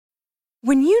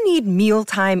When you need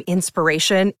mealtime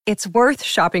inspiration, it's worth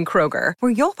shopping Kroger,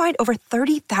 where you'll find over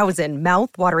 30,000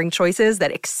 mouth-watering choices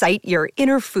that excite your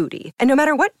inner foodie. And no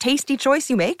matter what tasty choice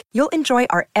you make, you'll enjoy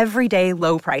our everyday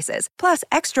low prices, plus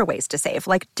extra ways to save,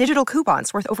 like digital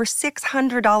coupons worth over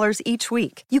 $600 each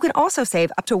week. You can also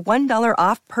save up to $1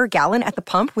 off per gallon at the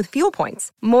pump with fuel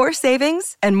points. More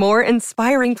savings and more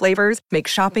inspiring flavors make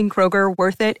shopping Kroger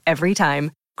worth it every time.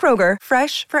 Kroger,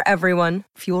 fresh for everyone.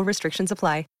 Fuel restrictions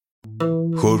apply.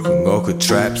 Хөрхөн охид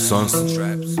trap сонсон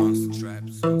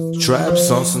trap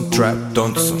сонсон trap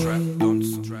донсон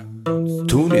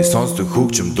түүний сонсдог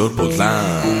хөгжим дур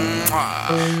булаан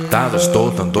даадаш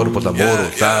дуулан дур булаа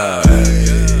мууруулаа.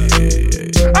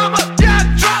 I'm a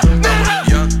young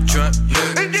trap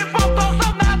nigga.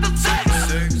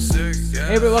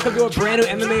 Hey everybody, welcome to a brand new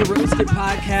MMA Roasted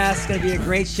podcast. It's going to be a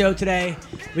great show today.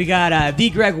 We got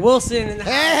V. Greg Wilson in the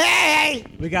house. Hey!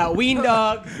 We got Ween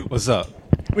Dog. What's up?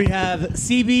 We have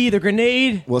CB the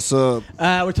Grenade. What's up?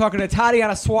 We're talking to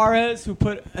Tatiana Suarez, who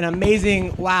put an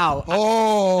amazing wow.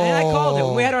 Oh. And I called it.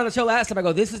 When we had her on the show last time, I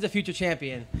go, this is the future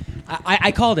champion.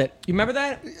 I called it. You remember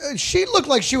that? She looked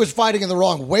like she was fighting in the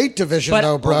wrong weight division,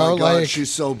 though, bro. Oh my God, like, she's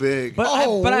so big. But,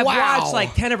 I've watched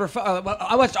like 10 of her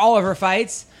I watched all of her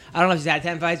fights. I don't know if she's had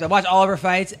 10 fights, but I watched all of her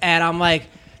fights, and I'm like,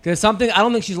 there's something. I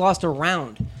don't think she's lost a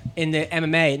round in the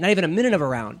MMA, not even a minute of a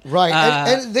round. Right,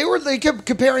 and they kept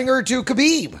comparing her to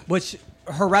Khabib. Which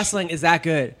her wrestling is that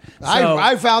good. So,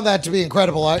 I found that to be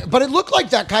incredible, but it looked like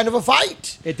that kind of a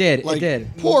fight. It did. Like, it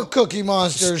did. Poor Cookie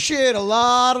Monster. She had a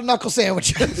lot of knuckle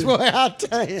sandwiches. Boy, I'll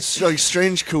tell you. It's like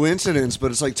strange coincidence,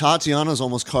 but it's like Tatiana's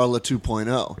almost Carla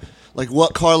 2.0. Like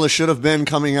what Carla should have been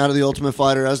coming out of the Ultimate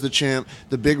Fighter as the champ,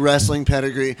 the big wrestling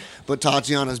pedigree. But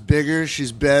Tatiana's bigger,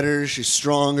 she's better, she's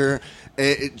stronger.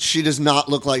 She does not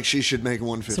look like she should make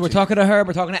 150. So we're talking to her.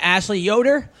 We're talking to Ashley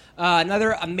Yoder,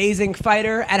 another amazing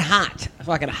fighter and hot.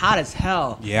 Fucking hot as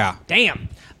hell. Yeah. Damn.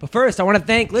 But first, I want to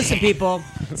thank, listen, people,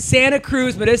 Santa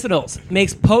Cruz Medicinals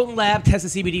makes potent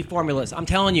lab-tested CBD formulas. I'm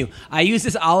telling you, I use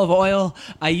this olive oil.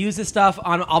 I use this stuff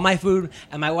on all my food,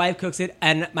 and my wife cooks it,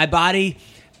 and my body...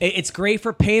 It's great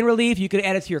for pain relief. You can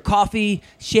add it to your coffee,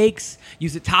 shakes.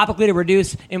 Use it topically to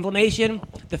reduce inflammation.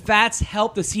 The fats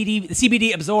help the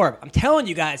CBD absorb. I'm telling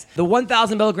you guys, the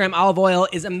 1,000 milligram olive oil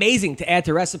is amazing to add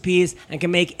to recipes and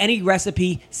can make any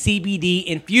recipe CBD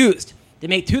infused. They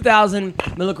make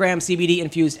 2,000 milligram CBD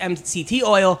infused MCT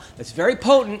oil that's very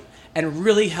potent and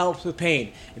really helps with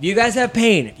pain. If you guys have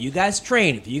pain, if you guys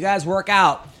train, if you guys work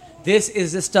out, this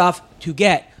is the stuff to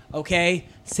get, okay?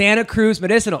 Santa Cruz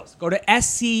Medicinals. Go to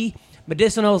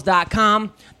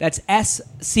scmedicinals.com. That's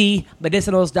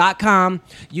scmedicinals.com.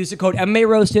 Use the code MMA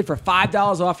Roasted for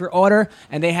 $5 off your order.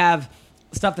 And they have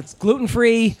stuff that's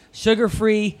gluten-free,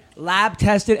 sugar-free,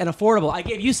 lab-tested, and affordable. I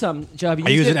gave you some, Joe. I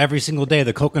use it every single day,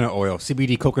 the coconut oil,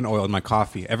 CBD coconut oil in my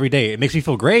coffee every day. It makes me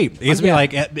feel great. It gives me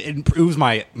like, it improves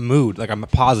my mood. Like I'm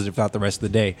positive throughout the rest of the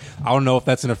day. I don't know if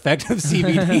that's an effect of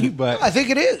CBD, but... I think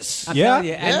it is. Yeah?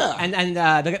 And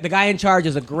the guy in charge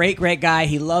is a great, great guy.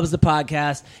 He loves the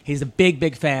podcast. He's a big,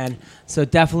 big fan. So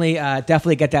definitely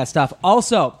get that stuff.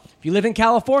 Also, if you live in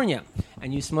California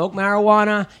and you smoke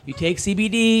marijuana, you take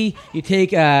CBD, you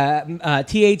take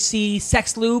THC,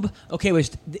 sex lube, okay, which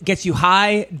gets you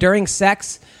high during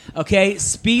sex, okay?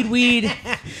 Speedweed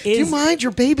is... Do you mind?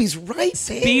 Your baby's right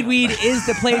there. Speedweed is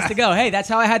the place to go. Hey, that's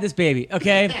how I had this baby,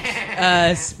 okay?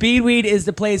 Speedweed is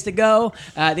the place to go.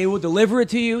 They will deliver it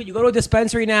to you. You go to a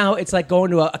dispensary now, it's like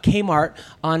going to a Kmart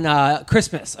on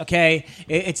Christmas, okay?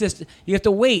 It's just, you have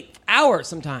to wait hours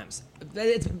sometimes.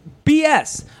 It's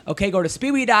BS. Okay, go to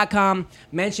speedweed.com,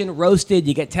 mention Roasted.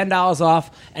 You get $10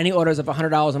 off any orders of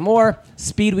 $100 or more.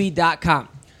 Speedweed.com.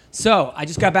 So, I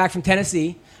just got back from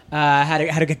Tennessee. Had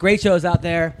a great shows out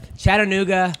there.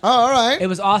 Chattanooga. Oh, all right. It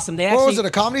was awesome. They What was it, a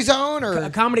Comedy Zone? Or a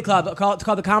comedy club. It's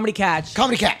called the Comedy Catch.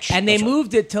 Comedy Catch. And they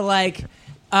moved it to like...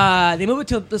 they moved it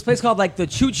to this place called like the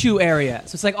Choo Choo area.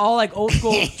 So it's like all like old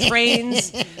school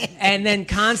trains and then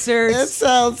concerts. It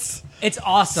sounds... It's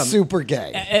awesome. Super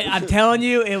gay. I'm telling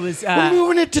you, it was... We're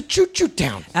moving it to Choo Choo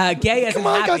Town. Gay as Come in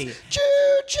on, happy. guys. Choo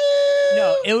Choo.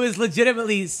 No, it was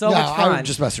legitimately so much fun. I'm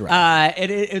just messing around.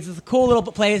 It was a cool little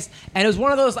place, and it was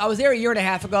one of those... I was there a year and a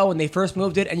half ago when they first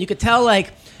moved it, and you could tell,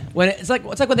 like, when it's like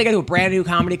when they get to a brand new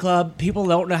comedy club, people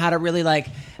don't know how to really, like...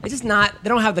 It's just not... They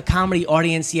don't have the comedy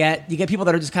audience yet. You get people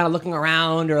that are just kind of looking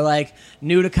around or, like,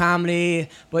 new to comedy,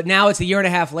 but now it's a year and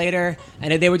a half later,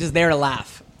 and they were just there to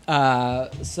laugh.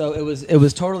 So it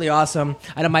was totally awesome.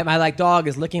 I know my like dog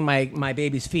is licking my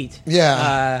baby's feet.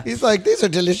 Yeah. He's like, these are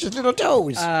delicious little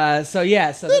toes. So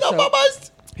yeah. Little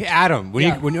mamas. Hey, Adam,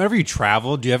 whenever you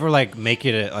travel, do you ever like make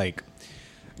it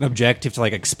an objective to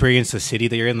like experience the city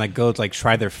that you're in? Like go to like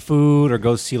try their food or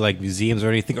go see like museums or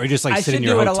anything, or just like I sit should in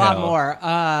your do it hotel? a lot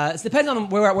more. It depends on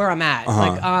where I'm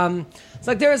at. It's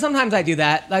like there are sometimes I do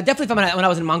that. Like definitely when I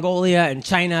was in Mongolia and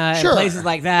China and Sure. places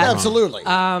like that. Yeah, absolutely.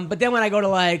 But then when I go to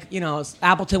like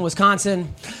Appleton,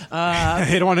 Wisconsin,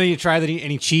 They don't want to try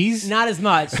any cheese. not as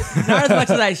much as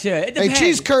I should. It Hey, depends.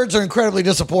 cheese curds are incredibly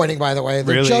disappointing, by the way.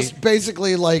 They're Really? just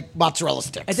basically like mozzarella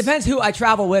sticks. It depends who I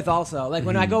travel with also. Like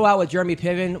when I go out with Jeremy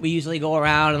Piven, we usually go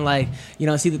around and like,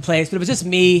 see the place. But if it's just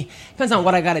me, depends on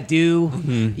what I got to do.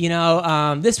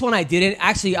 This one I didn't.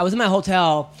 Actually, I was in my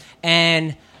hotel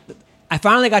and I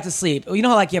finally got to sleep. You know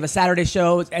how like you have a Saturday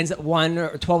show, it ends at 1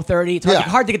 or 12:30. It's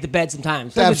hard to get to bed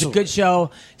sometimes. Sometimes it's a Absolutely. good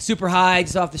show, super high,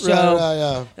 just off the show.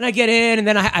 Yeah. And I get in and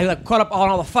then I like caught up on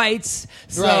all the fights.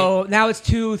 So now it's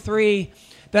 2, 3.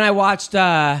 Then I watched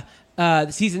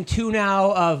season 2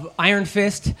 now of Iron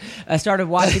Fist. I started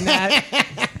watching that.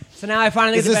 So now I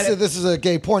finally get to bed. This is a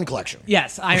gay porn collection.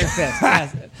 Yes, Iron Fist.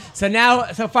 Yes.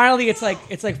 So finally it's like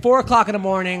 4:00 in the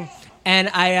morning, and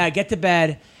I get to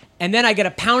bed, and then I get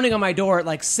a pounding on my door at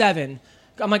like 7.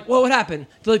 I'm like, what happened?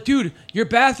 They're like, dude, your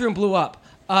bathroom blew up.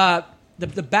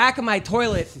 The back of my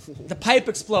toilet, the pipe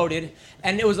exploded,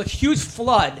 and it was a huge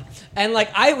flood. And like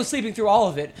I was sleeping through all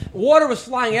of it. Water was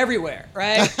flying everywhere,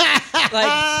 right?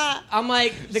 Like I'm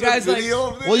like the guy's like.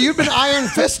 Well, you've been iron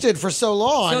fisted for so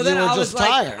long. So then you were I just was like,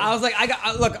 tired.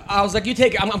 I was like, you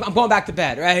take it. I'm going back to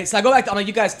bed, right? So I go back. I'm like,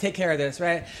 you guys take care of this,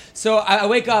 right? So I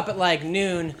wake up at like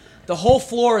noon. The whole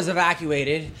floor is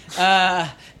evacuated,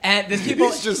 and there's people.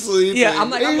 He's just sleeping. Yeah, Yeah, I'm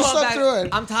like, I'm you going slept back. through it.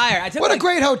 I'm tired. I took What a like,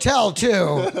 great hotel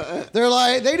too. They're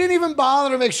like they didn't even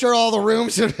bother to make sure all the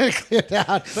rooms had been cleared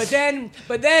out. But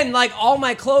then, like all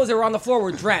my clothes that were on the floor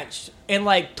were drenched in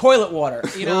like toilet water.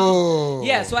 Ooh.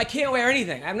 Yeah, so I can't wear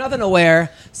anything. I have nothing to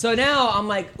wear. So now I'm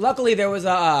like, luckily there was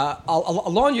a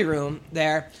laundry room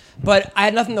there, but I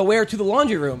had nothing to wear to the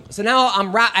laundry room. So now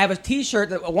I have a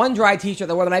T-shirt, one dry T-shirt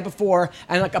that I wore the night before,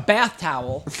 and like a bath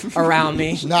towel around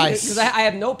me. Nice. Because I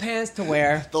have no pants to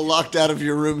wear, The locked out of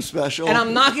your room special. and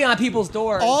I'm knocking on people's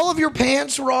doors. All of your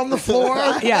pants were on the floor.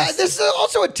 Yes. This is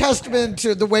also a testament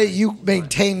to the way you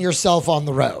maintain yourself on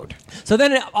the road. So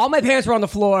then all my pants were on the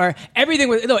floor. Everything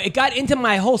was, it got into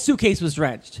my whole suitcase was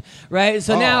drenched, right?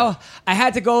 So now I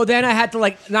had to go, then I had to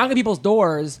like knock on people's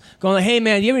doors going like, hey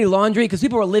man, do you have any laundry? Because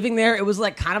people were living there. It was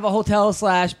like kind of a hotel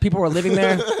 / people were living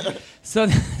there. So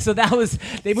that was,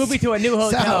 they moved me to a new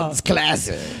hotel. Sounds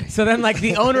classic. So then like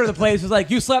the owner of the place was like,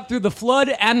 you slept through the flood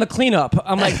and the cleanup.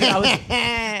 I'm like,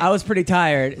 I was pretty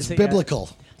tired. It's Biblical.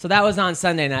 So that was on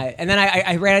Sunday night, and then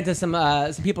I ran into some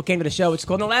people came to the show, which is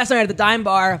cool. And the last night at the Dime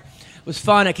Bar was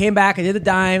fun. I came back, I did the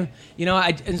Dime.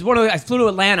 I flew to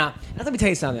Atlanta. Now let me tell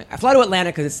you something. I fly to Atlanta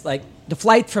because it's like the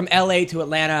flight from LA to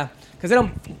Atlanta, because they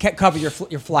don't cover your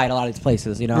flight a lot of these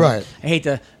places. Right. I hate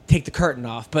to take the curtain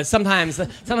off, but sometimes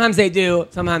they do,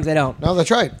 sometimes they don't. No,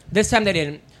 that's right. This time they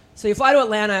didn't. So you fly to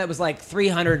Atlanta, it was like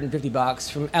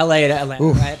 $350 from LA to Atlanta,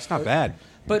 right? It's not bad.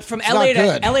 But from not LA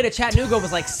good. to Chattanooga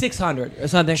was like $600 or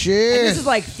something. Jeez. And this is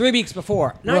like 3 weeks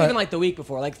before. Not Right. even like the week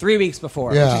before, like 3 weeks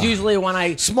before. Yeah. Which is usually when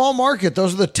I... Small market.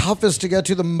 Those are the toughest to get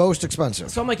to, the most expensive.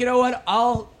 So I'm like, you know what?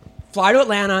 I'll fly to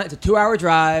Atlanta. It's a 2-hour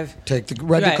drive. Rent a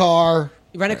Right. car.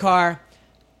 Rent a car.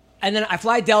 And then I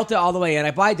fly Delta all the way in.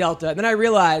 I buy Delta. And then I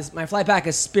realize my flight back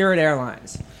is Spirit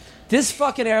Airlines. This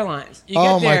fucking airlines. You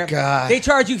Oh, get my there, God. They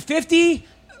charge you $50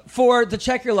 to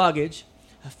check your luggage,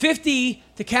 $50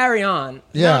 to carry on,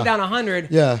 Yeah. down $100,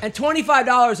 Yeah. and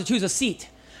 $25 to choose a seat.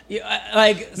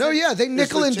 No, yeah, they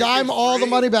nickel the and dime ticket all the free?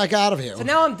 money back out of you. So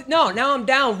now I'm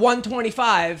down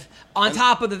 $125 on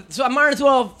top of the. So I might as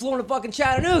well have flown to fucking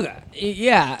Chattanooga.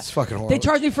 Yeah, It's fucking horrible. They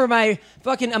charged me for my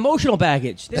fucking emotional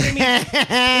baggage. They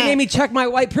made me check my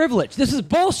white privilege. This is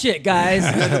bullshit, guys.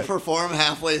 had to perform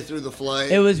halfway through the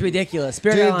flight. It was ridiculous.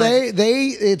 Spirit Dude, Airlines.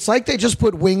 it's like they just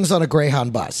put wings on a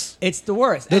Greyhound bus. It's the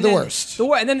worst. They're And the then- worst.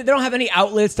 And then they don't have any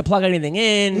outlets to plug anything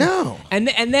in. No. And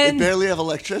They then barely have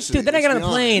electricity. dude, then I get on let's the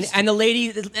be plane, honest. and the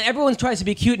lady, everyone tries to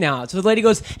be cute now. So the lady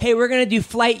goes, hey, we're going to do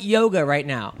flight yoga right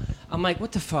now. I'm like,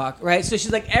 what the fuck, right? So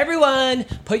she's like, everyone,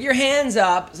 put your hands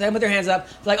up. So I put their hands up.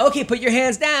 They're like, okay, put your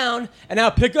hands down, and now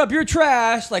pick up your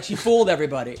trash. Like, she fooled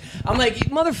everybody. I'm like,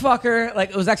 motherfucker. Like,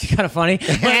 it was actually kind of funny.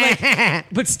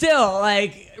 But still,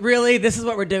 like, really? This is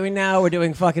what we're doing now? We're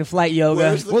doing fucking flight yoga.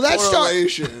 Where's the Well, that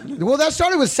correlation? Well, that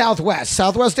started with Southwest.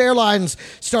 Southwest Airlines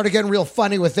started getting real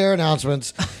funny with their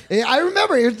announcements. I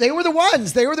remember they were the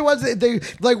ones. They were the ones that they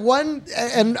like one.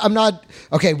 And I'm not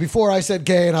okay. Before I said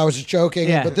gay, and I was just joking.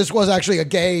 Yeah. But this was actually a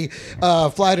gay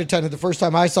flight attendant the first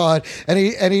time I saw it,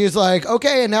 and he's like,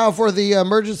 okay, and now for the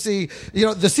emergency,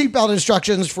 the seatbelt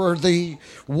instructions for the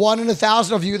 1 in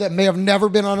 1,000 of you that may have never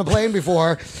been on a plane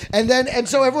before, and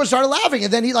so everyone started laughing,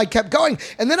 and then he like kept going,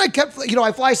 and then I kept,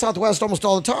 I fly Southwest almost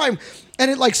all the time. And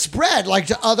it like spread like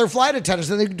to other flight attendants,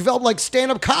 and they developed like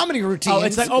stand-up comedy routines. Oh,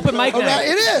 it's like open mic night.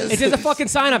 It is. It's just a fucking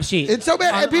sign-up sheet. It's so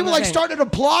bad, and people like started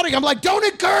applauding. I'm like, don't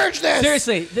encourage this.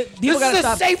 Seriously, people this gotta is a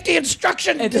stop. safety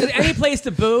instruction. If there's any place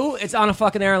to boo, it's on a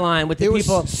fucking airline with the It was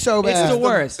people. so bad. It's the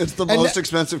worst. It's the And most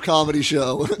expensive comedy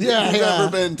show Yeah, you've yeah.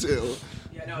 ever been to.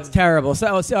 Yeah, no, it's terrible. So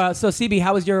CB,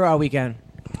 how was your weekend?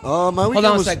 My weekend Hold on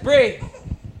a was sec, Bree.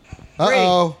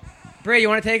 Uh-oh. Bree, you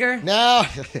want to take her? No.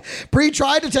 Bree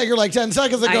tried to take her like 10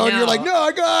 seconds ago, I and you're know. like, no,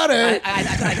 I got it.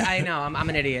 I know. I'm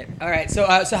an idiot. All right. So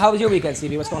how was your weekend,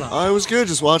 CB? What's going on? It was good.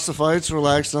 Just watched the fights,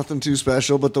 relaxed, nothing too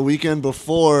special. But the weekend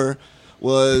before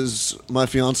was my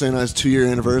fiance and I's 2-year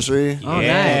anniversary. Oh,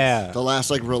 Yeah. The last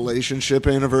like relationship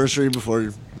anniversary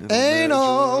before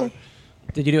Anal.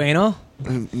 Did you do anal?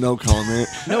 No comment.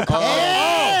 No comment.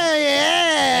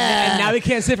 Yeah. And now we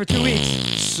can't sit for 2 weeks.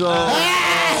 So week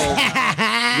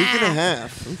and a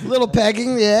half. Little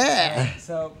pegging, yeah.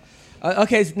 So,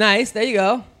 okay, nice. There you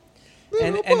go.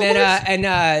 And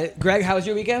then Greg, how was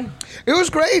your weekend? It was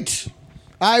great.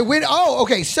 I went. Oh,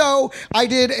 okay. So I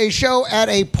did a show at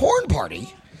a porn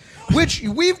party, which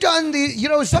we've done.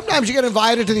 Sometimes you get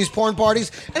invited to these porn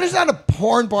parties, and it's not a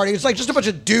porn party. It's like just a bunch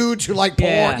of dudes who like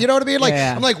porn. Yeah. You know what I mean? Like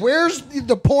Yeah. I'm like, where's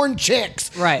the porn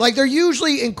chicks? Right. Like they're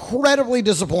usually incredibly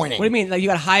disappointing. What do you mean? Like you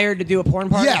got hired to do a porn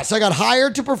party? Yes, I got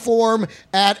hired to perform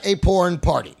at a porn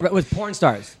party. With porn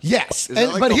stars. Yes, Is that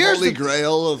like but the here's holy the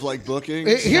grail of like booking?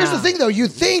 Here's the Yeah. thing, though. You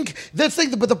think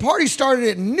but the party started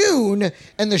at noon,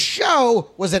 and the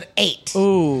show was at 8.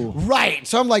 Ooh. Right.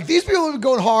 So I'm like, these people have been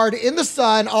going hard in the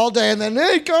sun all day, and then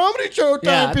hey, comedy show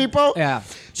time, people. Yeah.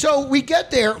 So we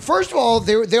get there. First of all,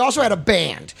 they also had a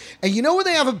band, and when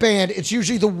they have a band, it's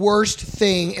usually the worst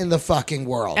thing in the fucking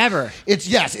world Ever.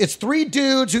 It's 3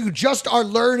 dudes who just are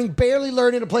barely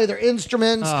learning to play their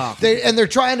instruments. Oh. They're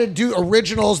trying to do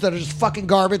originals that are just fucking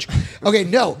garbage. Okay,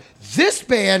 no, this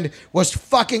band was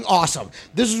fucking awesome.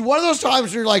 This is one of those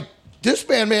times where you're like, this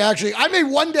band I may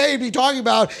one day be talking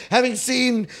about having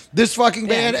seen this fucking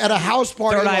band at a house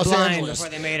party Third in Eye Los Blind Angeles.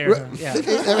 before they made it. Yeah.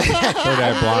 Third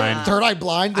Eye Blind. Third Eye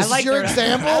Blind. This is your Third Eye-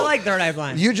 example. I like Third Eye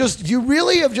Blind. You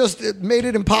really have just made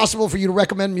it impossible for you to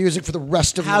recommend music for the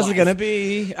rest of your How's life. it gonna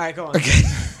be? All right, go on.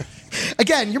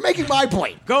 Again, you're making my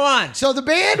point. Go on. So the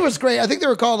band was great. I think they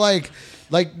were called like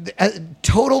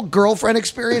Total Girlfriend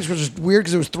Experience, which is weird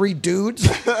because it was 3 dudes.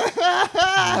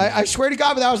 I swear to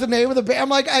God, but that was the name of the band. I'm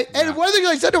like, and one of the things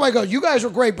I said to him, I go, you guys are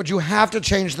great, but you have to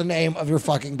change the name of your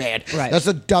fucking band. Right. That's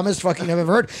the dumbest fucking name I've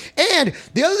ever heard. And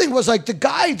the other thing was like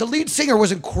the lead singer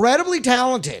was incredibly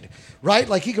talented. Right?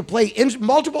 Like he could play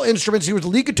multiple instruments. He was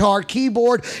lead guitar,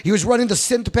 keyboard. He was running the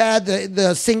synth pad,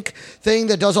 the sync thing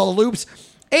that does all the loops,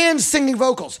 and singing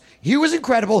vocals. He was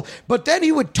incredible. But then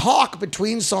he would talk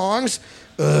between songs.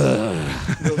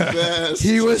 The best.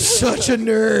 He was such a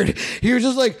nerd. He was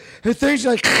just like, things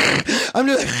like, I'm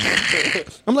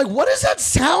like, what is that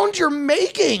sound you're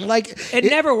making? Like, It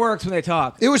never works when they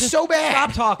talk. it was Just so bad.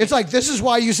 Stop talking. It's like, this is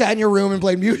why you sat in your room and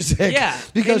played music. Yeah,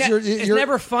 because And you're it's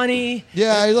never funny.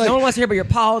 Yeah, like- no one wants to hear about your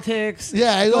politics.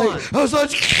 Yeah, Go like, I was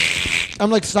like, I'm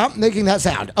like, stop making that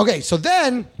sound. Okay, so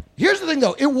then here's the thing,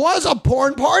 though. It was a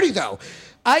porn party, though.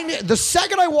 The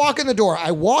second I walk in the door,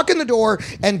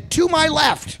 and to my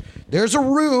left, there's a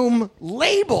room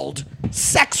labeled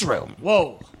sex room.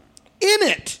 Whoa. In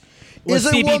it Was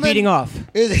is a CB woman beating off?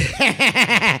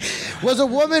 was a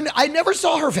woman. I never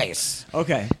saw her face.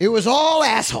 Okay. It was all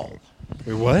asshole.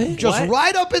 Wait, what? Just What?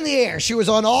 right up in the air. She was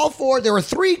on all 4. There were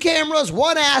 3 cameras,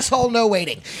 1 asshole, no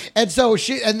waiting. And so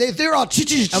they're all.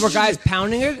 And were guys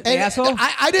pounding her? The And asshole?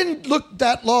 I didn't look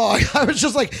that long. I was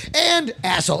just like, and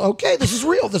asshole. Okay, this is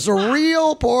real. This is a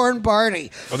real porn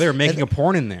party. Oh, they were making a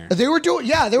porn in there. They were doing,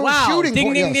 they were Wow. shooting. Ding,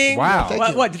 porn. ding, Yes. ding. Wow. Thank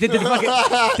What? you. What?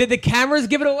 Did the cameras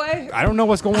give it away? I don't know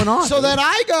what's going on. So then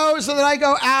I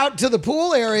go out to the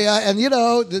pool area, and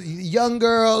the young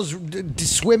girls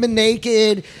swimming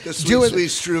naked, The doing. sweet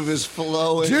Struve is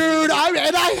flowing. Dude,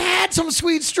 I had some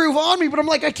sweet Struve on me, but I'm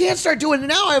like, I can't start doing it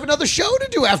now. I have another show to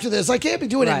do after this. I can't be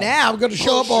doing it Right. now. I'm going to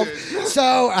show up all. Bullshit.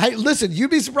 So, listen, you'd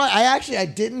be surprised. I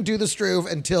didn't do the Struve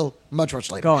until much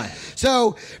later. Go on.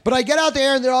 So, but I get out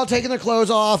there and they're all taking their clothes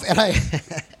off, and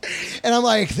And I'm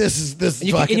like, this is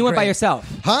And fucking you went by great. yourself?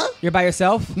 Huh? You're by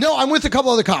yourself? No, I'm with a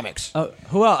couple other comics.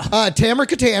 Who else? Tamara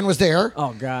Katan was there.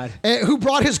 Oh God. Who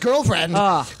brought his girlfriend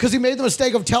because he made the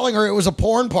mistake of telling her it was a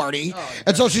porn party,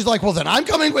 and so she's like, "Well, then I'm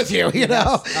coming with you," you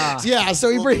know. Yeah, so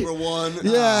he Rule brings. number one.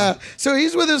 Yeah, so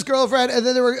he's with his girlfriend, and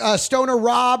then there were Stoner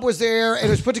Rob was there, and it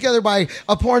was put together by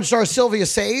a porn star, Sylvia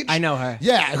Sage. I know her.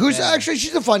 Yeah, who's actually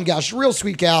she's a fun gal. She's a real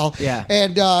sweet gal. Yeah.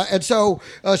 and so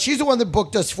she's the one that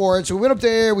booked us for it. So we went up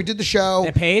there, we did the show.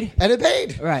 They paid? And it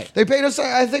paid. Right. They paid us.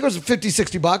 I think it was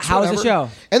 $50-$60. How was the whatever. show?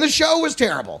 And the show was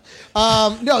terrible.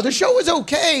 No, the show was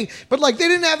okay, but like they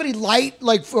didn't have any light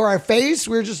like for our face.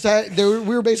 We were just we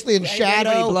were basically in shadow.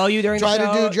 anybody blow you during the trying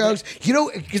show? to do jokes. You know,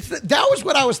 'cause that was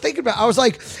what I was thinking about. I was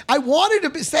like, I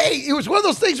wanted to say it was one of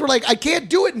those things where like I can't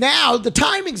do it now. The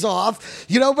timing's off,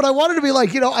 you know. But I wanted to be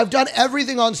like, you know, I've done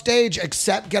everything on stage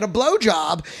except get a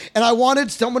blowjob, and I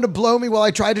wanted someone to blow me while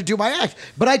I tried to do my act.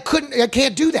 But I couldn't. I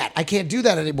can't do that. I can't do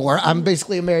that anymore. I'm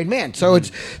basically a married man. So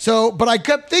it's so. But I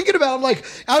kept thinking about.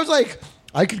 I was like.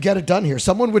 I could get it done here.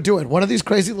 Someone would do it. One of these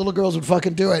crazy little girls would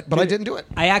fucking do it, but I didn't do it.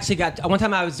 I actually got one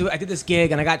time I did this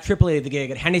gig and I got AAA the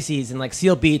gig at Hennessy's in like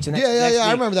Seal Beach. And Yeah. I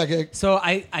week. remember that gig. So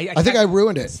I think I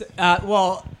ruined it.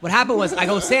 Well, what happened was I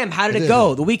go, Sam, how did it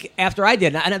go? The week after I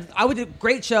did, and I would do a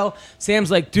great show. Sam's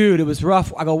like, dude, it was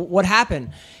rough. I go, what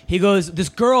happened? He goes, this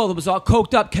girl that was all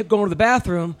coked up kept going to the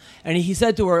bathroom, and he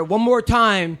said to her, one more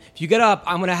time, if you get up,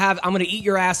 I'm gonna eat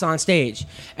your ass on stage.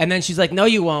 And then she's like, no,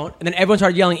 you won't. And then everyone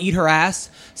started yelling, eat her ass.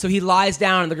 So he lies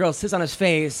down, and the girl sits on his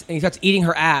face, and he starts eating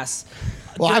her ass.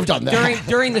 Well, I've done that.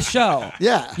 During the show.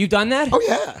 Yeah. You've done that? Oh,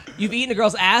 yeah. You've eaten a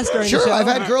girl's ass during the Sure, show? I've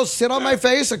had girls sit on my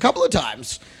face a couple of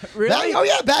times. Really?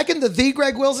 Back in the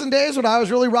Greg Wilson days when I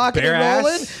was really rocking Bare and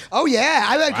rolling. ass? Oh yeah,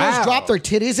 I've had girls Wow. drop their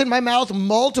titties in my mouth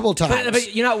multiple times.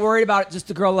 But you're not worried about just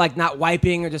the girl like not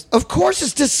wiping or just. Of course,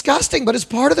 it's disgusting, but it's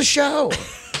part of the show.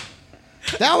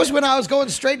 That was when I was going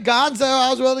straight gonzo. I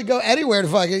was willing to go anywhere to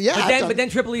fucking But then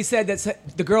Triple E said that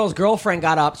the girl's girlfriend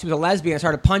got up. She was a lesbian and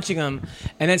started punching him.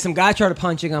 And then some guy started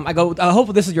punching him. I go,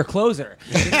 hopefully this is your closer.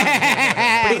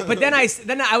 but then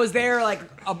I was there like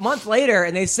a month later,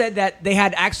 and they said that they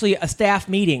had actually a staff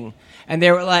meeting, and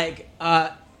they were like,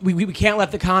 we can't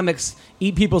let the comics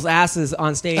eat people's asses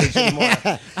on stage anymore.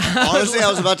 Honestly, I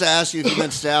was about to ask you if you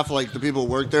meant staff like the people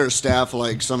who work there, or staff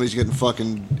like somebody's getting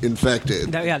fucking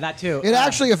infected. Yeah, that too. It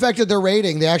actually affected their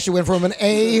rating. They actually went from an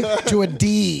A to a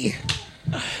D.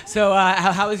 So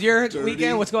how was your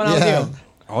weekend? What's going on Yeah. with you?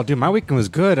 Oh, dude, my weekend was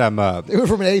good. It went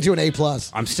from an A to an A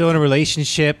plus. I'm still in a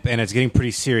relationship, and it's getting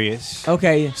pretty serious.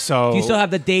 Okay. So- do you still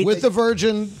have the date With the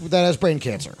virgin that has brain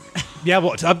cancer. Yeah,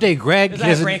 well, to update Greg, She he had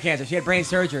doesn't- brain cancer. She had brain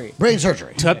surgery. Brain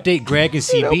surgery. to update Greg and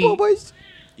CB. You know, boys.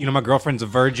 You know, my girlfriend's a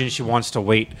virgin. She wants to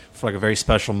wait for like a very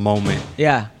special moment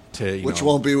Yeah. to, you Which know,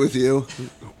 won't be with you.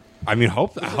 I mean, I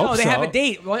hope No, they so. have a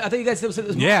date. Well, I thought you guys said it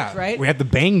was Yeah, March, right? we had the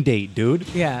bang date, dude.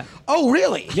 Yeah. Oh,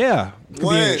 really? Yeah,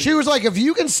 When? She was like, if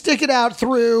you can stick it out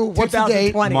through, what's the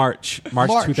date? 2020. March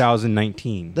March.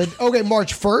 2019. Okay,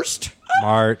 March 1st?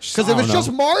 March. Because if it's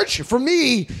just March, for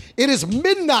me, it is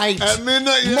midnight. At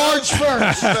midnight, yeah. March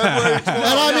 1st. February 12th.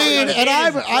 And I mean, and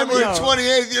I'm February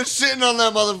 28th, you're sitting on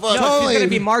that motherfucker. No, Totally. she's going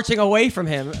to be marching away from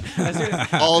him.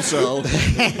 Also,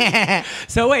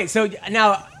 So wait, so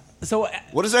now, so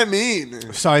what does that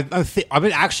mean? So I've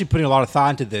been actually putting a lot of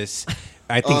thought into this.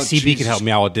 I think Oh, CB can Jesus. help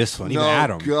me out with this one. Even No,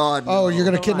 Adam. God. Oh, no. you're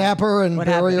going to kidnap her and What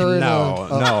bury her in No,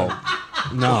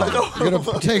 no. You're going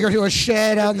to take her to a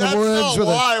shed out in the That's woods not with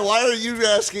why. Why are you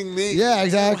asking me? Yeah,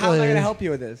 exactly. how am I going to help you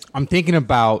with this? I'm thinking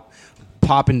about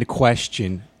popping the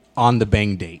question on the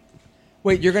bang date.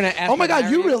 Wait, you're going to ask Oh my her to God,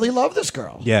 marry you really love this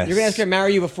girl. Yes. You're going to ask her to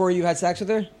marry you before you had sex with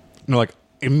her? No, like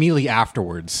immediately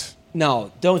afterwards.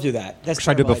 No, don't do that. That's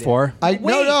Should I do it terrible before? idea.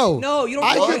 Wait, No, no, you don't.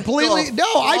 I What completely the no.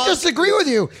 I fuck? disagree with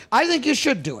you. I think you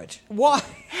should do it. What?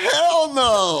 Hell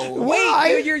no. Wait,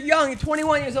 Why? dude, you're young. You're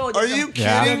 21 years old. Are You're you young.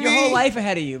 Yeah. kidding Your me? whole life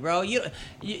ahead of you, bro. You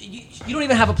don't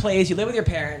even have a place. You live with your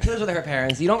parents. She lives with her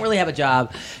parents. You don't really have a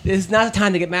job. This is not the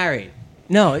time to get married.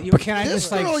 No, But can I This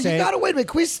just like girl, say? you gotta wait a minute.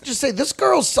 Can we just say this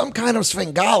girl's some kind of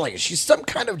Svengali? She's some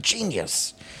kind of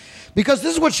genius. Because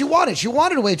this is what she wanted. She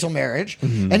wanted to wait till marriage,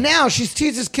 and now she's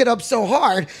teased this kid up so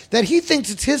hard that he thinks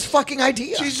it's his fucking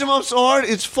idea. Tease him up so hard.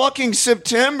 It's fucking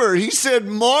September. He said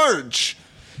March.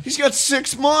 He's got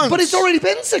 6 months. But it's already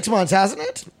been 6 months, hasn't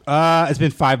it? It's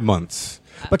been 5 months.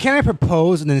 But can I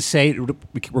propose and then say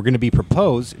we're going to be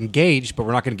proposed, engaged, but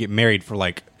we're not going to get married for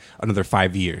like another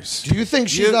 5 years? Do you think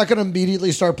she's You- not going to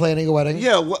immediately start planning a wedding?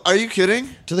 Yeah, are you kidding?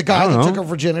 To the guy I don't that know. took her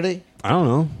virginity? I don't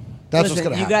know. That's Listen, what's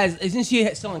going to you happen. guys, isn't she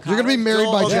still in college? You're going to be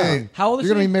married by Okay. June. How old is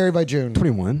You're going she? to be married by June.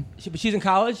 21. But she's in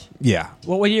college. Yeah.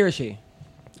 What year is she?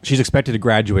 She's expected to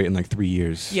graduate in like 3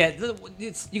 years. Yeah,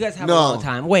 you guys have No. a long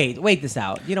time. Wait this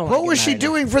out. You don't. What was she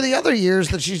doing for the other years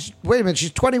that she's? Wait a minute,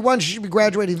 she's 21. She should be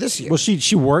graduating this year. Well,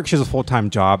 she works. She has a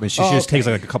full-time job, and she just okay. takes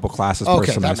like a couple classes per Okay,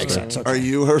 that semester. makes sense. Okay. Are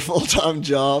you her full-time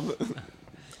job?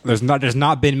 There's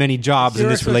not been many jobs in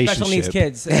this relationship. Special needs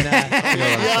kids. And,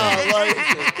 Yeah, like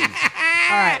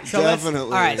all right, so Definitely.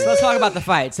 let's talk about the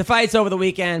fights. The fights over the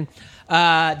weekend.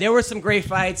 There were some great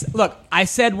fights. Look, I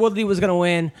said Woodley was going to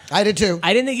win. I did too.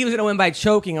 I didn't think he was going to win by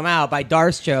choking him out, by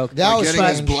Darce choke. That was getting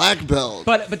his fun. black belt.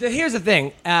 But here's the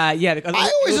thing. Because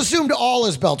I always assumed all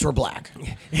his belts were black.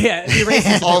 yeah, the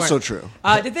racists Also weren't. true.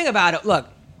 The thing about it, look,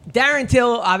 Darren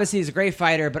Till obviously is a great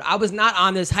fighter, but I was not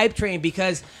on this hype train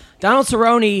because Donald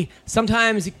Cerrone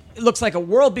sometimes looks like a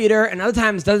world beater and other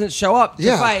times doesn't show up to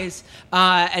Yeah. fights.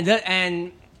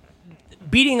 And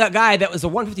beating a guy that was a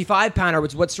 155 pounder,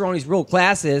 which is what Cerrone's real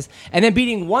class is, and then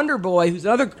beating Wonder Boy, who's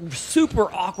another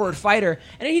super awkward fighter,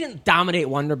 and he didn't dominate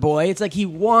Wonder Boy. It's like he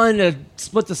won a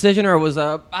split decision or was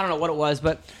I don't know what it was,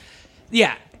 but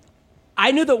yeah.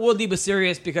 I knew that Woodley was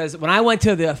serious because when I went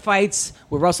to the fights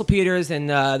with Russell Peters in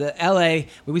the LA,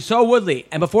 we saw Woodley,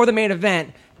 and before the main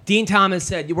event, Dean Thomas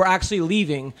said, we're actually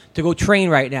leaving to go train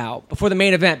right now before the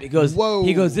main event. Whoa.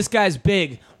 He goes, this guy's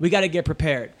big. We got to get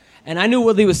prepared. And I knew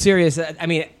Woodley was serious. I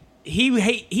mean,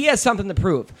 he has something to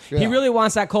prove. Yeah. He really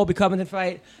wants that Colby Covington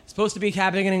fight. It's supposed to be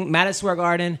happening in Madison Square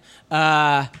Garden.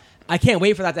 I can't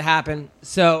wait for that to happen.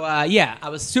 So yeah, I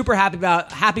was super happy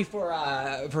for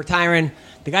Tyron.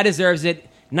 The guy deserves it.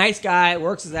 Nice guy,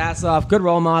 works his ass off. Good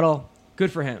role model.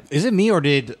 Good for him. Is it me or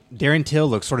did Darren Till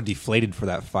look sort of deflated for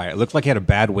that fight? It looked like he had a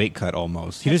bad weight cut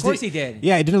almost. Of course he did.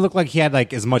 Yeah, it didn't look like he had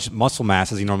like as much muscle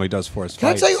mass as he normally does for his Can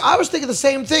fights. I tell you? I was thinking the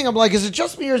same thing. I'm like, is it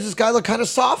just me or does this guy look kind of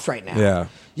soft right now? Yeah.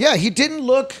 Yeah, he didn't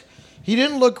look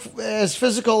as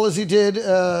physical as he did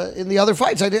in the other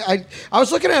fights. I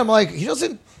was looking at him like he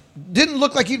didn't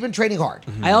look like he'd been training hard.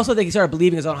 I also think he started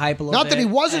believing his own hype a little Not bit. that he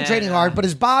wasn't training hard, but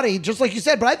his body, just like you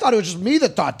said. But I thought it was just me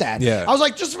that thought that. Yeah. I was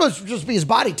like, just must just be his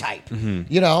body type.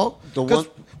 You know, The 'Cause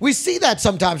one- we see that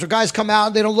sometimes where guys come out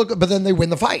and they don't look, but then they win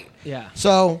the fight. Yeah.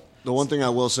 So The one thing I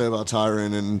will say about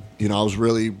Tyron, and I was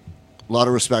really a lot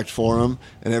of respect for him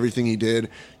and everything he did.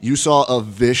 You saw a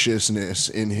viciousness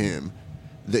in him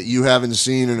that you haven't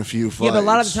seen in a few fights. Yeah, but a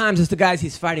lot of the times it's the guys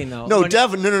he's fighting, though. No, When-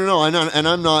 definitely, no. And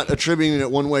I'm not attributing it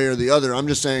one way or the other. I'm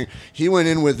just saying he went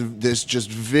in with this just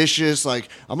vicious, like,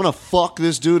 I'm gonna fuck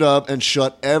this dude up and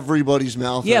shut everybody's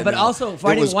mouth. Yeah, right but now. also It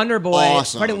fighting was Wonder Boy.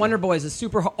 awesome. Fighting Wonder Boy is a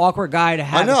super awkward guy to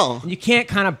have. I know. And you can't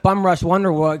kind of bum rush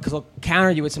Wonder Boy because he'll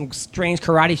counter you with some strange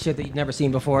karate shit that you've never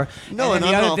seen before. No, and and then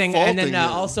I'm the other not thing, and then faulting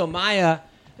him. also Maya.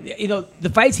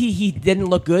 The fights he didn't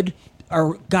look good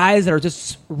are guys that are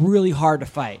just really hard to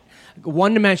fight.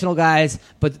 One-dimensional guys,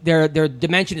 but their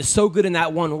dimension is so good in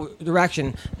that one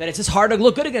direction that it's just hard to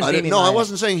look good against. I Damian I Maya.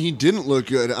 wasn't saying he didn't look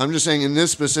good. I'm just saying in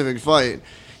this specific fight,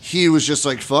 he was just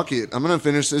like, fuck it. I'm going to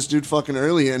finish this dude fucking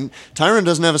early. And Tyron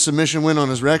doesn't have a submission win on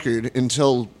his record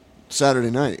until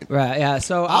Saturday night. Right? Yeah.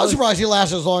 So I was surprised he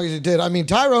lasted as long as he did. I mean,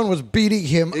 Tyrone was beating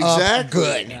him up Exactly.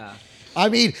 good. Yeah. I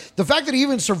mean, the fact that he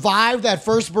even survived that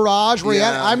first barrage where he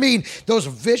had, Yeah. I mean, those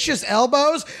vicious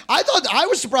elbows. I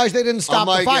was surprised they didn't stop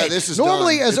like, the fight. yeah, this is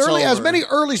Normally, done. as It's early as over. many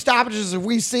early stoppages as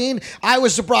we've seen, I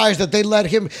was surprised that they let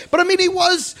him. But I mean, he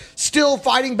was still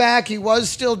fighting back. He was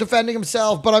still defending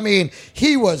himself. But I mean,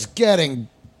 he was getting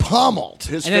pummeled.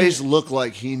 His And then- face looked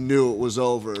like he knew it was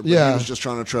over, but Yeah. he was just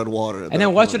trying to tread water. And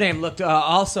then what's her name looked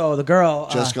also the girl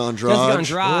Jessica Andrade. Jessica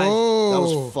Andrade. Oh. That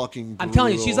was fucking brutal. I'm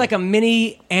telling you, she's like a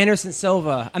mini Anderson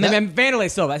Silva. I mean, Vanderlei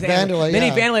Silva. I say Vanderlei, mini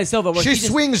yeah. Vanderlei Silva. Where She just-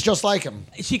 swings just like him.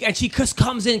 She just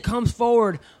comes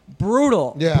forward,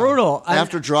 brutal, Yeah. brutal.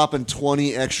 After dropping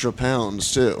 20 extra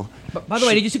pounds, too. By the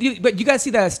way, but you guys see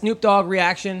that Snoop Dogg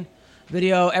reaction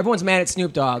video? Everyone's mad at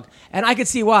Snoop Dogg, and I could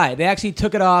see why. They actually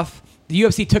took it off. The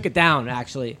UFC took it down,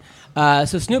 actually.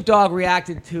 So Snoop Dogg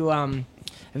reacted to,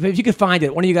 if you could find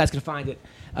it, one of you guys could find it.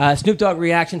 Snoop Dogg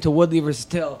reaction to Woodley versus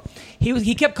Till.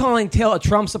 He kept calling Till a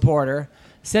Trump supporter.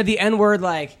 Said the N-word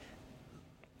like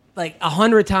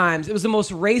 100 times. It was the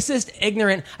most racist,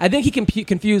 ignorant. I think he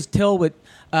confused Till with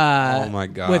Oh my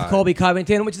God. with Colby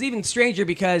Covington, which is even stranger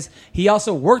because he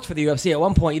also worked for the UFC at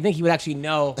one point. You'd think he would actually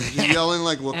know. Yelling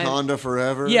like Wakanda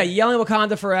forever. Yeah, yelling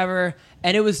Wakanda forever,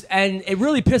 and it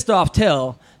really pissed off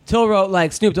Till. Till wrote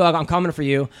like Snoop Dogg, "I'm coming for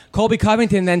you." Colby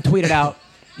Covington then tweeted out,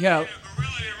 "Yo,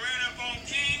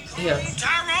 Yeah.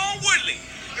 Tyrone Woodley.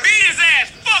 Beat his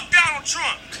ass. Fuck Donald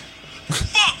Trump.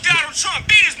 Fuck Donald Trump.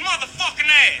 Beat his motherfucking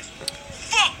ass.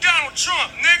 Fuck Donald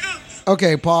Trump, nigga.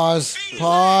 Okay, pause.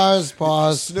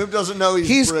 Snoop doesn't know he's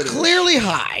He's British. clearly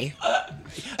high.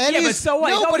 And Yeah, but so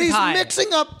what? He's No, but always he's high.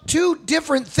 mixing up two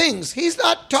different things. He's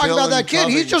not talking Till about that and kid.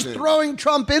 He's just Covington. throwing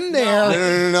Trump in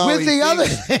there No. with He the other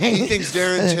thinks- thing. He thinks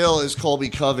Darren Till is Colby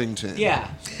Covington. Yeah.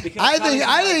 because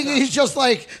I think he's just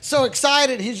like so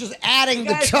excited. He's just adding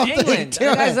the guy's Trump from thing England. to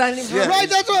The guy's it. not even from- Right,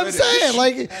 that's what I'm British. saying.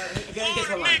 Like, All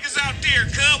the niggas out there,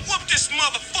 cuz, whoop this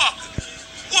motherfucker.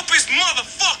 Whoop his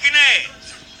motherfucking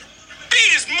ass.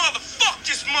 Beat his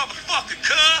motherfucker,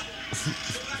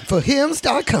 cuz. for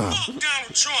hims.com. Fuck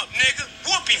Donald Trump, nigga.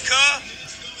 Whoop him, cuz.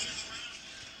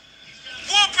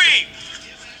 Whoop him.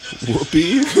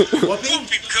 Whoopee. Whoop him,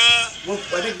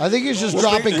 cuz. I think he's just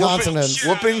dropping consonants.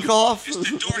 Whooping cough. It's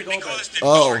the dork. They call this the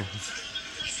Oh. dork.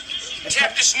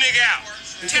 Tap this nigga out.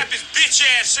 Tap his bitch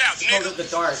ass out, nigga. the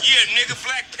dark. Yeah, nigga.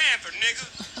 Black Panther, nigga.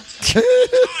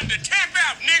 Wakanda, tap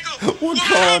out, nigga.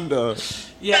 Wakanda.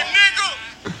 Yeah.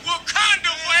 Nigga.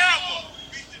 Wakanda forever.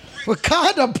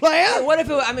 Wakanda player. What if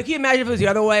it? I mean, can you imagine if it was the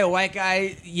other way? A white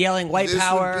guy yelling "white This would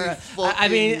power." be I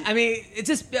mean, it's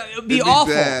just it would be It'd be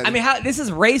awful. bad. I mean, how this is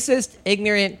racist,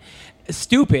 ignorant,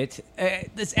 stupid.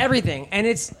 It's everything, and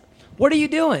it's what are you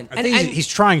doing? I think he's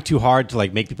trying too hard to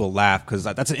like make people laugh because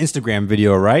that's an Instagram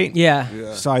video, right?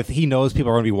 yeah. So he knows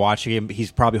people are going to be watching him. He's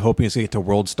probably hoping to get to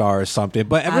World Star or something.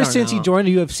 But ever don't since he know. joined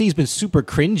the UFC, he's been super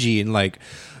cringy and like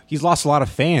he's lost a lot of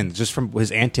fans just from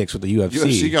his antics with the UFC.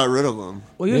 UFC got rid of him.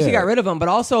 Well, UFC Yeah. got rid of him, but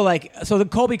also like so. The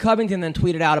Colby Covington then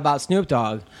tweeted out about Snoop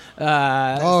Dogg.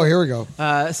 Oh, here we go.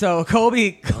 So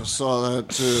Colby. I saw that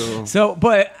too. So,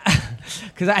 but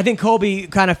because I think Colby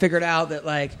kind of figured out that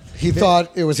like He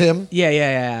thought it was him.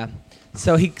 yeah.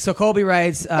 So Colby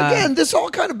writes Again, this all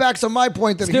kind of backs on my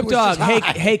point that Snoop he was Dogg, just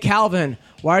high. hey Calvin,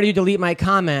 why did you delete my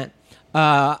comment?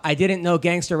 I didn't know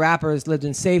gangster rappers lived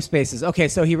in safe spaces. Okay,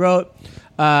 so he wrote,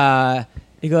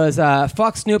 he goes,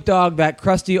 fuck Snoop Dogg, that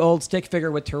crusty old stick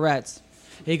figure with Tourette's.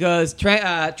 He goes,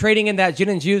 trading in that gin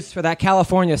and juice for that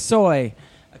California soy.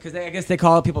 Because I guess they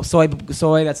call people soy.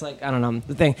 That's like, I don't know,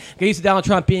 the thing. Get used to Donald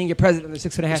Trump being your president for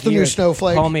 6.5 years. the new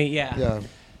snowflake. Call me, yeah. Yeah.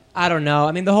 I don't know.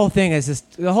 I mean, the whole thing is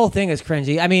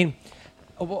cringy. I mean,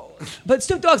 but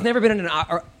Snoop Dogg's never been in an.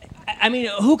 I mean,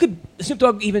 who could Snoop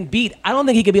Dogg even beat? I don't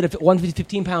think he could beat a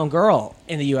 115-pound girl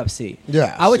in the UFC.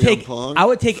 Yeah. I would CM Punk? I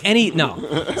would take any. No,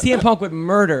 CM Punk would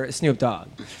murder Snoop Dogg.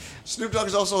 Snoop Dogg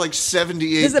is also like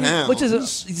 78 pounds. Which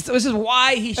is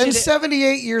why he And should.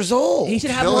 78 years old. He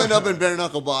should have. He'll more- end up in bare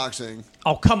knuckle boxing.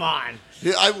 Oh come on!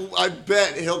 Yeah, I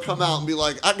bet he'll come out and be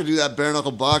like, I could do that bare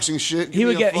knuckle boxing shit. Give He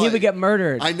would me a get. He fight." would get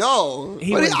murdered. I know.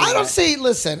 He But would I do don't that. see.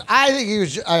 Listen, I think he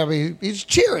was. I mean, he's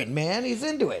cheering, man. He's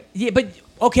into it. Yeah, but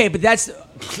okay, but that's.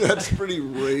 That's pretty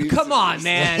racist. Come on,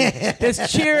 man!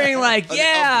 This cheering, like, A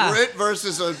yeah, Brit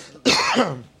versus a.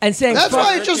 and saying. That's fuck-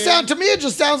 why it just sounds to me. It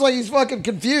just sounds like he's fucking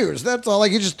confused. That's all.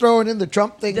 Like he's just throwing in the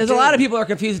Trump thing. There's a lot of people who are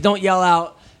confused. Don't yell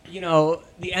out,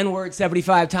 the N word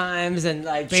 75 times and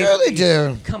like. Sure they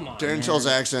do. Come on. Darren man. Till's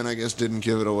accent, I guess, didn't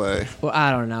give it away. Well,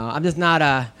 I don't know. I'm just not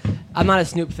a. I'm not a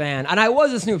Snoop fan, and I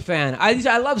was a Snoop fan. I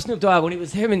love Snoop Dogg when he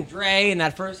was him and Dre in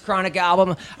that first Chronic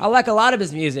album. I like a lot of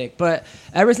his music, but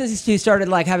ever since he started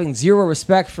like having zero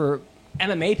respect for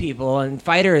MMA people and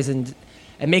fighters and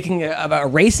making a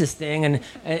racist thing and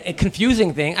a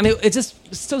confusing thing, I mean, it's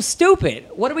just so stupid.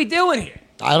 What are we doing here?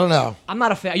 I don't know. I'm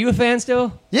not a fan. Are you a fan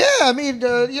still? Yeah, I mean,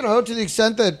 to the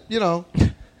extent that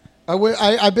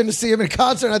I've been to see him in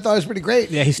concert. And I thought it was pretty great.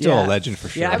 Yeah, he's still Yeah. a legend for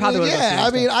sure. Yeah, I probably would've yeah. listened I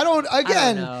to mean, I don't. I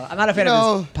Again, don't know. I'm not a fan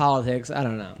of his politics. I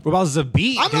don't know. What about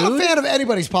Zabit, I'm dude? not a fan of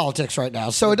anybody's politics right now.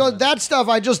 So that stuff,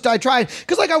 I tried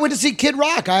because like I went to see Kid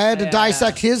Rock. I had to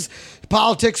dissect his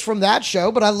politics from that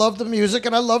show, but I love the music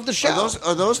and I love the show.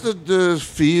 Are those the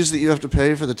fees that you have to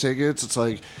pay for the tickets? It's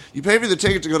like you pay for the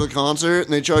ticket to go to the concert,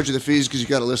 and they charge you the fees because you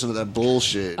got to listen to that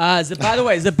bullshit. By the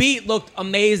way, Zabit looked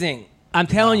amazing. I'm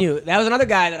telling you, that was another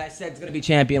guy that I said is going to be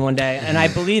champion one day, and I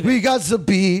believe it. We got the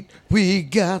beat. We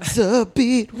got the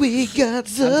beat. We got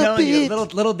the I'm telling you,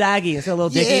 beat. little Daggy instead of little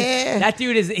Dicky. Yeah. That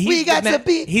dude is. We got the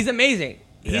beat. He's amazing.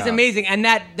 He's Yeah. amazing, and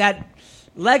that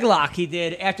leg lock he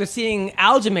did after seeing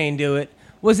Aljamain do it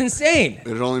was insane. It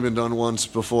had only been done once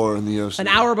before in the UFC. An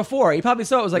hour before, he probably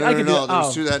saw it. Was like, I No, could no, do no. it. There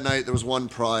was Oh, two that night. There was one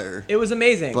prior. it was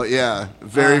amazing. But yeah,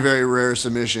 very, very rare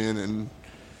submission. And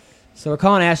So we're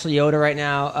calling Ashley Yoder right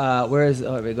now.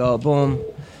 There we go. Boom.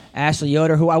 Ashley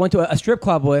Yoder, who I went to a strip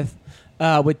club with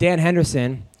Dan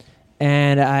Henderson.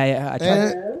 And I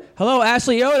tried. Hello,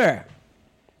 Ashley Yoder.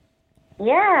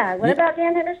 Yeah, what about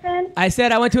Dan Henderson? I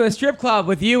said I went to a strip club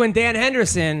with you and Dan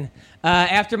Henderson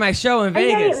after my show in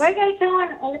Vegas. Why are you guys going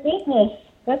on the business?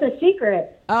 That's a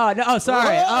secret. Oh, no,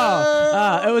 sorry.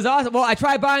 It was awesome. Well, I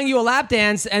tried buying you a lap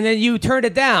dance, and then you turned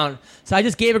it down. So I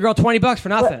just gave a girl $20 for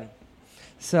nothing.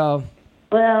 So,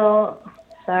 Well,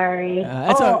 Sorry.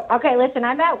 That's okay. Listen,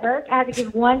 I'm at work. I have to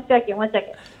give 1 second. 1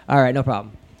 second. All right, no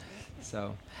problem.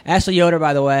 So, Ashley Yoder,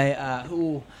 by the way,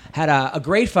 who had a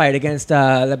great fight against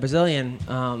the Brazilian,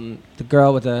 the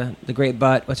girl with the great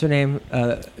butt. What's her name?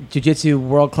 Jiu-jitsu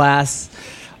world class.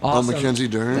 Awesome. Mackenzie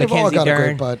Dern. They've all got a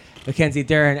great butt. Mackenzie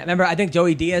Dern. Remember, I think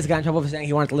Joey Diaz got in trouble for saying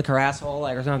he wanted to lick her asshole,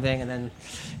 like, or something, and then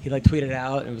he tweeted it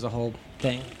out, and it was a whole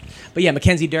thing. But yeah,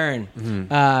 Mackenzie Dern.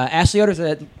 Ashley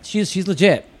Yoder, she's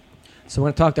legit. So we're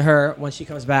gonna talk to her when she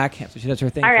comes back after she does her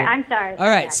thing. All right, I'm sorry. All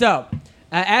right, so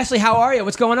Ashley, how are you?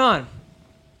 What's going on?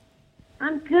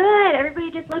 I'm good.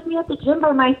 Everybody just left me at the gym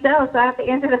by myself, so I have to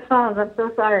answer the phones. I'm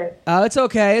so sorry. It's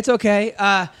okay. It's okay.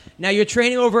 Now you're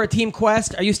training over at Team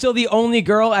Quest. Are you still the only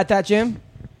girl at that gym?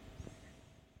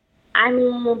 I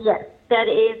mean, yes, that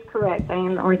is correct. I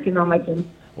am the only female on my team.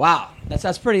 Wow,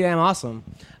 that's pretty damn awesome.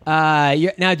 Now,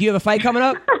 do you have a fight coming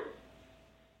up?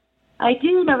 I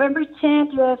do. November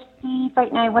 10th, UFC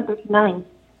Fight Night 139.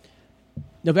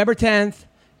 November 10th,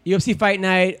 UFC Fight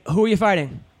Night. Who are you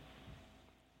fighting?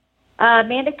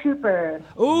 Amanda Cooper.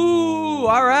 Ooh,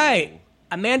 all right.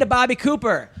 Amanda Bobby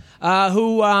Cooper,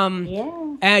 who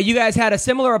you guys had a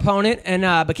similar opponent, and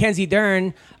Mackenzie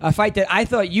Dern, a fight that I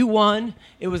thought you won.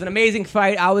 It was an amazing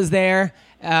fight. I was there.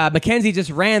 Mackenzie just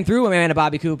ran through Amanda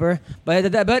Bobby Cooper, but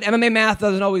MMA math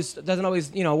doesn't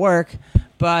always work.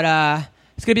 But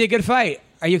it's gonna be a good fight.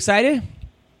 Are you excited?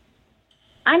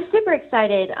 I'm super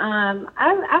excited.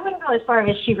 I wouldn't go as far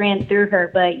as she ran through her,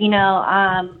 but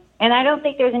and I don't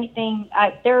think there's anything.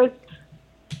 It was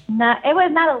not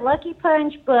a lucky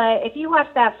punch, but if you watch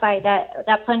that fight,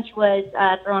 that punch was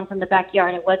thrown from the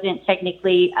backyard. It wasn't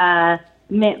technically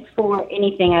meant for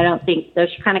anything, I don't think. So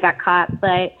she kind of got caught,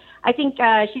 but I think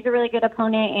she's a really good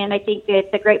opponent, and I think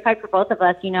it's a great fight for both of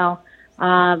us.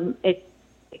 It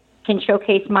can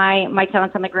showcase my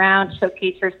talents on the ground,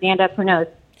 showcase her stand-up. Who knows?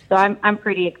 So I'm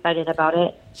pretty excited about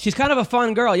it. She's kind of a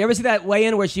fun girl. You ever see that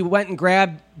weigh-in where she went and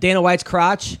grabbed Dana White's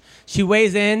crotch? She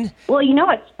weighs in. Well, you know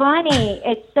what's funny?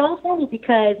 It's so funny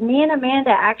because me and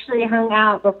Amanda actually hung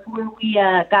out before we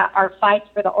got our fights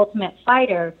for the Ultimate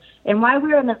Fighter. And while we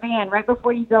were in the van, right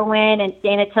before you go in and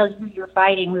Dana tells you who you're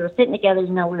fighting, we were sitting together,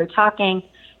 we were talking.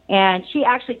 And she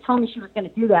actually told me she was going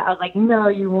to do that. I was like, no,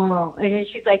 you won't. And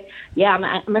she's like, yeah,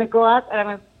 I'm going to go up and I'm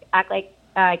going to act like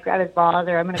I grab his balls,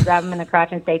 or I'm going to grab him in the crotch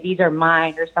and say, these are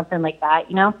mine, or something like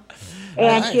that,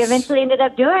 And she eventually ended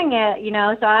up doing it,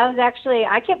 So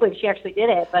I can't believe she actually did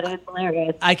it, but it was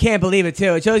hilarious. I can't believe it,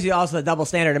 too. It shows you also the double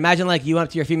standard. Imagine, you went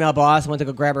up to your female boss and went to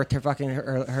go grab her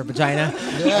vagina.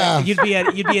 Yeah. You'd be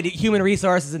at human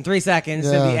resources in 3 seconds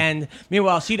at the end.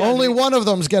 Meanwhile, she does only one of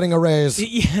them's getting a raise.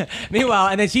 Yeah. Meanwhile,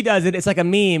 and then she does it. It's like a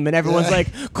meme, and everyone's like,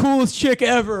 coolest chick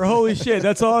ever. Holy shit,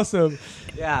 that's awesome.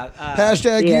 Yeah.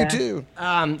 Hashtag you too.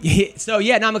 So,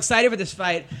 now I'm excited for this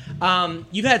fight.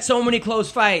 You've had so many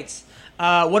close fights.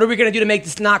 What are we going to do to make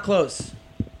this not close?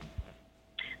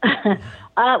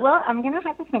 Well, I'm going to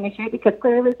have to finish it because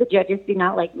clearly the judges do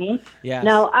not like me. Yes.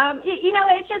 No,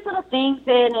 it's just little things,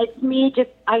 and it's me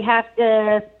I have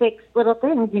to fix little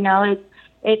things,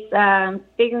 It's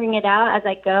figuring it out as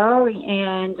I go,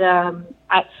 and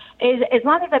as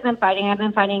long as I've been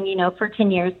fighting, for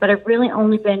 10 years, but I've really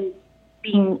only been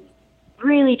being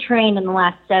really trained in the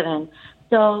last 7.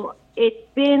 So it's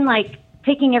been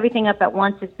picking everything up at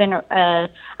once. It's been, I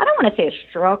don't want to say a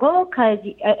struggle because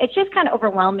it's just kind of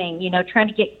overwhelming, trying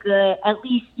to get good, at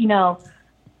least,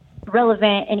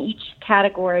 relevant in each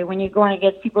category when you're going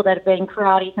against people that have been in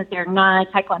karate since they're 9,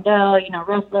 taekwondo,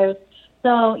 wrestlers.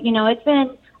 So, it's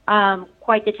been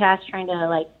quite the task trying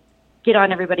to, get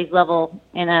on everybody's level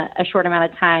in a short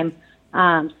amount of time.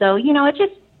 So, it's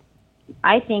just,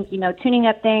 I think, tuning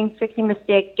up things, fixing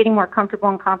mistakes, getting more comfortable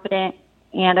and confident,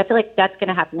 and I feel like that's going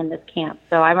to happen in this camp.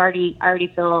 So I already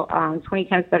feel 20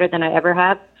 times better than I ever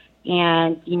have,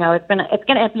 and it's going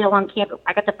to be a long camp.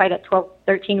 I got to fight at 12,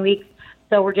 13 weeks,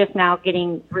 so we're just now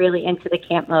getting really into the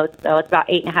camp mode. So it's about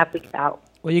 8.5 weeks out.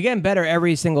 Well, you're getting better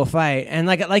every single fight, and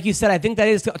like you said, I think that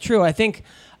is true. I think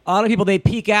a lot of people, they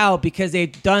peak out because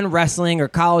they've done wrestling or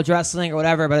college wrestling or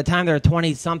whatever. By the time they're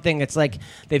 20-something, it's like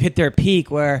they've hit their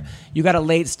peak where you got a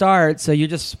late start, so you're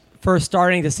just first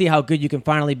starting to see how good you can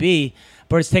finally be,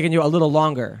 but it's taking you a little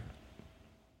longer.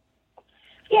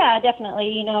 Yeah,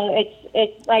 definitely.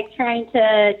 It's like trying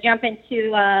to jump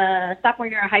into sophomore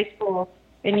year of high school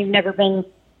and you've never been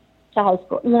to high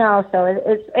school, so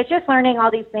it's just learning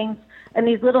all these things and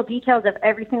these little details of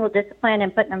every single discipline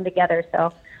and putting them together.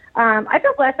 So I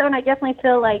feel blessed, and I definitely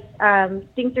feel like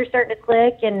things are starting to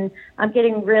click, and I'm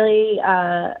getting really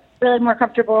more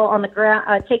comfortable on the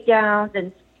ground, takedowns,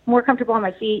 and more comfortable on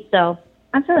my feet. So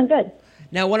I'm feeling good.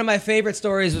 Now, one of my favorite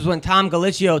stories was when Tom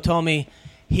Galicchio told me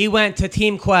he went to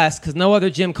Team Quest because no other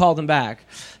gym called him back.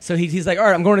 So he's like, all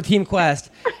right, I'm going to Team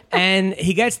Quest. And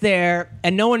he gets there,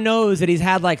 and no one knows that he's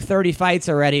had like 30 fights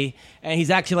already, and he's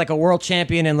actually like a world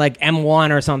champion in like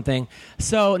M1 or something.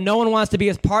 So no one wants to be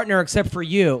his partner except for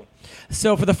you.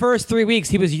 So for the first 3 weeks,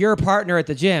 he was your partner at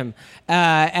the gym.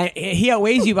 And he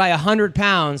outweighs you by 100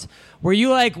 pounds. Were you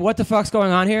like, what the fuck's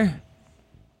going on here?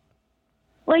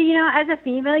 Well, as a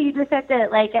female, you just have to,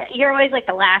 like, you're always, like,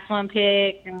 the last one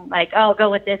picked and, like, oh, go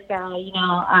with this guy,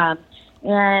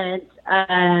 and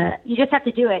you just have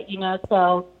to do it,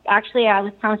 So, actually, I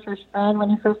was Tom's first friend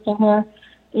when he first came here,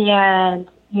 and,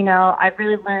 I've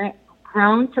really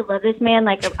grown to love this man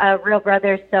like a real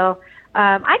brother, so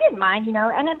I didn't mind,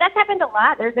 and that's happened a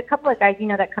lot. There's a couple of guys,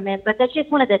 that come in, but that's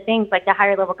just one of the things, like, the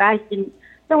higher-level guys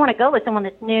don't want to go with someone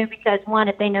that's new because, one,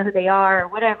 if they know who they are or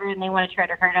whatever, and they want to try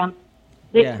to hurt them.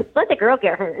 Let the girl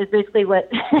get hurt is basically what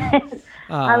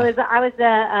I was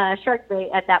a shark bait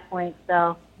at that point.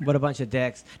 So what a bunch of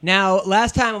dicks. Now,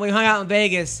 last time when we hung out in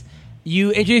Vegas, you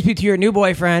introduced me to your new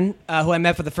boyfriend, who I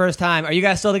met for the first time. Are you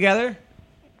guys still together?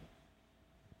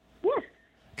 Yeah.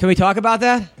 Can we talk about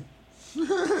that?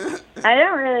 I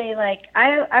don't really like.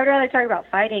 I would rather talk about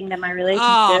fighting than my relationship.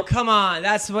 Oh, come on!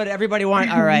 That's what everybody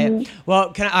wants. All right.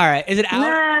 Well, all right? Is it out? No.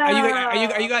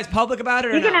 Are you guys public about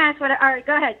it? Or you can no? ask what. All right,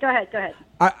 go ahead.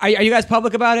 Are you guys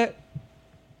public about it?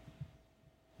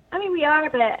 I mean, we are,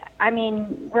 but I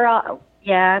mean, we're all.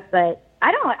 Yeah, but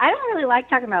I don't really like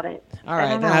talking about it. All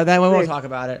right, then we won't talk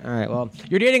about it. All right. Well,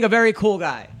 you're dating a very cool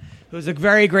guy. Who's a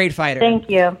very great fighter. Thank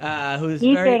you. He's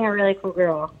dating a really cool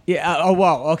girl. Yeah.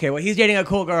 Whoa. Okay. Well, he's dating a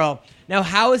cool girl. Now,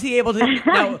 how is he able to?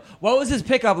 Now, what was his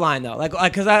pickup line though? Like,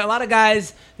 because a lot of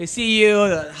guys, they see you,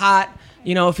 the hot,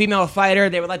 female fighter.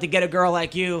 They would like to get a girl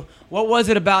like you. What was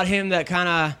it about him that kind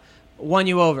of won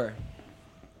you over?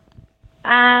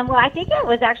 Well, I think it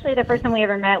was actually the first time we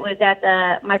ever met was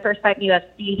at my first fight in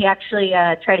UFC. He actually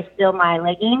tried to steal my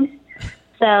leggings.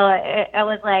 So I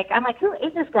was like, I'm like, who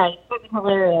is this guy? He's fucking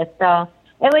hilarious. So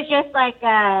it was just like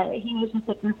he was just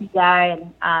a goofy guy,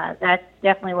 and that's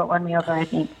definitely what won me over, I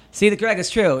think. See, Greg, it's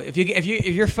true. If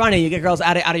you're funny, you get girls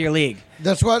out of your league.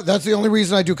 That's the only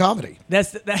reason I do comedy.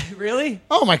 That really?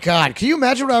 Oh my God! Can you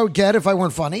imagine what I would get if I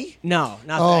weren't funny? No,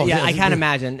 not that. Yeah, I can't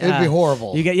imagine. It'd be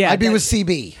horrible. I'd be with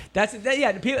CB. That's the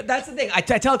thing. I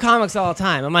tell comics all the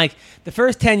time. I'm like, the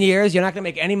first 10 years, you're not gonna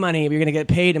make any money, but you're gonna get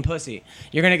paid in pussy.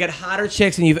 You're gonna get hotter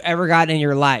chicks than you've ever gotten in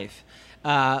your life.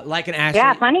 Like an Ashley.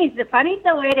 Yeah, funny's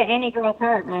the way to any girl's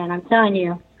heart, man. I'm telling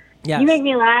you. Yes. You make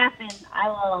me laugh, and I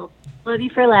will love you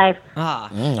for life. Now,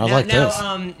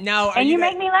 and you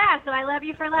make me laugh, so I love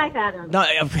you for life, Adam. No,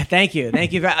 thank you.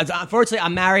 Unfortunately,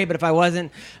 I'm married, but if I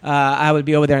wasn't, I would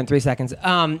be over there in 3 seconds.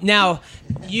 Now,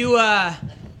 you guys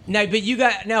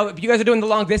are doing the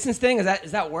long distance thing.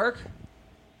 Is that work?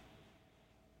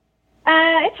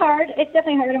 It's hard. It's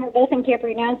definitely hard, and we're both in camp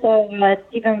right now, so it's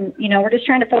even, we're just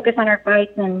trying to focus on our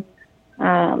fights and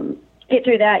get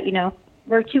through that,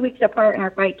 We're 2 weeks apart in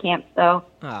our fight camp, so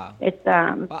it's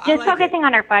just focusing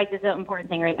on our fights is the important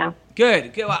thing right now.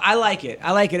 Good. Well, I like it,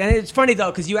 and it's funny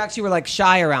though because you actually were like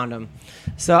shy around him.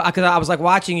 So because I was like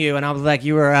watching you, and I was like,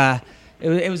 you were.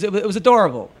 It was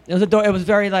adorable. It was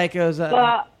very like it was.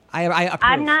 Well, I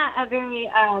I'm not a very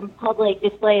public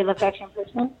display of affection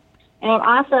person, and I'm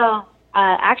also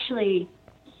actually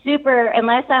super.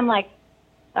 Unless I'm like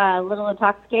a little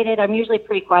intoxicated, I'm usually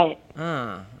pretty quiet.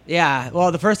 Yeah,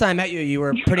 well, the first time I met you, you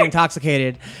were pretty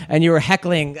intoxicated, and you were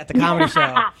heckling at the comedy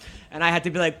show. And I had to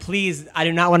be like, please, I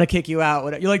do not want to kick you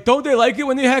out. You're like, don't they like it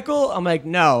when you heckle? I'm like,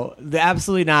 no,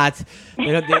 absolutely not.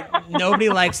 Nobody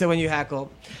likes it when you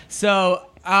heckle. So,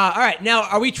 all right, now,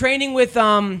 are we training with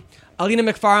Alina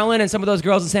McFarland and some of those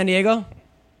girls in San Diego?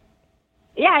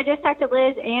 Yeah, I just talked to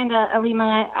Liz and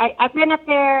Alima. I've been up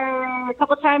there a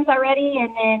couple times already,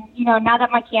 and then, now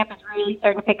that my camp is really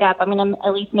starting to pick up, I'm going to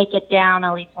at least make it down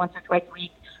at least once or twice a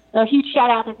week. So a huge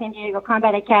shout-out to San Diego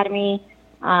Combat Academy,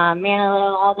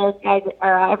 Manilow, all those guys,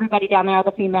 everybody down there, all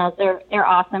the females. They're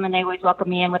awesome, and they always welcome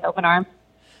me in with open arms.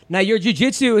 Now, your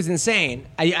jiu-jitsu is insane.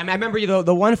 I remember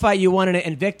the one fight you won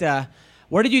in Invicta.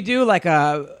 What did you do?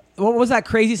 What was that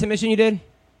crazy submission you did?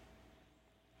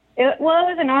 It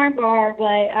was an arm bar, but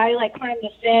I climbed the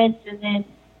fence, and then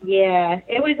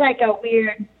it was like a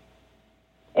weird.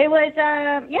 It was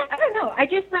I don't know. I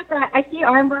just I see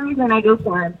arm bars and I go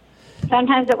for them.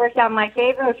 Sometimes it works out in my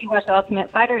favor. If you watch The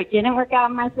Ultimate Fighter, it didn't work out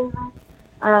in my favor.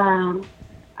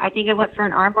 I think I went for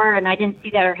an arm bar, and I didn't see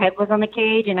that her head was on the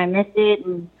cage, and I missed it,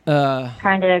 and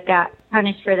kind of got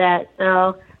punished for that.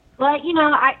 So. But,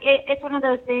 it's one of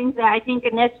those things that I think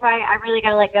in this fight I really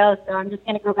got to let go. So I'm just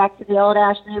going to go back to the old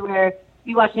Ashley where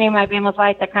you watch any of my Bama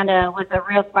fights, I kind of was a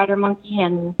real spider monkey,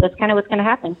 and that's kind of what's going to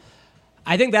happen.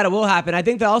 I think that it will happen. I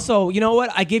think that also, you know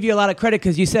what? I give you a lot of credit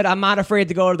because you said I'm not afraid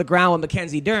to go to the ground with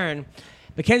Mackenzie Dern.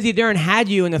 Mackenzie Dern had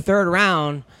you in the third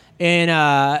round, and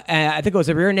I think it was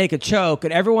a rear naked choke,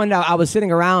 and everyone that I was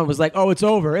sitting around was like, "Oh, it's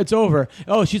over, it's over."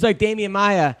 Oh, she's like Damian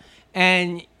Maya,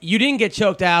 and you didn't get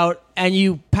choked out, and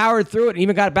you powered through it, and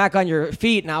even got back on your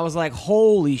feet, and I was like,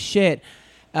 "Holy shit!"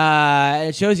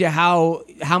 It shows you how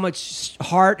much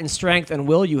heart and strength and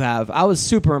will you have. I was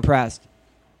super impressed.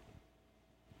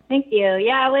 Thank you.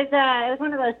 Yeah, it was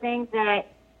one of those things that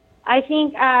I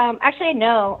think. Actually,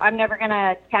 no, I'm never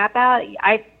gonna tap out.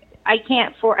 I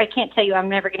can't tell you I'm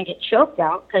never gonna get choked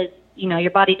out because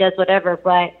your body does whatever.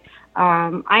 But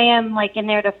I am like in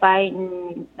there to fight,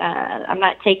 and I'm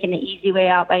not taking the easy way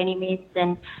out by any means.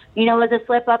 And it was a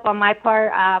slip up on my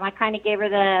part. I kind of gave her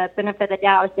the benefit of the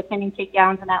doubt. I was defending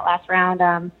takedowns in that last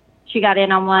round. She got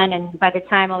in on one, and by the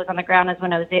time I was on the ground is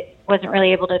when I wasn't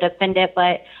really able to defend it.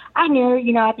 But I knew,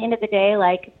 at the end of the day,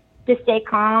 like, to stay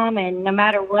calm and no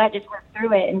matter what, just work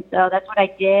through it. And so that's what I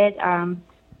did.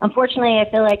 Unfortunately,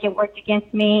 I feel like it worked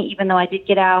against me, even though I did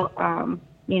get out.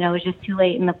 It was just too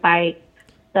late in the fight.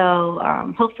 So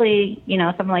hopefully,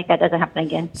 something like that doesn't happen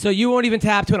again. So you won't even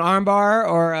tap to an armbar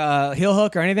or a heel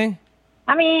hook or anything?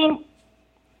 I mean,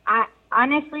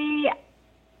 honestly,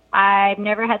 I've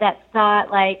never had that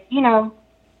thought, like,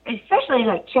 especially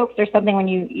like chokes or something when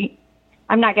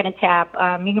I'm not going to tap.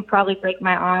 You can probably break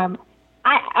my arm.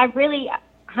 I really,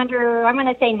 I'm going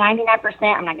to say 99%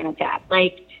 I'm not going to tap.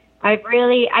 Like, I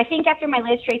think after my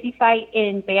Liz Tracy fight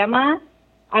in Bama,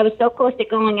 I was so close to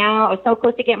going out. I was so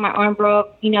close to getting my arm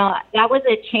broke. That was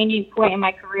a changing point in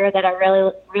my career that I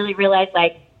really, really realized,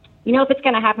 like, if it's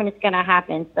going to happen, it's going to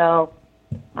happen. So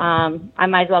I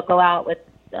might as well go out with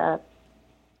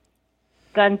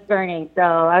guns burning. So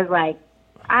I was like,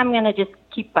 I'm going to just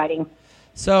keep fighting.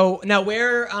 So now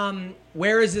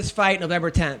where is this fight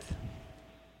November 10th?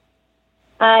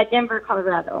 Denver,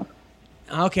 Colorado.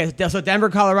 Okay, so Denver,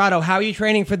 Colorado. How are you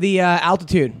training for the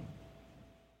altitude?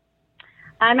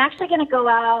 I'm actually going to go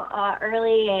out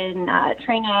early and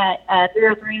train at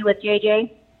 303 with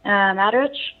JJ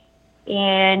Aldrich.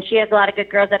 And she has a lot of good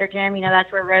girls at her gym.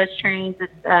 That's where Rose trains.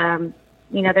 It's,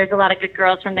 there's a lot of good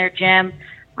girls from their gym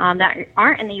that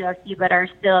aren't in the UFC but are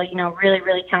still, really,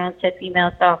 really talented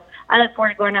females. So I look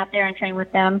forward to going out there and training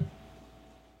with them.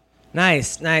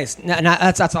 Nice.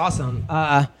 That's awesome.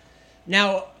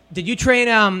 Now, did you train?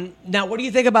 Now, what do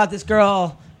you think about this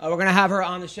girl? We're going to have her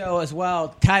on the show as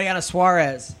well, Tatiana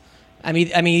Suarez. I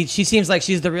mean, she seems like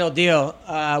she's the real deal.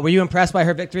 Were you impressed by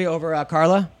her victory over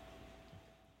Carla?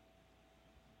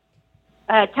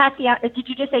 Tatiana, did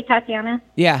you just say Tatiana?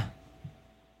 Yeah.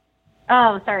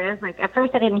 Oh, sorry. I was like, at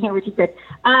first I didn't hear what you said.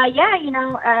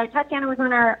 Tatiana was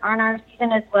on our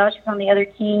season as well. She's on the other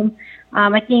team.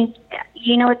 I think,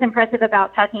 what's impressive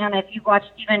about Tatiana, if you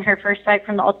watched even her first fight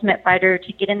from the Ultimate Fighter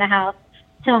to get in the house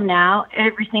till now,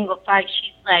 every single fight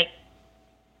she's like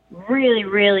really,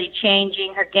 really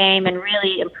changing her game and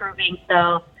really improving.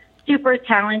 So super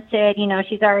talented.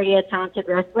 She's already a talented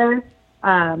wrestler.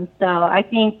 So I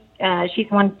think she's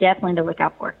one definitely to look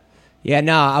out for. Yeah,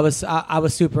 no, I was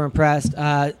super impressed.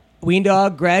 Ween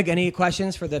Dog, Greg, any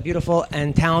questions for the beautiful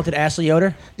and talented Ashley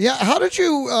Yoder? Yeah, how did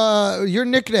you, your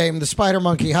nickname, the Spider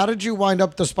Monkey, how did you wind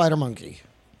up the Spider Monkey?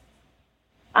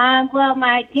 Dan used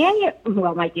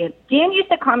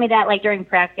to call me that like during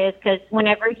practice because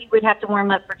whenever he would have to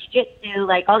warm up for jiu-jitsu,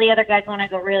 like all the other guys want to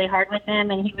go really hard with him,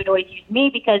 and he would always use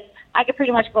me because I could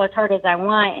pretty much go as hard as I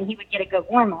want, and he would get a good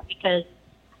warm-up because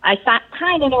I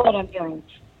kind of know what I'm doing.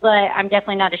 But I'm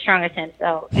definitely not as strong as him,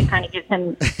 so it kind of gives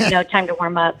him, time to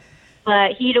warm up.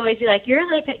 But he'd always be like, "You're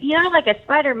like a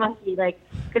spider monkey," like,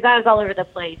 because I was all over the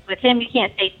place. With him, you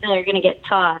can't stay still; you're gonna get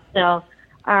tossed. So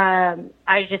I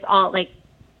was just all like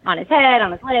on his head,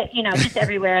 on his leg, just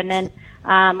everywhere. And then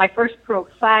my first pro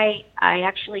fight, I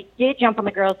actually did jump on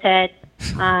the girl's head.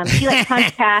 She like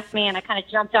punched past me, and I kind of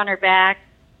jumped on her back.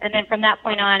 And then from that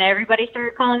point on, everybody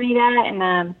started calling me that,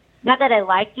 and not that I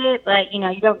liked it, but,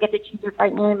 you don't get to choose your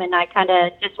fight name, and I kind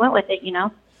of just went with it,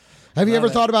 Have you ever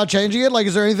thought about changing it? Like,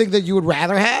 is there anything that you would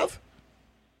rather have?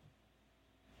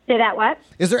 Say that what?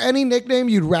 Is there any nickname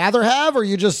you'd rather have, or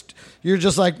you're just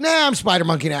like, nah, I'm Spider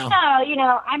Monkey now?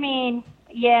 No, I mean,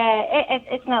 yeah,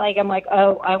 it's not like I'm like,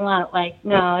 oh, I want, like,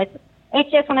 no,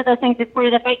 it's just one of those things. It's part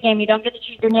of the fight game. You don't get to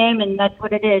choose your name, and that's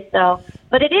what it is. So,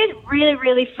 but it is really,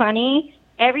 really funny.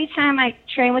 Every time I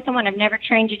train with someone, I've never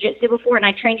trained jiu-jitsu before, and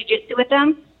I train jiu-jitsu with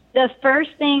them, the first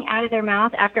thing out of their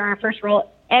mouth after our first roll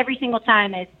every single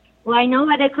time is, well, I know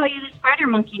why they call you the Spider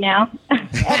Monkey now. Every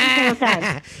single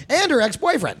time. And her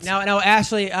ex-boyfriends. No,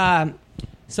 Ashley,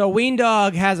 So Ween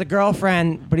Dog has a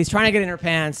girlfriend, but he's trying to get in her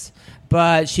pants,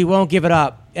 but she won't give it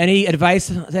up. Any advice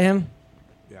to him?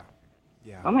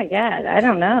 Oh my God, I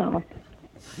don't know.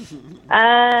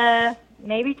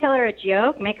 Maybe tell her a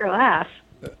joke, make her laugh.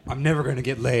 I'm never going to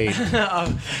get laid. I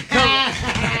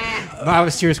have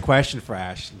a serious question for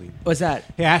Ashley. What's that?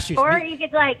 Hey, Ashley. Or you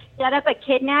could like set up a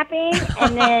kidnapping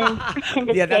and then pretend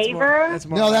to save her.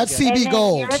 No, that's and CB then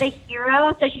Gold. You're the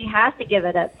hero, so she has to give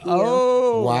it up to you.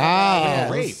 Oh, Wow.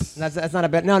 yes. Rape. That's not a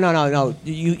bad. No.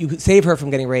 You save her from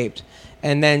getting raped,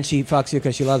 and then she fucks you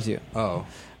because she loves you. Oh.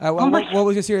 What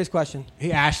was your serious question?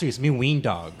 Hey, Ashley, it's me, Ween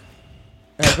Dog.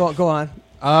 Go on.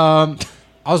 I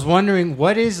was wondering,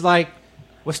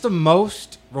 what's the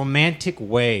most romantic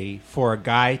way for a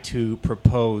guy to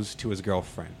propose to his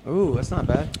girlfriend? Ooh, that's not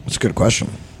bad. That's a good question.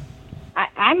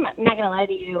 I'm not going to lie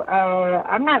to you.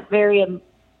 I'm not very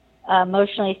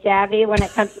emotionally savvy when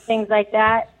it comes to things like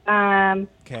that.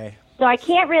 Okay. So I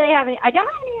can't really have any. I don't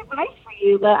have any advice for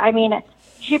you, but I mean, you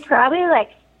should probably like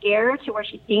scare her to where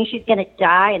she thinks she's going to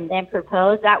die and then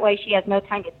propose. That way, she has no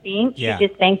time to think. Yeah. She's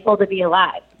just thankful to be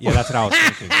alive. Yeah, that's what I was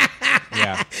thinking.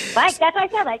 Yeah. Like that's what I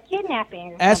said, like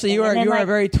kidnapping. Or Ashley, you something. are And then, you are like, a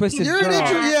very twisted You're an girl.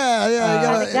 intro. Yeah. You have a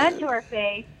gotta, gun to her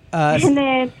face, and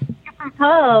then you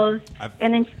propose,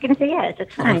 and then she's going to say yes.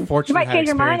 It's fine. She unfortunately might had change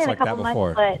her mind in a experience couple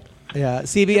like that months, but Yeah.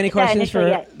 CB, any Yeah, questions for initially,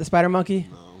 yes. the spider monkey?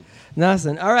 No.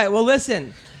 Nothing. All right. Well,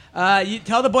 listen. You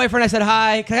tell the boyfriend I said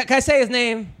hi. Can I say his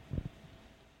name?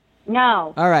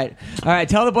 no. All right.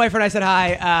 Tell the boyfriend I said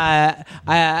hi.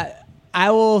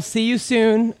 I will see you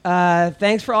soon.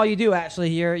 Thanks for all you do, Ashley.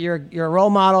 You're a role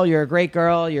model. You're a great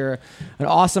girl. You're an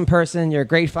awesome person. You're a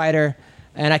great fighter,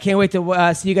 and I can't wait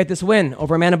to see you get this win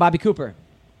over Amanda Bobby Cooper,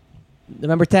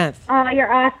 November 10th. Oh,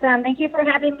 you're awesome. Thank you for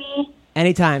having me.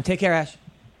 Anytime. Take care, Ash.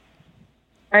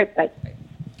 All right, bye.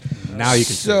 Now you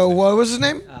can. So, what was his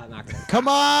name? Not gonna. Come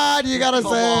on, you gotta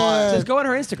say. Just go on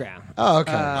her Instagram. Oh,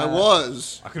 okay. I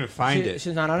was. I couldn't find it.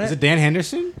 She's not on Is it? it Dan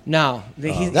Henderson? No.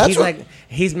 He's That's what- like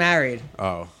he's married.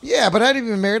 Oh. Yeah, but I'd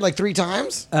been married like 3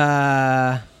 times. All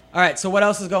right. So what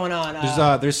else is going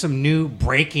on? There's some new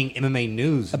breaking MMA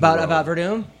news in the about world.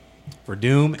 Verdum? for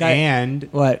Doom Guy- and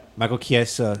What? Michael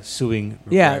Chiesa suing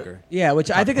Yeah, McGregor. yeah,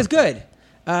 which I think is good.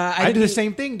 I think do the he-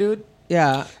 same thing, dude.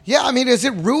 Yeah, Yeah, I mean, has it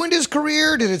ruined his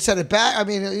career? Did it set it back? I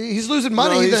mean, he's losing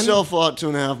money. No, he then, still fought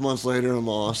 2.5 months later and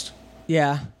lost.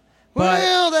 yeah. But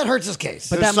well, that hurts his case.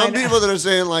 But There's that some might- people that are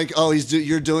saying like, "Oh,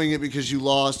 you're doing it because you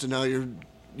lost, and now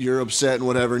you're upset and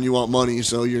whatever, and you want money,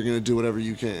 so you're going to do whatever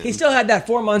you can." he still had that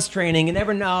 4 months training. You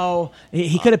never know.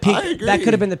 He could have I peaked. agree. That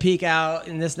could have been the peak out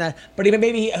and this and that. But even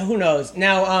maybe who knows?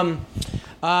 Now,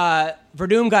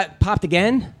 Verdum got popped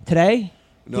again today.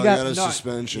 no, he he got a no,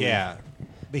 suspension. Yeah.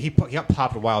 But he got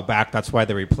popped a while back. That's why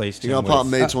they replaced He him got with popped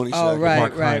May 22nd. oh, right.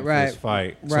 Mark Hunt for his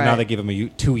fight. So now Right. they give him a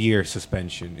 2-year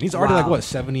suspension. And he's already Wow. like, what,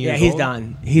 70 years Yeah, he's old?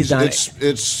 done. He's done.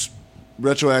 It's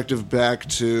retroactive back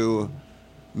to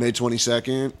May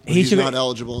 22nd. He He's should- not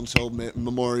eligible until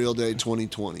Memorial Day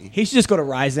 2020. He should just go to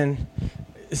Ryzen.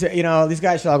 So, you know, these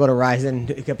guys should all go to Ryzen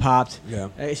to get popped. Yeah.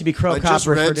 It should be Crow I Cop just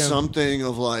versus read Verdum. something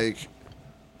of like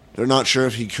they're not sure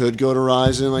if he could go to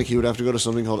Ryzen. Like he would have to go to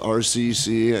something called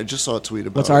RCC. I just saw a tweet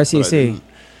about What's it, but I RCC? didn't-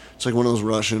 It's like one of those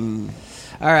Russian.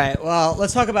 All right. Well,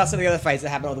 let's talk about some of the other fights that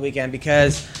happened over the weekend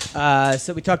because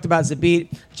so we talked about Zabit,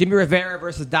 Jimmy Rivera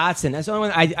versus Dotson. That's the only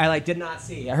one I did not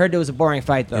see. I heard it was a boring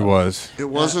fight though. It was. It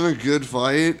wasn't a good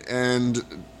fight, and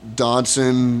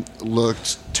Dodson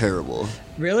looked terrible.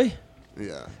 Really?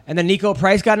 Yeah. And then Nico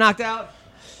Price got knocked out.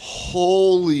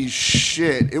 Holy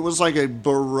shit. It was like a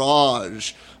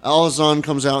barrage. Alazan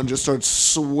comes out and just starts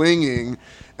swinging.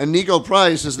 And Nico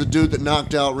Price is the dude that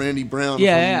knocked out Randy Brown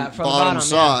Yeah, from, yeah, from the bottom bottom,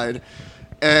 side.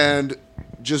 And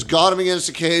just got him against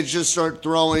the cage, just start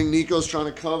throwing. Nico's trying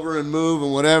to cover and move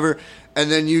and whatever. And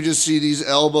then you just see these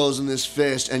elbows and this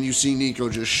fist, and you see Nico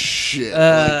just shit.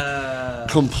 Like,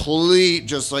 complete,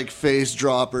 just like face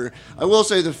dropper. I will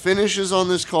say the finishes on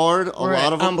this card, a Were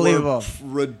lot of them unbelievable. were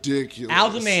ridiculous.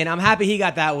 Aljamain, I'm happy he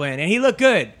got that win, and he looked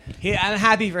good. I'm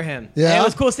happy for him. Yeah? And it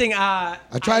was cool seeing. I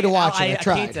tried to watch it. I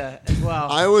tried. As well.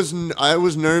 I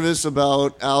was nervous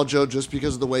about Aljo just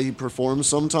because of the way he performs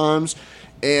sometimes,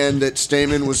 and that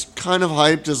Stamen was kind of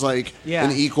hyped as like Yeah.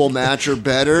 an equal match or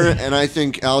better, and I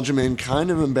think Aljamain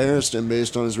kind of embarrassed him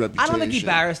based on his I reputation. don't think he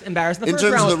embarrassed. The in first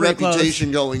terms round of the was pretty close.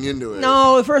 reputation going into it.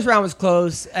 No, the first round was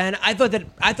close, and I thought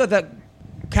that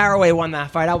Caraway won that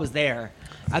fight. I was there.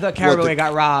 I thought Caraway the-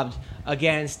 got robbed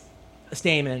against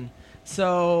Stamen.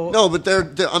 So No, but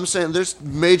I'm saying there's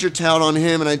major tout on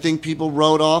him, and I think people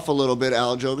wrote off a little bit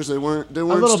Aljo because they weren't a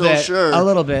little still bit, sure. a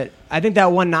little bit. I think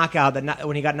that one knockout,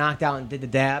 when he got knocked out and did the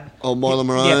dab. Oh, Marlon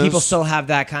Moraes. Yeah, people still have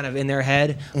that kind of in their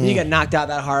head. When you get knocked out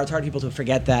that hard, it's hard for people to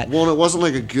forget that. Well, it wasn't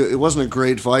it wasn't a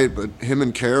great fight, but him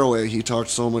and Caraway, he talked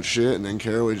so much shit, and then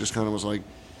Caraway just kind of was like,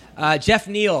 Jeff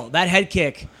Neal, that head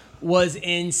kick was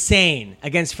insane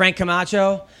against Frank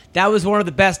Camacho. That was one of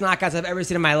the best knockouts I've ever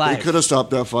seen in my life. they could have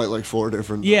stopped that fight like 4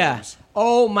 different Yeah. times.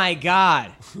 Oh my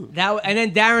God. And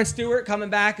then Darren Stewart coming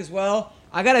back as well.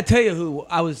 I gotta tell you who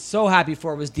I was so happy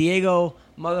for was Diego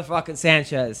motherfucking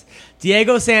Sanchez.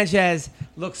 Diego Sanchez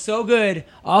looked so good.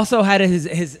 Also had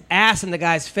his ass in the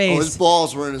guy's face. Oh, his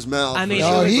balls were in his mouth. I mean,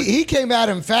 No, he came at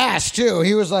him fast too.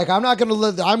 He was like, "I'm not going to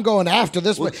live. I'm going after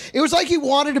this." It was like he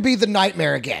wanted to be the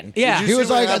nightmare again. Yeah. Did he you was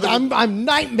see what like, happened? "I'm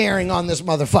nightmaring on this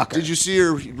motherfucker." Did you see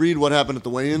or read what happened at the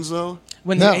weigh-ins though?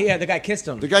 when No. the guy kissed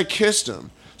him. The guy kissed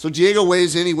him. So Diego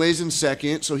weighs in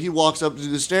second. So he walks up to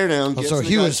the stare down. Gets so in the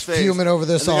he guy's was face, fuming over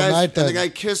this and the all guy's- night then. And the guy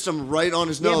kissed him right on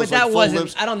his nose. Yeah, but like that full wasn't.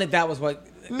 lips. I don't think that was what.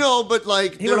 No, but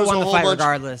like He there would've was won a the whole fight bunch.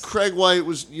 regardless. Craig White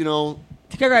was, Craig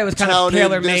White was kind of touted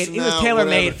tailor this made. and He was that, tailor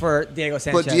made whatever. for Diego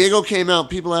Sanchez. But Diego came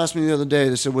out. People asked me the other day.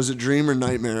 They said, "Was it dream or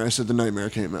nightmare?" I said, "The nightmare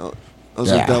came out." I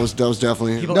was like, Yeah. "That was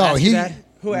definitely him." People No, asked you he- that?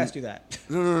 Who asked you that?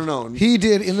 No. He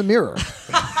did in the mirror.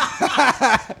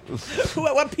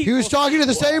 What people? He was talking to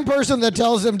the same person that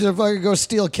tells him to fucking go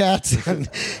steal cats. And,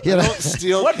 Don't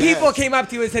steal. What people cats. came up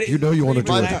to you and said, You know you wanna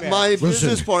do My, it. my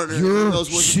business partner you're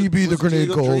goes, was CB the was Grenade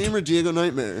Diego Gold. Dream or Diego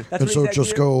Nightmare? That's and what so he said just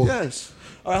to you? go. Yes.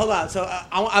 All right, hold on.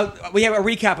 So we have a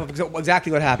recap of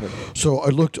exactly what happened. So I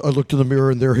looked in the mirror,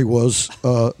 and there he was,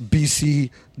 BC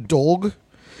Dolg.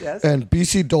 Yes. And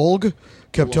BC Dolg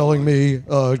kept telling me,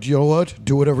 you know what?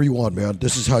 Do whatever you want, man.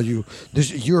 This is how you're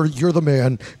the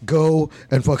man. Go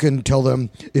and fucking tell them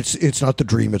it's not the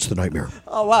dream, it's the nightmare.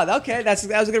 Oh wow. Okay, that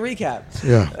was a good recap.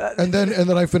 Yeah. And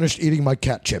then I finished eating my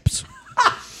cat chips.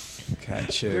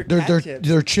 Cat shit.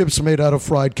 They're chips made out of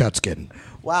fried cat skin.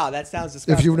 Wow, that sounds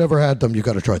disgusting. If you've never had them, you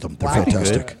got to try them. They're Wow.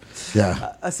 fantastic.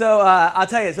 Yeah. So I'll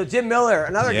tell you. So Jim Miller,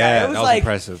 another guy. Yeah, It was that was like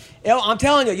impressive. I'm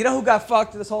telling you. You know who got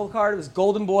fucked this whole card? It was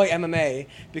Golden Boy MMA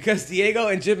because Diego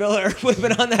and Jim Miller would have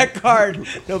been on that card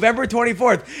November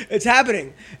 24th. It's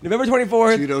happening. November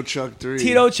 24th. Tito Chuck 3.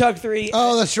 Tito Chuck 3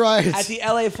 Oh, that's right. at the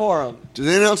LA Forum. Did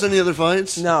they announce any other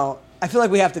fights? No, I feel like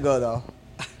we have to go though.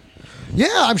 Yeah,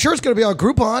 I'm sure it's going to be on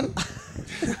Groupon.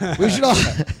 We should all.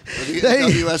 The They-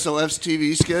 WSOF's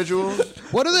TV schedule?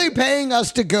 What are they paying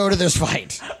us to go to this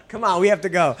fight? Come on, we have to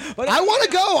go. But I want to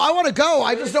go.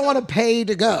 I just don't want to pay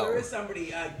to There go. is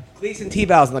somebody, Gleason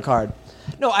T-Bow's on the card.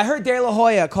 No, I heard De La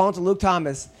Hoya calling to Luke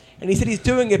Thomas, and he said he's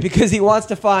doing it because he wants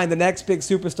to find the next big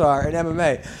superstar in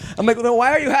MMA. I'm like, well,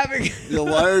 why are you having...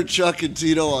 Why are Chuck and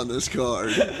Tito on this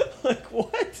card? like,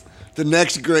 what? The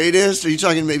next greatest? Are you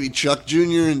talking maybe Chuck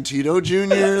Jr. and Tito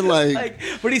Jr.?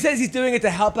 But he says he's doing it to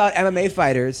help out MMA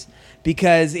fighters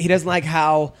because he doesn't like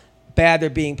how bad they're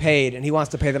being paid, and he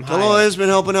wants to pay them higher. Caloy has been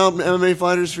helping out MMA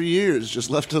fighters for years. Just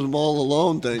left them all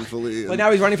alone, thankfully. But now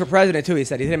he's running for president, too, he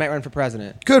said. He said he might run for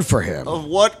president. Good for him. Of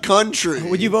what country?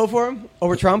 Would you vote for him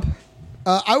over Trump?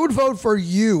 I would vote for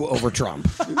you over Trump.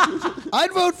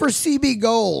 I'd vote for CB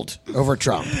Gold over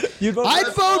Trump. You'd vote I'd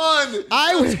for- vote.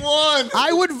 That's one.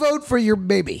 I would vote for your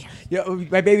baby. Yeah,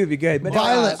 my baby would be good. But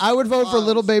Violet. I would vote for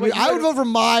little baby. Wait, you I would vote- vote for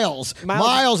Miles.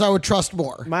 Miles, I would trust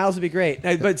more. Miles would be great.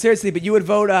 No, but seriously, but you would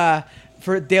vote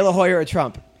for De La Hoya or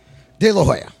Trump? De La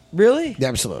Hoya. Really?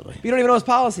 Absolutely. You don't even know his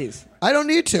policies. I don't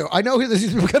need to. I know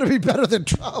he's going to be better than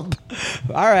Trump.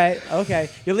 All right. Okay.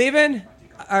 You're leaving?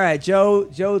 All right. Joe,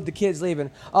 the kid's leaving.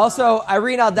 Also,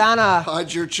 Irene Aldana.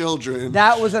 Hide your children.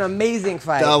 That was an amazing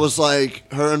fight. That was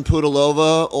like her and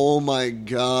Pudilova. Oh my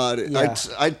god! Yeah.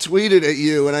 I tweeted at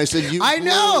you and I said you. I blew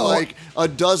know. like a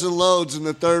dozen loads in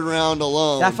the third round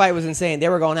alone. That fight was insane. They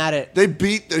were going at it. They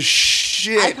beat the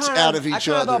shit out of each I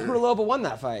kind of thought other. Pudilova won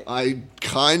that fight. I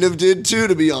kind of did too,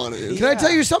 to be honest. Can I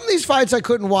tell you, some of these fights I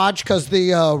couldn't watch because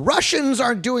the Russians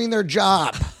aren't doing their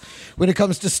job when it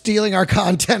comes to stealing our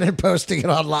content and posting it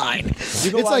online.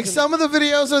 It's like some of the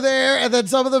videos are there, and then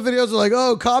some of the videos are like,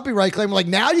 oh, copyright claim. I'm like,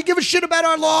 now you give a shit about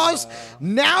our laws?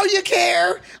 Now you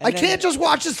care? I then- can't just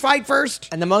watch this fight first?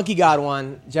 And the Monkey God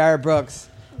one, Jared Brooks.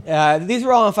 These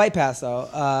were all on Fight Pass,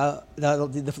 though,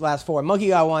 the last four. Monkey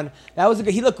God one, that was a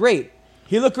good, he looked great.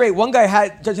 One guy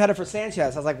judge had it for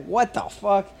Sanchez. I was like, what the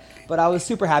fuck? But I was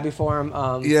super happy for him.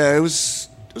 Yeah, it was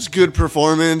a good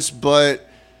performance, but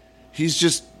he's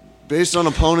just based on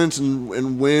opponents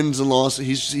and wins and losses,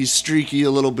 he's streaky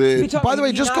a little bit. By the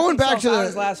way, just going back to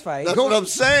his last fight. That's what I'm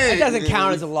saying. It doesn't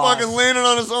count as a loss. Fucking landing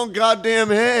on his own goddamn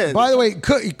head. By the way,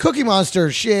 Cookie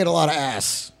Monster, she ate a lot of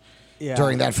ass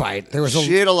during that fight. There was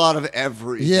she ate a lot of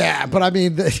everything. Yeah, but I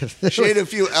mean, she ate a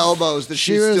few elbows that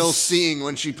she's still seeing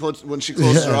when she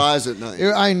closes her eyes at night.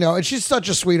 I know, and she's such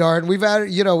a sweetheart. And we've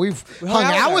hung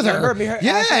out with her.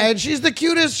 And she's the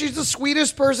cutest. She's the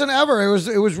sweetest person ever.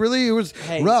 It was really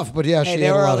rough, but yeah, she ate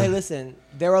a lot. Hey, listen,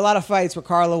 there were a lot of fights where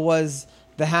Carla was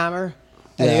the hammer.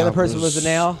 And the other person was the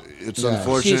nail. It's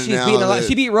unfortunate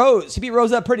she beat Rose. She beat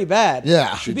Rose up pretty bad.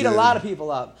 Yeah. She beat a lot of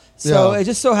people up. So it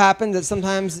just so happened that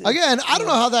sometimes... Again, I don't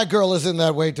know how that girl is in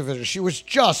that weight division. She was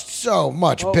just so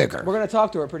much bigger. We're going to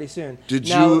talk to her pretty soon.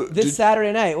 This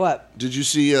Saturday night, what? Did you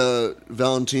see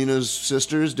Valentina's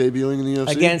sisters debuting in the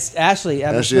UFC? Against Ashley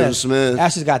Evans Smith.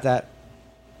 Ashley's got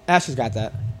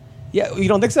that. Yeah, you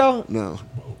don't think so? No.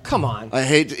 Come on.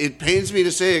 It pains me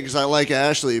to say it because I like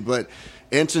Ashley, but...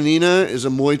 Antonina is a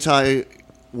Muay Thai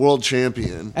world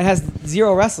champion. And has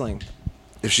zero wrestling.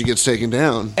 If she gets taken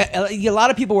down. A lot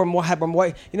of people have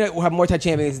Muay Thai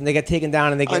champions and they get taken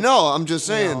down and they get... I know, I'm just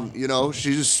saying,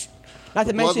 she's... Not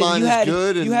to mention,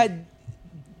 you had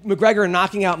McGregor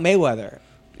knocking out Mayweather.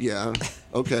 Yeah,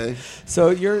 okay. So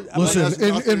you're... Listen,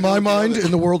 in my mind, in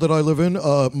the world that I live in,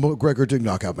 McGregor did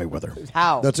knock out Mayweather.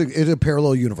 How? It's a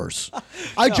parallel universe.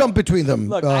 I jump between them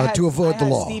to avoid the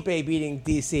law. Stipe beating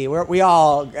DC. We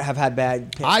all have had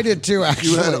bad picks. I did too,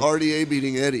 actually. You had RDA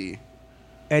beating Eddie.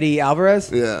 Eddie Alvarez?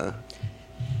 Yeah.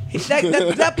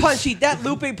 That punch, that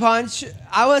looping punch,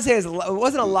 I would say it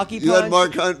wasn't a lucky punch. You had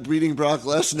Mark Hunt beating Brock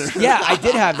Lesnar. Yeah, I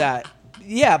did have that.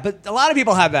 Yeah, but a lot of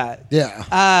people have that.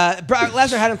 Yeah. Brock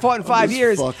Lesnar hadn't fought in 5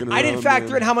 years. I didn't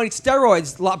factor in how many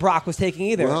steroids Brock was taking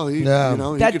either. Well, he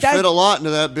could fit a lot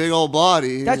into that big old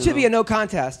body. That should be a no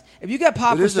contest. If you get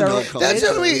popped for steroids,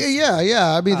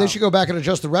 I mean, they should go back and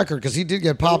adjust the record because he did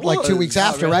get popped like 2 weeks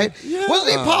after, right? Yeah. Wasn't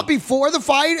he popped before the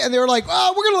fight? And they were like,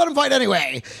 "Oh, we're gonna let him fight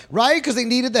anyway," right? Because they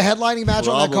needed the headlining match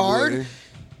on that card.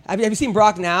 Have you seen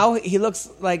Brock now? He looks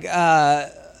like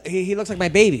he looks like my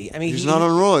baby. I mean, he's not on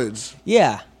roids.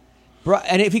 Yeah.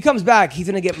 And if he comes back, he's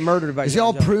going to get murdered by... Is he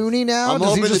all pruny now?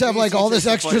 Does he just have like all this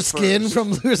extra skin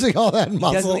from losing all that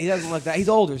muscle? He doesn't look that. He's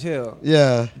older too.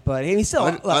 Yeah. But he's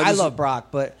still... I love Brock,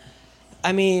 but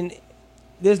I mean,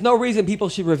 there's no reason people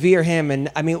should revere him. And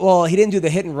I mean, well, he didn't do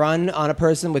the hit and run on a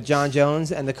person with John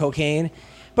Jones and the cocaine,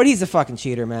 but he's a fucking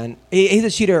cheater, man. He's a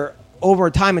cheater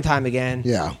over time and time again.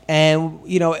 Yeah. And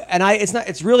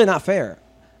it's really not fair.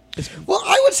 Well,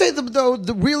 I would say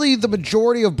the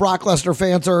majority of Brock Lesnar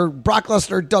fans are Brock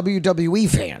Lesnar WWE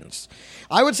fans.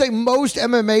 I would say most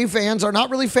MMA fans are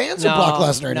not really fans of Brock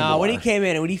Lesnar anymore. No, when he came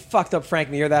in and when he fucked up Frank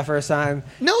Mir that first time.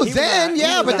 No, but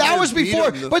that was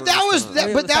before. But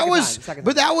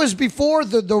that was before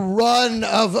the run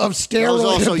of steroids. That was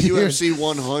also UFC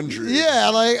 100.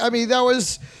 Yeah, that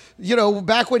was.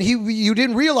 Back when you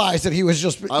didn't realize that he was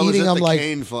just eating them like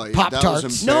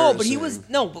Pop-Tarts. No, but he was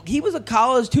a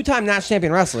college 2-time national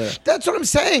champion wrestler. That's what I'm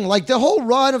saying. Like the whole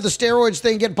run of the steroids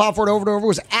thing getting popped for it over and over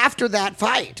was after that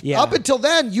fight. Yeah. Up until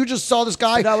then, you just saw this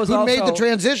guy who made the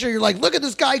transition. You're like, look at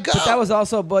this guy go. But that was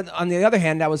also, but on the other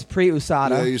hand, that was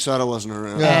pre-USADA. Yeah, USADA wasn't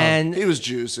around. And he was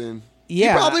juicing.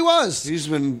 Yeah, he probably was. He's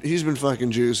been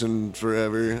fucking juicing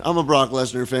forever. I'm a Brock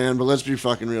Lesnar fan, but let's be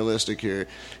fucking realistic here.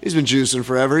 He's been juicing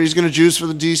forever. He's going to juice for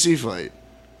the DC fight.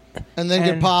 And then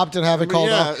get popped and have it called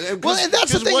off. Well, and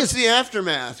that's the thing. What's the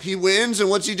aftermath? He wins, and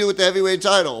what's he do with the heavyweight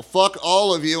title? Fuck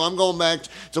all of you. I'm going back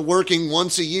to working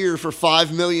once a year for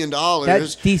 $5 million. That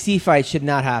DC fight should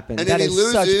not happen. And that then he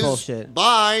loses. Such bullshit.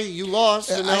 Bye. You lost,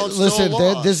 and now it's listen, still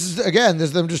a loss. This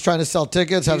is them just trying to sell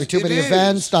tickets, having too many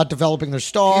events, not developing their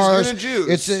stars. He's gonna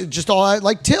juice. It's just all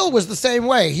like Till was the same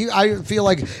way. I feel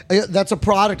like that's a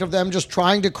product of them just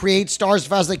trying to create stars as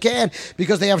fast as they can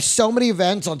because they have so many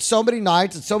events on so many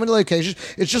nights and so many locations.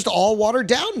 It's just all watered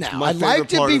down now. I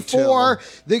liked it before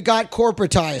they got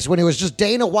corporatized when it was just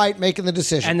Dana White making the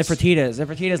decisions. And the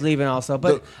Fertittas leaving also.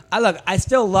 But I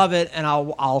still love it, and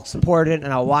I'll support it,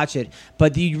 and I'll watch it.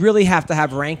 But you really have to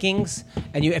have rankings,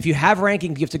 and if you have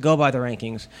rankings, you have to go by the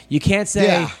rankings. You can't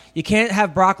say you can't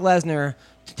have Brock Lesnar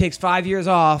who takes 5 years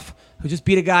off, who just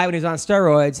beat a guy when he was on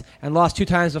steroids and lost 2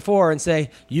 times before, and say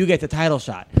you get the title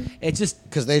shot. It's just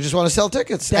because they just want to sell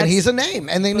tickets, and he's a name,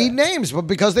 and they need names, but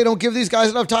because they don't give these guys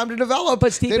enough time to develop,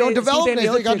 they don't develop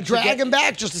anything. They got to drag him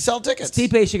back just to sell tickets.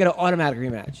 Stipe should get an automatic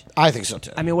rematch. I think so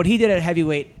too. I mean, what he did at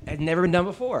heavyweight had never been done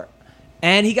before,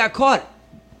 and he got caught.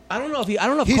 I don't know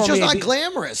if he's just not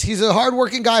glamorous. He's a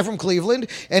hardworking guy from Cleveland,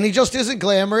 and he just isn't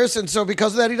glamorous, and so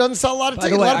because of that, he doesn't sell a lot of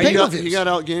tickets. He got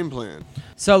out game plan.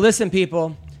 So listen,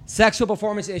 people. Sexual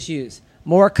performance issues,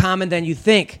 more common than you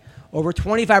think. Over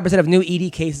 25% of new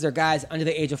ED cases are guys under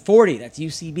the age of 40. That's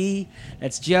UCB.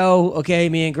 That's Joe. Okay,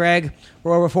 me and Greg,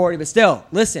 we're over 40. But still,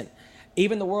 listen,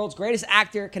 even the world's greatest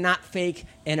actor cannot fake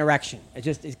an erection.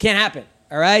 It can't happen,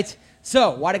 all right?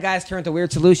 So why do guys turn to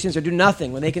weird solutions or do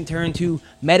nothing when they can turn to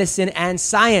medicine and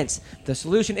science? The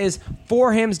solution is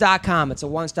forhims.com. It's a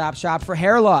one-stop shop for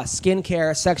hair loss,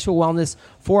 skincare, sexual wellness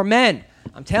for men.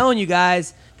 I'm telling you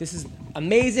guys, this is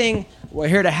amazing. We're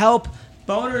here to help.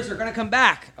 Boners are going to come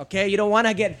back, okay? You don't want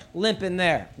to get limp in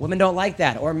there. Women don't like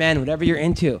that, or men, whatever you're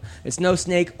into. It's no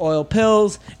snake oil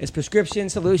pills. It's prescription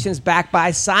solutions backed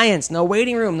by science. No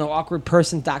waiting room, no awkward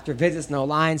person, doctor visits, no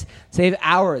lines. Save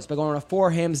hours by going to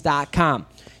forhims.com.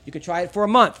 You can try it for a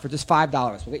month for just $5.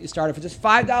 We'll get you started for just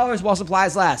 $5 while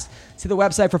supplies last. See the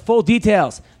website for full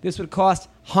details. This would cost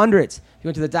hundreds if you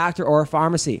went to the doctor or a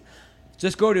pharmacy.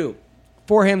 Just go to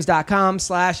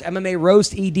forhims.com/MMA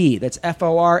roast ED. That's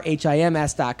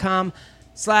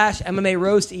forhims.com/MMA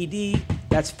roast ED.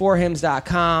 That's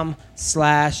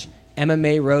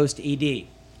forhims.com/MMA roast ED.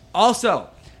 Also,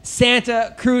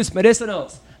 Santa Cruz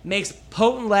Medicinals makes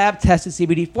potent lab tested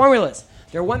CBD formulas.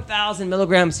 Their 1,000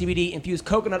 milligram CBD infused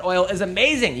coconut oil is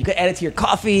amazing. You can add it to your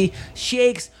coffee,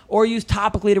 shakes, or use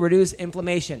topically to reduce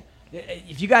inflammation.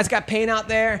 If you guys got pain out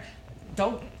there,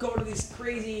 don't go to these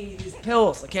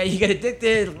pills, okay? You get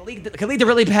addicted. It can lead to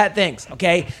really bad things,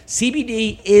 okay?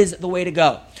 CBD is the way to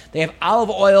go. They have olive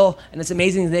oil, and it's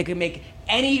amazing. They can make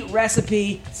any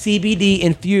recipe CBD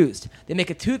infused. They make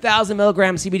a 2,000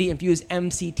 milligram CBD infused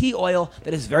MCT oil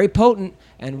that is very potent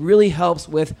and really helps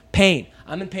with pain.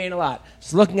 I'm in pain a lot.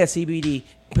 Just looking at CBD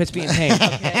puts me in pain,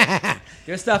 okay?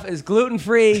 Your stuff is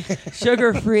gluten-free,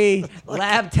 sugar-free,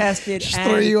 lab-tested, Just and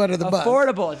throw you under the bus.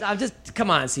 affordable. I'm just come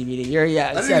on, CBD. I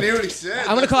didn't hear what he said.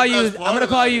 I'm gonna call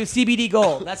you CBD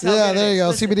Gold. That's how Yeah, good it there you is. go.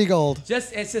 Listen, CBD Gold.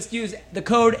 Just use the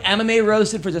code MMA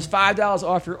Roasted for just $5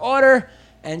 off your order,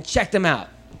 and check them out.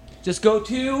 Just go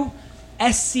to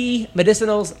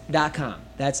scmedicinals.com.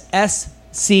 That's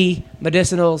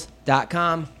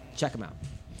scmedicinals.com. Check them out.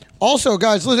 Also,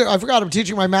 guys, listen, I forgot I'm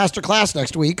teaching my master class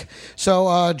next week.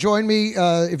 So join me.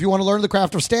 If you want to learn the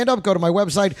craft of stand-up, go to my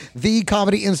website,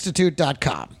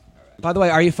 thecomedyinstitute.com. By the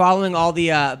way, are you following all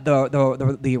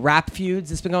the rap feuds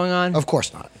that's been going on? Of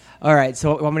course not. All right,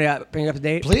 so want me to bring you up to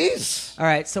date? Please. All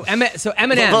right, so Oh,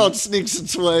 Eminem. it sneaks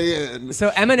its way in.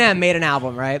 So Eminem made an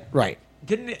album, right? Right.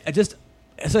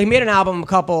 So he made an album at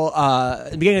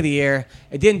the beginning of the year.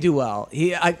 It didn't do well.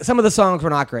 Some of the songs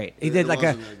were not great. He did like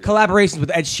a collaborations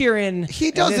with Ed Sheeran. He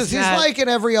does and this. He's that. like an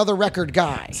every other record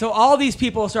guy. So all these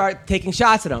people start taking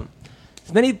shots at him.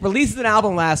 So then he releases an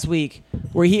album last week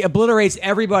where he obliterates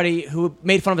everybody who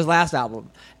made fun of his last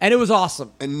album. And it was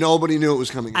awesome. And nobody knew it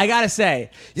was coming. I got to say.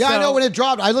 Yeah, So- I know when it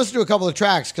dropped. I listened to a couple of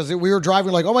tracks because we were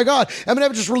driving like, oh my God,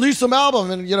 Eminem just released some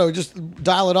album and, just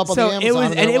dial it up on the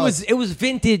Amazon. it was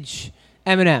vintage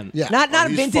Eminem. Yeah. Not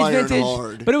he's vintage, firing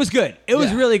hard. but it was good. It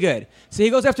was Yeah. really good. So he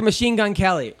goes after Machine Gun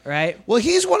Kelly, right? Well,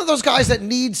 he's one of those guys that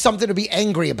needs something to be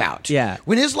angry about. Yeah.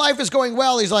 When his life is going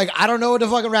well, he's like, I don't know what to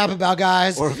fucking rap about,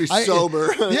 guys. Or if he's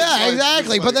sober. Yeah, It's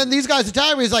exactly. like- But then these guys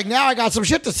attack him. He's like, now I got some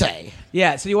shit to say.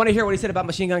 Yeah. So you want to hear what he said about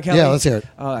Machine Gun Kelly? Yeah, let's hear it.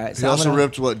 All right. He So I'm also gonna-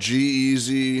 ripped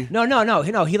G-Eazy. No.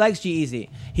 He likes G-Eazy.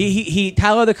 He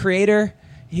Tyler the Creator.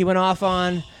 He went off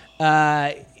on.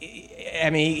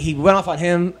 He went off on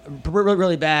him really,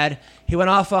 really bad. He went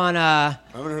off on haven't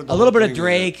heard the a little whole bit of thing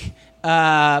Drake.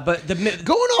 But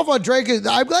Going off on Drake is,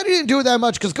 I'm glad he didn't do it that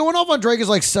much because going off on Drake is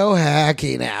like so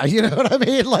hacky now. You know what I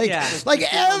mean? Like, Yeah. like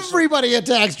everybody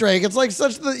attacks Drake. It's like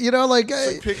such the, like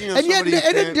picking on and yet somebody you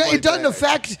can't it like doesn't that.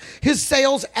 affect his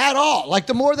sales at all. Like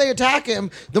the more they attack him,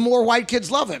 the more white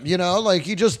kids love him. Like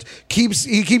he just keeps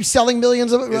selling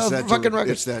millions of fucking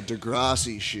records. It's that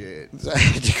Degrassi shit.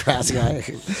 Degrassi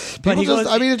guy. But he goes-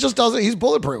 it just doesn't. He's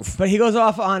bulletproof. he goes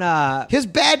off on His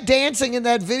bad dancing in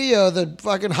that video, the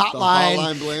fucking hotline.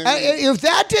 Hotline Bling. If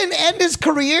that didn't end his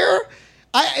career,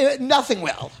 nothing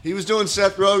will. He was doing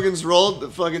Seth Rogen's roll. The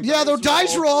fucking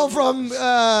Dice roll from is he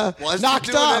Knocked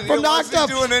doing Up. it? From Why is Knocked he Up.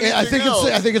 doing anything I think else?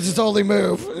 it's his only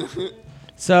move.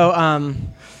 so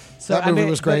That movie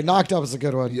was great. Knocked Up is a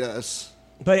good one. Yes.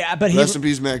 But he Rest in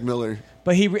peace, Mac Miller.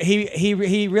 But he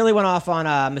really went off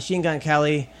on Machine Gun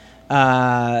Kelly.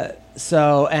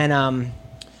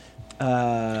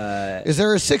 Is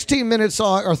there a 16-minute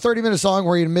song or 30-minute song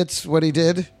where he admits what he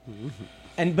did?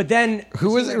 But then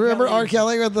Who was it? Remember R.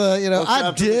 Kelly with the I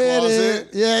Trapped in the did Closet?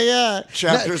 it. Yeah.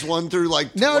 Chapters 1 through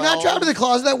like 12. No, not Trapped in the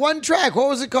Closet. That one track. What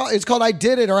was it called? It's called I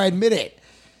Did It or I Admit It.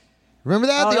 Remember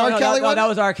that? Oh, the R. Kelly one? that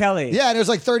was R. Kelly. Yeah, and it was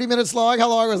like 30 minutes long. How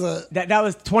long was it? That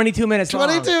was 22 minutes long.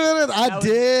 22 minutes. I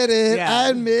did it. Yeah. I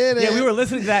admit it. Yeah, we were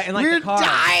listening to that in like we were the car.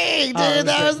 dying, dude. Oh,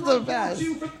 that was the best.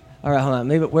 All right, hold on.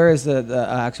 Maybe where is the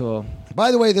actual?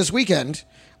 By the way, this weekend,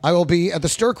 I will be at the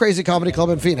Stir Crazy Comedy Club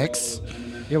in Phoenix.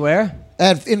 You're where?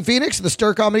 In Phoenix, the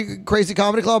Stir Crazy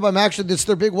Comedy Club. It's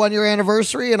their big 1 year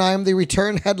anniversary, and I am the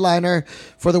return headliner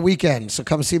for the weekend. So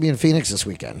come see me in Phoenix this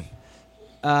weekend.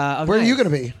 Where are you going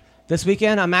to be? This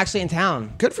weekend, I'm actually in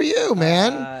town. Good for you,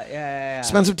 man. Yeah.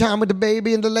 Spend some time with the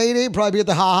baby and the lady. Probably be at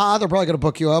the Ha Ha. They're probably going to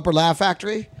book you up, or Laugh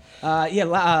Factory. The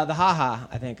Ha Ha,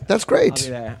 I think. That's great. I'll be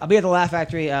there. I'll be at the Laugh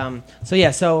Factory.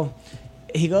 So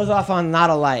he goes off on Not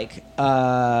Alike.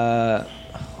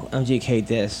 MGK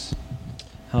diss.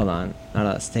 Hold on. No,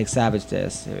 let's take Savage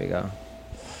diss. Here we go.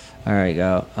 All right,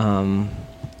 go.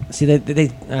 See, they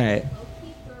all right.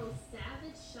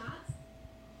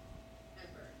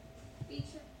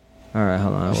 All right,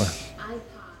 hold on.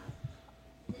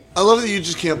 I love that you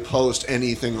just can't post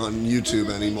anything on YouTube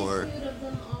anymore.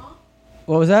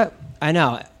 What was that? I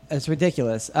know. It's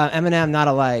ridiculous. Eminem, Not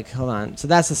Alike. Hold on. So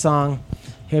that's the song.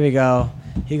 Here we go.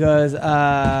 He goes,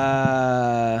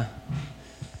 audio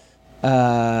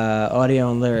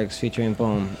and lyrics featuring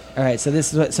Boom. All right, so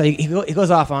this is what. So he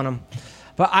goes off on him,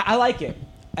 but I like it,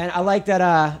 and I like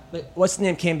that. What's the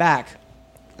name came back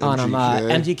on him.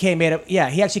 MGK made it. Yeah,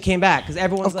 he actually came back because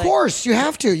everyone's Of course, you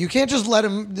have to. You can't just let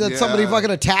somebody fucking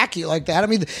attack you like that. I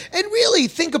mean, and really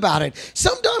think about it.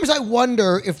 Sometimes I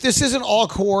wonder if this isn't all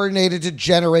coordinated to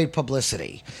generate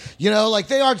publicity. You know, like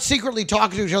they aren't secretly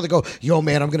talking to each other. Go, yo,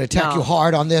 man, I'm going to attack you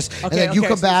hard on this, and then you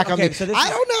come back. I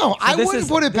don't know. I wouldn't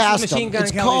put it past them.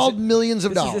 It's called millions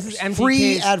of dollars. This is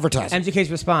free advertising. MGK's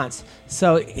response.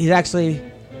 So he's actually,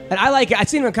 and I like it. I've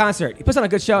seen him in concert. He puts on a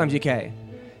good show. MGK.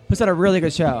 Puts on a really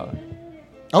good show.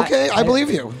 Okay, I believe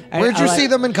you. Where'd you see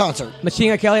them in concert? Machine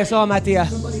Gun Kelly. I saw him at the.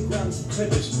 Somebody grab some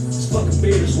clippers. This fucking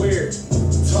beard is weird.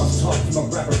 Talk to my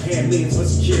rapper paying millions for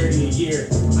security a year.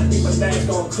 I think my dad's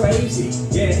going crazy.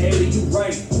 Yeah, Haley, you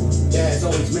right. Dad's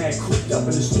always mad, cooped up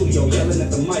in the studio, yelling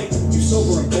at the mic. You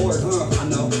sober and bored, huh?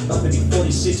 I know. About to be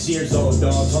 46 years old,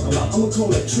 dog. Talking about, I'ma call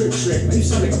it trick. Man, you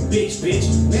sound like a bitch.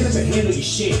 Man, I can handle your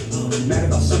shit. You mad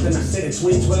about something I said in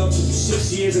 2012? Took you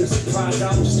 6 years and a surprise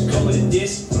album just to come with a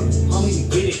diss? Homie,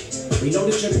 you get it. We know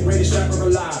that you're the greatest rapper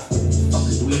alive.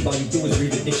 Fucking dweeb, all you do is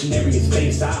read the dictionary and stay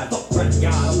inside. Fuck rap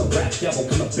god, I'm the rap devil.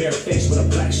 Come a bare face with a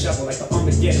black shovel like the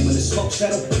Armageddon. When the smoke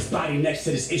settle, his body next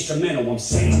to this instrumental. I'm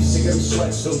saying I'm sick of them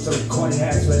sweatsuits and corny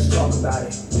hats, let's talk about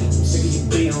it. I'm sick of you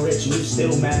being rich and you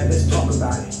still mad, let's talk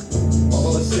about it.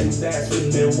 All the same dads from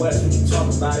the Midwest, we can talk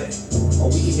about it. Or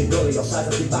we can get Billy, or size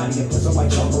up your body and put some white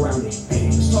chalk around it.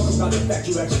 Hey, let's talk about the fact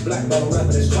you actually blackball a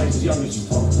rapper that's twice as young as you.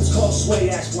 Let's call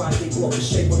Sway, ask why I think broke the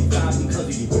shape 45 because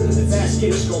of you. Let's ask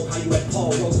Interscope how you had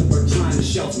Paul Rosenberg trying to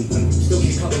shelf me. Still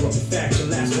can't cover up the fact your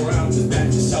last 4 hours is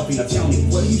back to selfie. Now tell me,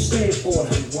 what do you stand for?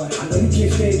 What? I know you can't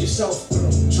stand yourself.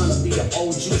 Trying to be the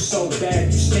old you so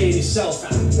bad, you stand yourself.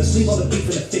 Let's leave all the beef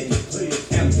in the 50.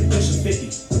 Damn, you're pushing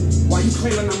 50. Why you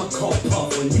claiming I'm a call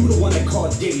Puff when you the one that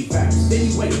called Diddy fast? Then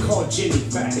you went and called Jimmy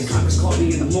fast. The coppers called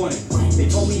me in the morning. They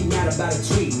told me you mad about a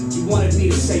tweet. You wanted me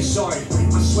to say sorry.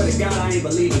 I swear to God I ain't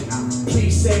believing.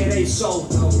 Please say it ain't so.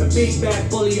 The big bad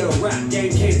bully of the rap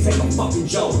game can't take a fucking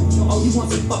joke. Oh, you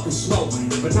want some fucking smoke,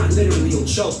 but not literally you'll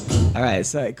choke. All right,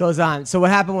 so it goes on. So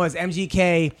what happened was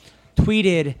MGK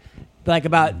tweeted like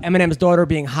about Eminem's daughter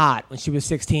being hot when she was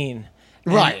 16.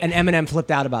 Right. And Eminem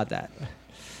flipped out about that.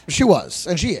 She was,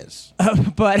 and she is.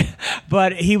 But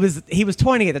he was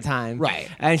 20 at the time, right?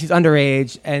 And she's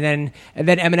underage, and then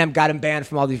Eminem got him banned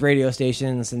from all these radio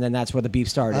stations, and then that's where the beef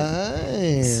started.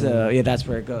 So yeah, that's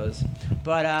where it goes.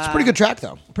 But it's a pretty good track,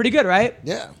 though. Pretty good, right?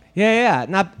 Yeah.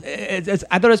 Not. I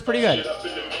thought it was pretty good.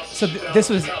 So this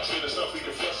was.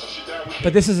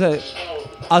 But this is a.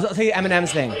 I'll tell you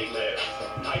Eminem's thing.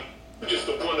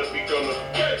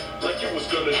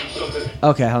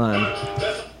 Okay, hold on.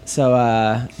 So,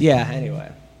 yeah,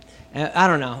 anyway. I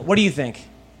don't know. What do you think?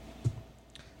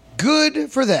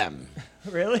 Good for them.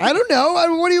 Really? I don't know. I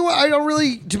don't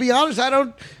really, to be honest, I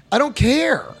don't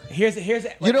care. Here's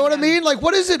you know what I mean? Like,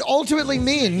 what does it ultimately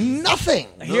mean? Nothing.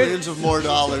 Millions of more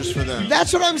dollars for them.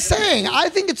 That's what I'm saying. I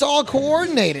think it's all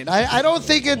coordinated. I don't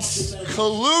think it's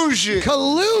collusion.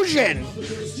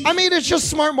 I mean, it's just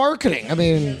smart marketing. I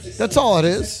mean, that's all it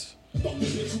is.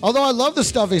 Although I love the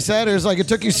stuff he said. It was like it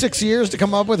took you 6 years to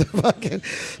come up with a fucking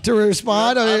to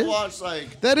respond. Yeah, I mean, I watched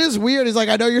like that is weird. He's like,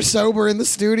 I know you're sober in the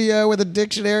studio with a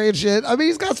dictionary and shit. I mean,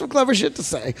 he's got some clever shit to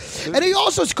say, and he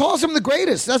also calls him the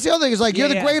greatest. That's the other thing. He's like, you're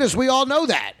the greatest. We all know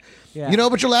that. Yeah. You know,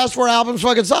 but your last 4 albums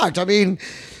fucking sucked. I mean,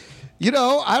 you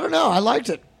know, I don't know. I liked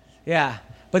it. Yeah,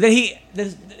 but then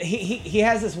he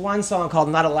has this one song called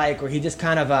 "Not Alike" where he just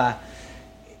kind of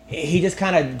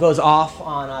goes off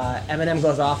on Eminem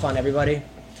goes off on everybody.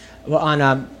 Well,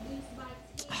 on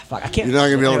fuck, I can't. You're not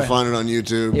gonna be able anyway. to find it on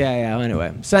YouTube. Yeah.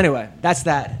 Anyway, that's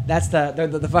that. That's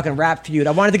the fucking rap feud.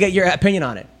 I wanted to get your opinion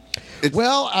on it.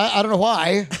 Well, I don't know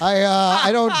why.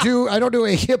 I don't do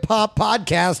a hip hop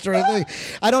podcast or anything.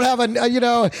 I don't have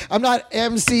I'm not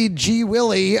MC G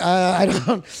Willie. I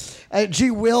don't.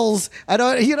 G Wills, I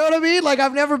don't. You know what I mean? Like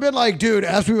I've never been like, dude,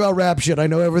 ask me about rap shit. I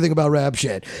know everything about rap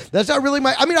shit. That's not really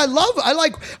my. I mean, I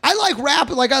like rap.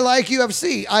 Like I like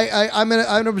UFC. I'm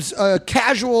a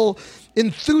casual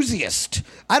enthusiast.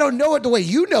 I don't know it the way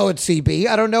you know it, CB.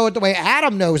 I don't know it the way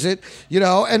Adam knows it,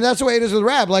 and that's the way it is with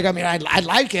rap. Like, I mean, I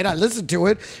like it. I listen to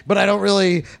it, but I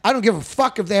don't give a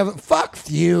fuck if they haven't. Fuck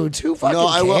feuds. Who fucking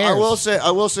cares?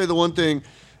 I will say the one thing.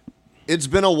 It's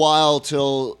been a while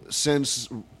since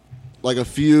like a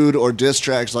feud or diss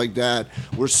tracks like that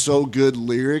were so good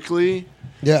lyrically.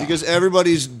 Yeah. Because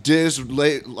everybody's diss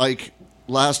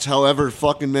last however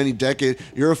fucking many decades.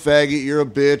 You're a faggot. You're a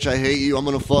bitch. I hate you. I'm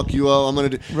gonna fuck you up.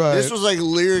 Right. This was like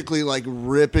lyrically like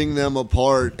ripping them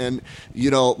apart. And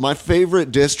my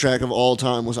favorite diss track of all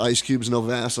time was Ice Cube's "No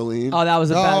Vaseline." Oh, that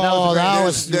was a bad. That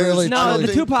was a great. really. No, the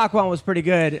Tupac one was pretty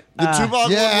good. The Tupac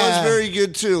one was very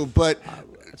good too, but.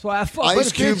 That's why I fuck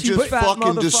Ice Cube just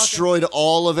fucking destroyed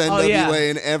all of NWA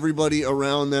and everybody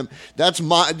around them. That's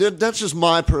just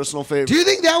my personal favorite. Do you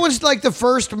think that was like the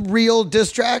first real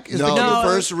diss track? The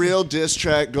first real diss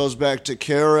track goes back to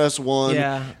KRS-One.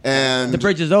 Yeah, and The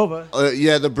Bridge Is Over.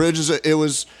 The Bridge is. It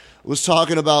was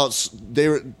talking about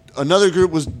another group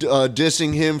was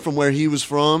dissing him from where he was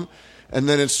from, and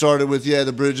then it started with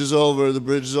The Bridge Is Over, The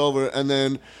Bridge Is Over, and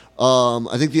then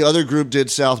I think the other group did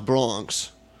South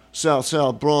Bronx. South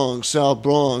Bronx. It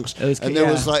was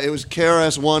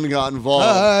KRS-One got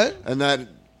involved, and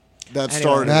that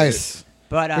started nice. it.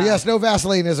 But yes, No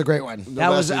Vaseline is a great one. That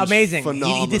was amazing.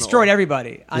 He destroyed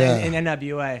everybody in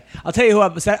NWA. I'll tell you who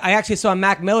I actually saw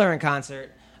Mac Miller in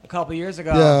concert a couple years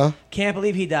ago. Yeah. Can't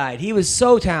believe he died. He was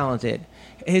so talented.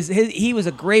 He was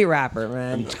a great rapper,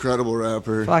 man. Incredible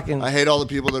rapper. Fucking. I hate all the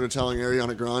people that are telling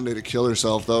Ariana Grande to kill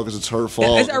herself though, because it's her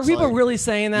fault. Are people really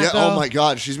saying that? Yeah. Though? Oh my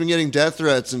God, she's been getting death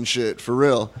threats and shit for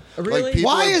real. Really? Like,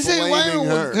 people Why are is it? blaming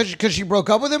her. Because she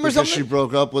broke up with him or Because something? she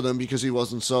broke up with him because he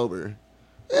wasn't sober.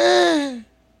 He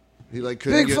couldn't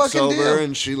Big get fucking sober, deal.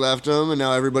 and she left him, and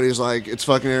now everybody's like, it's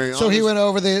fucking Ariana. So he went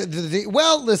over the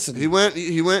well, listen. He went.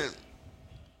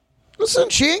 Listen,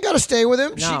 she ain't got to stay with him.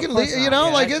 No, She of can, course leave,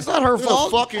 not. Yeah, it's not her You're fault.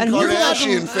 the fucking who's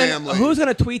Kardashian family. Who's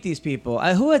gonna tweet these people?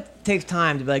 Who takes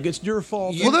time to be like, it's your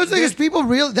fault? Well, the thing is, people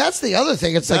really. That's the other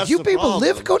thing. It's like That's you the people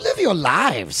problem. go live your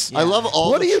lives. I love all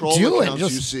What the are you troll doing?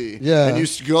 accounts you see. Yeah. And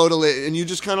you go to and you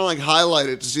just kind of like highlight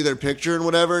it to see their picture and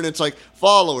whatever, and it's like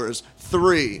followers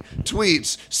 3,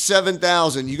 tweets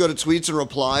 7,000. You go to tweets and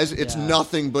replies, it's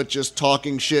nothing but just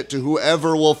talking shit to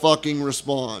whoever will fucking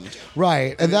respond.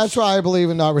 Right, and that's why I believe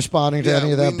in not responding to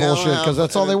any of that we now bullshit have- because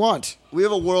that's all they want. We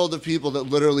have a world of people that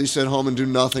literally sit home and do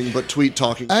nothing but tweet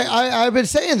talking. I've been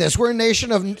saying this. We're a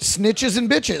nation of snitches and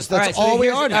bitches. That's so all we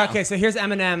here's- are now. Okay, so here's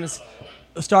Eminem's.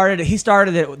 He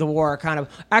started the war kind of.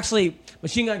 Actually,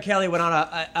 Machine Gun Kelly went on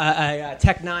a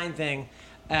Tech 9 thing.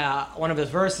 One of his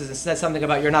verses and said something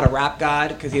about you're not a rap god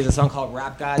because he has a song called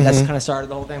Rap God. That's kind of started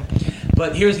the whole thing.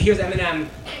 But here's Eminem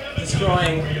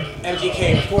destroying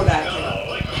MGK before that came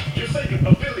out. You're saying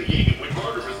affiliated with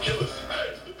murderous killers.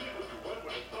 Hey, the people who run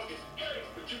with a thug is hey,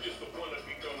 but you just the one that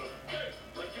be gonna hey,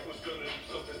 like you was gonna do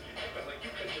something, acting like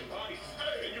you catching bodies.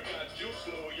 Hey, and you got juice,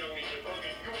 little young and you're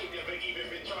bugging. You ain't never even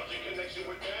been charging connection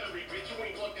with battery, bitch. You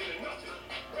ain't plugged into nothing.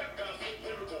 Rap guys with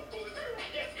lyrical bullets.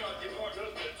 Yes, God, your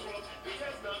partners that trust. This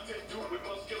has nothing to do with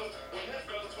muscular. When have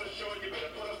guns for sure, you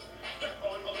better put us. Strap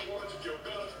on other words with your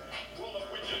guns. Roll up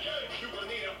with your gang. You gonna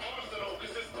need an arsenal,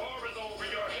 cause this bar is over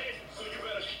your head. So you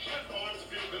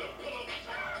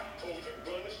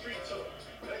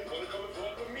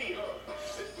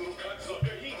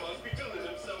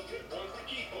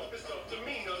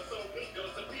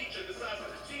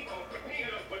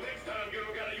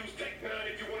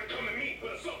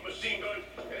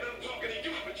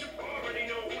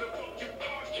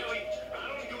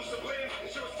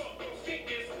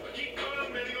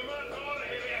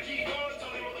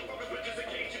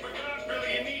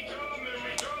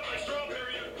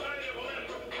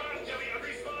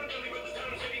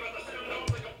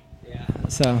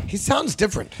So He sounds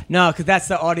different. no, because that's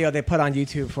the audio they put on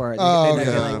YouTube for it. Oh, they're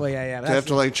okay. like, well, yeah. They have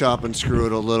to like chop and screw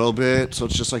it a little bit, so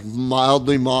it's just like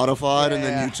mildly modified, and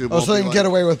then Yeah. YouTube. Oh, will so they be can like, get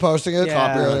away with posting it? Yeah.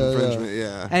 copyright Yeah. infringement.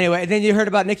 Yeah. Anyway, then you heard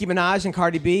about Nicki Minaj and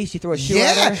Cardi B. She threw a shoe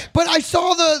at Yeah, her. but I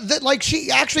saw that like she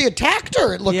actually attacked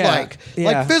her. It looked Yeah. like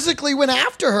Yeah. physically went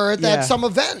after her at that Yeah. some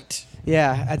event.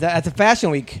 Yeah, at the Fashion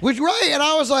Week. Which right, and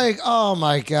I was like, "Oh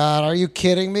my god, are you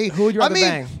kidding me?" Who would you I rather mean,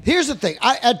 bang? here's the thing.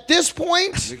 At this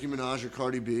point, Nicki Minaj or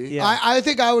Cardi B? Yeah. I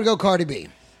think I would go Cardi B.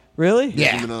 Really?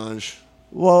 Yeah. Nicki Minaj.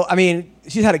 Well, I mean,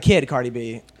 she's had a kid, Cardi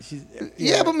B. She's,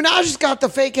 Yeah, but Minaj has got the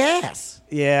fake ass.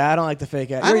 yeah, I don't like the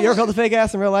fake ass. I don't You ever like- felt the fake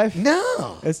ass in real life?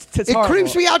 No, It's it horrible.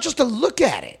 creeps me out just to look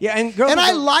at it. Yeah, and girls and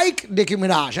I don't- like Nicki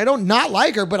Minaj. I don't not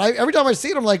like her, but every time I see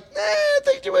it, I'm like, I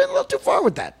think you went a little too far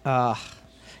with that.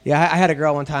 Yeah, I had a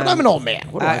girl one time. But I'm an old man.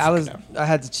 What do I I fucking I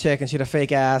had the chick and she had a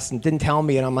fake ass and didn't tell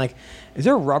me, and I'm like, is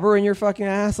there rubber in your fucking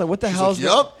ass? Like, what the hell? like,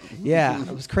 "Yup." Yeah,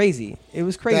 it was crazy. It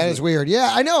was crazy. That is weird.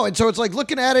 Yeah, I know. And so it's like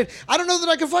looking at it. I don't know that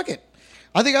I can fuck it.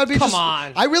 I think I'd be. Come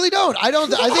on. I really don't. I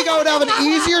don't. I think I would have an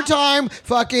easier time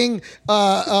fucking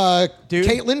Dude.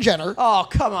 Caitlyn Jenner. Oh,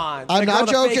 come on! I'm The girl not with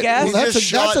the fake joking. ass? He Well, that's just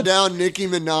a- that's shot a- down Nicki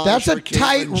Minaj. That's for a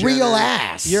tight, Caitlyn real Jenner.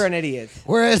 ass. You're an idiot.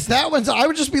 Whereas that one's, I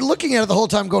would just be looking at it the whole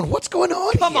time, going, "What's going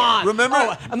on?" Come here? on. Remember-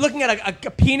 Oh, I'm looking at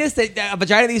a penis, a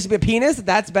vagina that used to be a penis.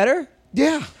 That's better?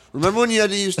 Yeah. Remember when you had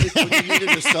to use when you needed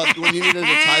to when you needed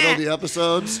to title the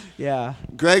episodes? Yeah.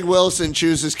 Greg Wilson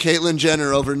chooses Caitlyn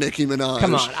Jenner over Nicki Minaj.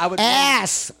 Come on. I would.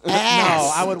 Ass. No,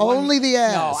 I would. only the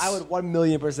ass. No, I would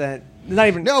 1,000,000%. Not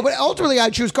even. No, but ultimately, I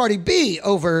choose Cardi B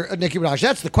over Nicki Minaj.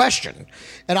 That's the question,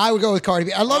 and I would go with Cardi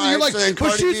B. I love that All you're right, like, saying but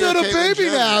Cardi she's B or had a Caitlyn baby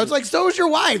now. Jenner? It's like, so is your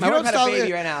wife. My You wife don't had a stop baby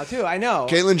it. right now too. I know.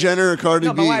 Caitlyn Jenner or Cardi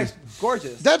No, B? my wife's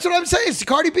gorgeous. That's what I'm saying.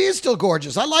 Cardi B is still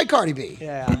gorgeous. I like Cardi B.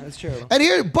 Yeah, that's true. And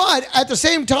here, but at the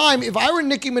same time, if I were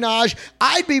Nicki Minaj,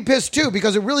 I'd be pissed too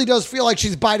because it really does feel like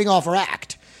she's biting off her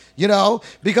act. You know,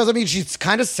 because I mean, she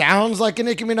kind of sounds like a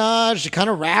Nicki Minaj. She kind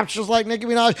of raps just like Nicki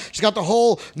Minaj. She's got the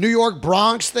whole New York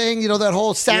Bronx thing. You know, that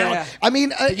whole sound. Yeah. I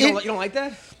mean, You don't like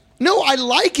that? no, I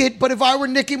like it, but if I were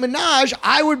Nicki Minaj,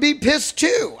 I would be pissed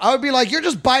too. I would be like, you're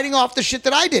just biting off the shit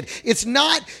that I did. It's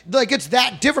not like it's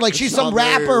that different. Like she's some not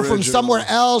very rapper from original. somewhere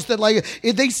else that like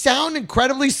they sound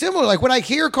incredibly similar. Like when I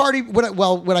hear Cardi,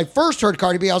 when I first heard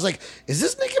Cardi B, I was like, is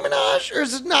this Nicki Minaj or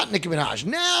is this not Nicki Minaj?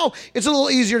 Now it's a little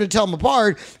easier to tell them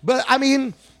apart. But I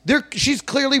mean, she's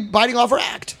clearly biting off her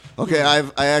act. Okay,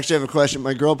 I actually have a question.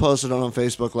 My girl posted it on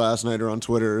Facebook last night or on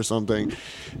Twitter or something,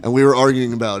 and we were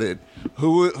arguing about it.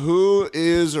 Who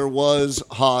is or was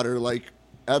hotter, like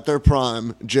at their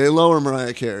prime, J Lo or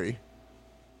Mariah Carey?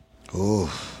 Ooh,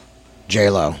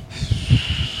 J-Lo.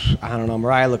 I don't know.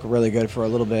 Mariah looked really good for a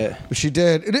little bit. She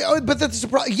did, but that's the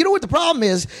problem. You know what the problem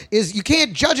is you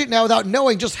can't judge it now without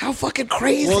knowing just how fucking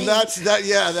crazy. Well, that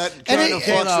kind of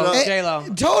fucks it up. J-Lo.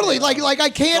 Totally, like I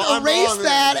can't No, I'm erase wrong,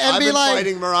 that man. and I've be been like,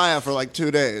 fighting Mariah for like 2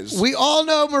 days. we all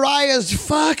know Mariah's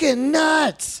fucking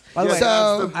nuts. By the way,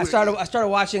 so I started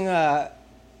watching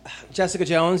Jessica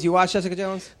Jones. You watch Jessica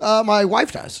Jones? my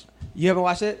wife does. You haven't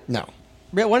watched it? No,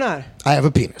 Why not? I have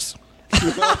a penis.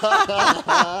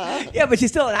 Yeah, but she's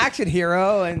still an action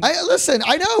hero, and Listen,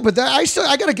 I know, but I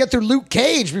got to get through Luke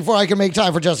Cage before I can make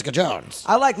time for Jessica Jones.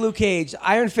 I like Luke Cage.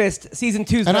 Iron Fist season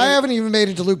 2's And I better. haven't even made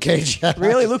it to Luke Cage yet.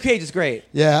 Really, Luke Cage is great.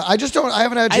 Yeah, I just don't. I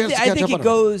haven't had a chance to catch I think up it on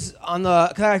goes on the.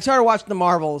 Because I started watching the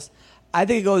Marvels. I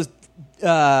think it goes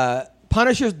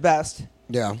Punisher's best,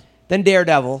 Yeah. then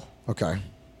Daredevil, Okay.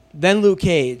 then Luke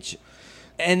Cage,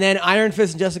 and then Iron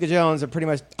Fist and Jessica Jones are pretty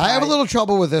much. I have a tied. little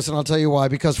trouble with this, and I'll tell you why.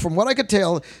 Because from what I could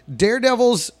tell,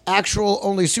 Daredevil's actual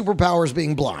only superpower is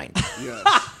being blind. Yes.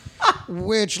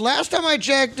 Which, last time I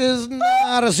checked, is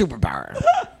not a superpower.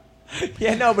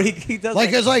 Yeah, no, but he does.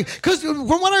 Like, it's like, because from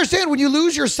what I understand, when you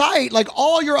lose your sight, like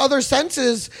all your other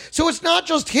senses, so it's not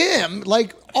just him.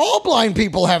 Like, all blind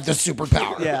people have this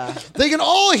superpower. Yeah. They can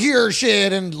all hear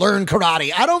shit and learn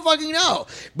karate. I don't fucking know.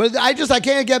 But I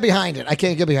can't get behind it. I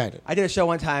can't get behind it. I did a show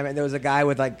one time, and there was a guy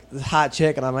with like this hot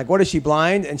chick, and I'm like, "What is she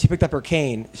blind?" And she picked up her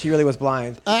cane. She really was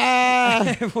blind.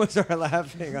 Everyone started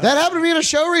laughing. That happened to me in a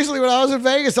show recently when I was in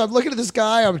Vegas. I'm looking at this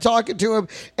guy, I'm talking to him,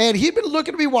 and he'd been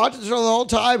looking at me watching the show the whole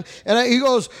time. And he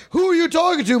goes, "Who are you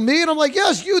talking to? Me?" And I'm like,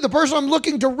 "Yes, you, the person I'm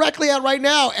looking directly at right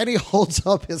now." And he holds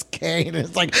up his cane, and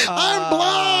it's like, "I'm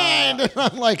blind." And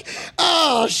I'm like,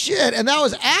 "Oh shit!" And that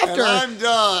was after. And I'm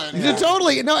done. Yeah,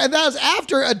 totally. No, and that was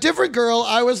after a different girl.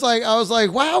 I was like,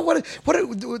 "Wow, what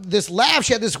this laugh?"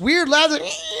 She had this weird laugh. Like,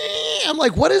 I'm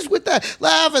like, what is with that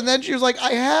laugh? And then she was like,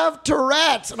 I have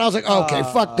Tourette's. And I was like, okay,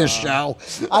 fuck this show.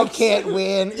 I can't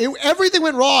win. Everything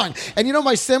went wrong. And you know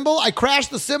my cymbal? I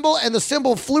crashed the cymbal and the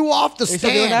cymbal flew off the Are you still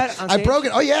doing stand. that on I stage? broke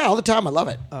it. Oh, yeah, all the time. I love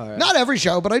it. right. Not every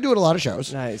show, but I do it a lot of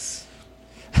shows. Nice.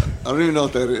 I don't even know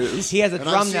what that is. He has a And I've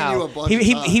drum seen now. you a bunch He, of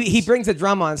he, times. he, he brings a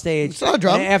drum on stage. It's not a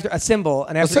drum. And after a cymbal,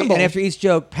 and after cymbal. and after each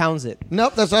joke, pounds it.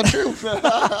 Nope, that's not true.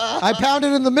 I pound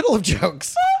it in the middle of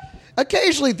jokes.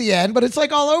 Occasionally at the end, but it's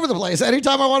like all over the place.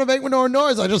 Anytime I want to make more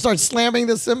noise, I just start slamming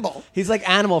the cymbal. He's like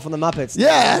Animal from the Muppets.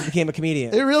 Yeah. He became a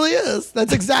comedian. It really is.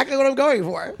 That's exactly what I'm going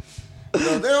for.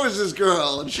 No, there was this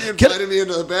girl, and she invited me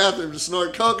into the bathroom to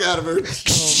snort coke out of her.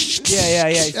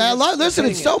 Yeah. Listen,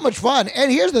 it's so much fun.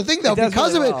 And here's the thing, though. It does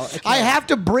Because really of it, well. It I can. have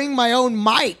to bring my own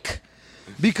mic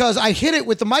because I hit it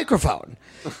with the microphone.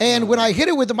 And when I hit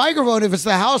it with the microphone, if it's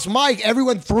the house mic,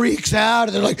 everyone freaks out.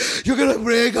 And they're like, you're going to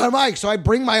bring our mic. So I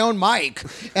bring my own mic,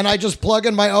 and I just plug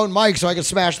in my own mic so I can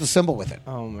smash the cymbal with it.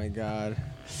 Oh, my God.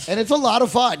 And it's a lot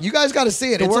of fun. You guys got to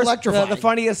see it. It's electrifying. The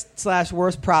funniest /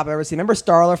 worst prop I've ever seen. Remember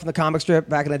Starla from the comic strip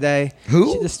back in the day?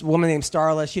 Who? This woman named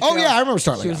Starla. She Oh, yeah, I remember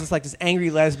Starla, She was yeah. just like this angry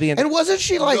lesbian. And wasn't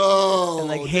she like... Oh, And,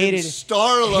 like, hated-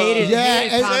 Starla. hated- Yeah,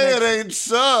 hated and- comics. Say it ain't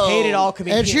so. hated all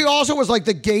comedians. And she also was like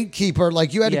the gatekeeper.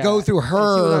 Like you had to Yeah. go through And she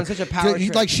her. was on such a power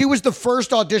trip. Like she was the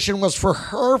first audition was for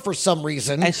her for some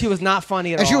reason. And she was not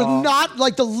funny at all. And she was not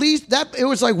like the least. That it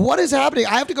was like, what is happening?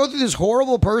 I have to go through this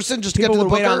horrible person just to People get to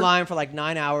would the wait booker. online for like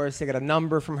 9 hours to get a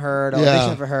number from her, to Yeah.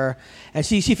 audition for her. And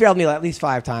she failed me like at least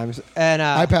 5 times. And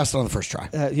I passed it on the first try.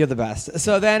 you're the best.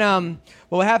 So then,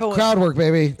 what happened was... Crowd work,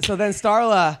 baby. So then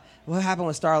Starla, what happened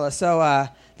with Starla? So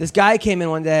this guy came in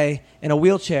one day in a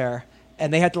wheelchair,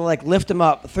 and they had to like lift him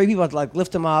up. 3 people had to like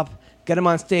lift him up, get him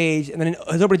on stage, and then in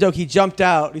his opening joke, he jumped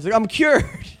out. He's like, I'm cured.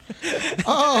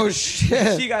 Oh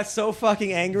shit! She got so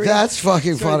fucking angry. That's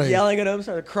fucking started funny. yelling at him,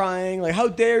 started crying, like, how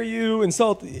dare you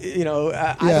insult, you know.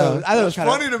 I Yeah. thought it was That's kind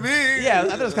funny to me. Yeah, I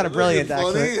thought it was kind of brilliant,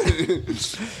 actually.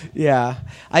 Funny. Yeah.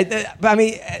 But I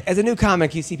mean, as a new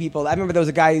comic, you see people. I remember there was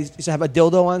a guy who used to have a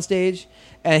dildo on stage,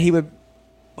 and he would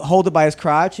hold it by his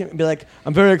crotch and be like,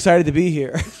 I'm very excited to be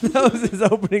here. That was his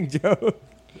opening joke.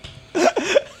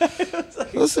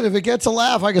 Listen, if it gets a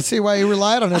laugh, I can see why you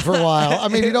relied on it for a while. I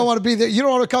mean, you don't want to be there. You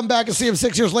don't want to come back and see him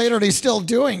 6 years later and he's still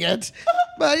doing it.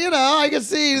 But you know, I can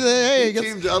see that. Hey, He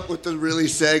teamed up with the really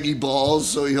saggy balls,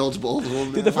 so he holds both of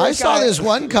them. Dude, now. I saw guy- this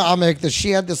one comic that she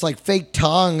had this like fake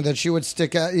tongue that she would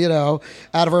stick out,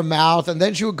 out of her mouth, and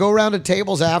then she would go around to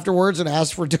tables afterwards and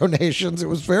ask for donations. It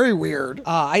was very weird.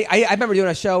 I remember doing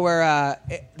a show where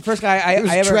the first guy It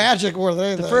was I ever tragic more than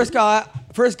anything. the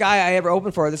first guy I ever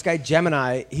opened for, this guy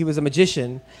Gemini, he was a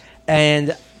magician,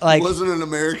 and like Wasn't an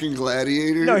American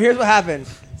Gladiator. no, here's what happened.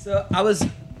 So I was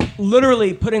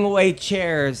literally putting away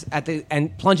chairs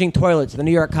and plunging toilets at the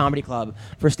New York Comedy Club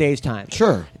for stage time.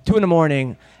 Sure. 2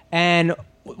 a.m, and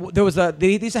there was they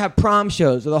used to have prom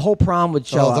shows, where the whole prom would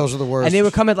show Oh, up. those are the worst. And they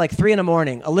would come at like 3 a.m.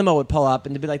 A limo would pull up,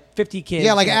 and there'd be like 50 kids.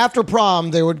 Yeah, like after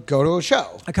prom, they would go to a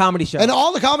show. a comedy show. And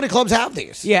all the comedy clubs have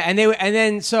these. Yeah, and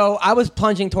then so I was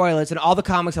plunging toilets, and all the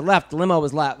comics had left. The limo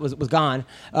was gone.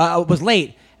 Was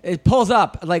late. It pulls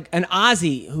up like an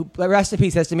Ozzy, who rest in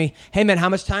peace, says to me, "Hey man, how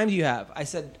much time do you have?" I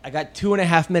said, "I got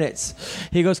 2.5 minutes."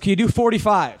 He goes, "Can you do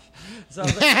 45?" So I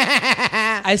was like,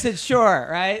 I said, "Sure."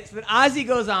 Right. So then Ozzy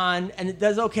goes on and it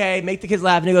does okay, make the kids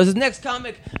laugh, and he goes, "His next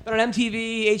comic, but on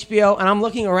MTV, HBO," and I'm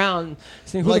looking around,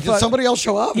 saying, "Who Like, the fuck?" did somebody else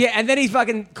show up? Yeah, and then he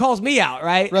fucking calls me out,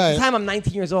 right? At Right. the time, I'm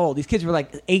 19 years old. These kids were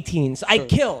like 18, so I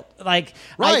killed. Like,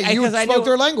 Right, you 'cause I spoke knew-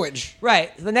 their language. Right.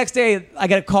 The next day, I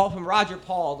get a call from Roger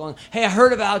Paul going, "Hey, I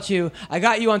heard about you. I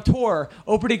got you on tour,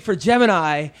 opening for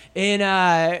Gemini in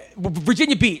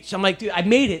Virginia Beach." I'm like, "Dude, I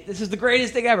made it. This is the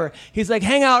greatest thing ever." He's like,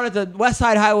 "Hang out at the West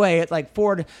Side Highway at like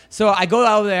Ford." So I go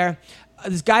out there.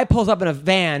 This guy pulls up in a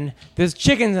van. There's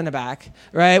chickens in the back,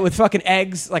 right, with fucking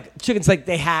eggs, like chickens like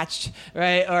they hatched,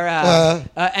 right? Or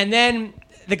and then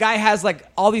the guy has like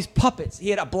all these puppets. He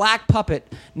had a black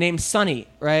puppet named Sonny,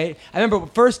 right? I remember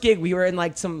first gig we were in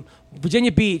like some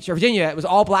Virginia Beach or Virginia. It was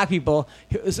all black people.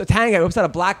 It was a Italian guy whips out a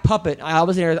black puppet. I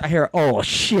was there. I hear, "Oh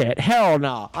shit, hell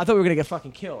no!" I thought we were gonna get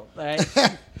fucking killed, right?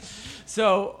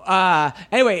 So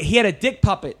anyway, he had a dick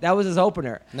puppet. That was his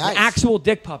opener. Nice. An actual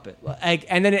dick puppet. Like,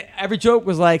 and then every joke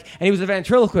was like, and he was a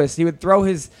ventriloquist. He would throw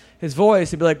his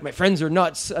voice. He'd be like, "My friends are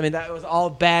nuts." I mean, that was all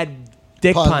bad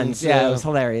dick Puns, puns. Yeah, yeah. it was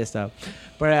hilarious though.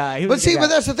 But he was But a see, good but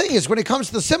guy. that's the thing is when it comes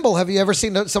to the symbol, have you ever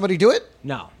seen somebody do it?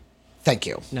 No, Thank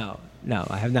you. no,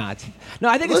 I have not. No,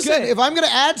 I think Listen, it's good. if I'm going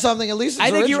to add something, at least it's I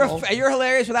think original. you're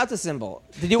hilarious without the symbol.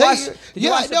 Did you watch? Did you Yeah,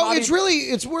 watch the no, Bobby-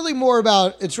 it's really more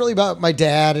about my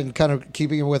dad and kind of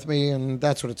keeping him with me, and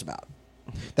that's what it's about.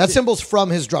 That symbol's from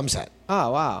his drum set.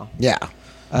 Oh, wow. Yeah.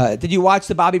 Did you watch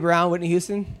the Bobby Brown, Whitney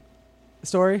Houston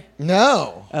story?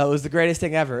 No. It was the greatest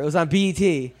thing ever. It was on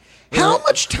BET. How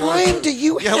much time do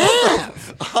you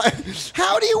have?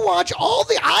 How do you watch all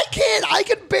the? I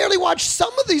can barely watch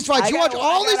some of these fights. You watch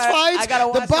all these fights.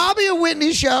 The Bobby and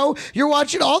Whitney show. You're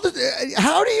watching all the.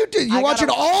 How do you do? You're watching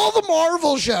all the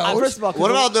Marvel shows. First of all,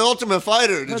 What about The Ultimate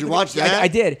Fighter? Did you watch that? I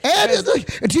did. And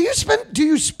do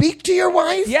you speak to your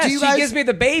wife? Yes, do you she gives me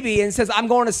the baby and says, I'm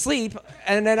going to sleep.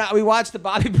 And then we watch the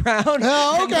Bobby Brown.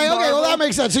 Oh, okay. Well, that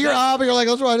makes sense. So you're like,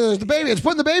 let's watch the baby. It's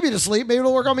putting the baby to sleep. Maybe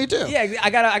it'll work on me too. Yeah, I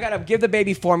gotta give the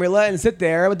baby formula and sit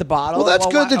there with the bottle. Well, that's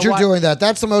good that you're doing that.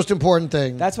 That's the most important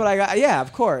thing. That's what I got. Yeah,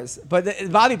 of course. But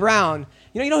Bobby Brown,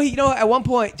 you know, at one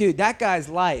point, dude, that guy's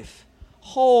life,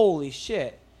 holy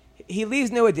shit. He leaves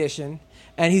New Edition,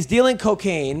 and he's dealing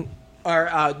cocaine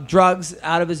or drugs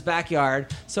out of his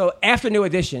backyard. So after New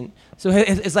Edition, so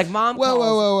it's like mom.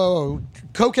 Whoa.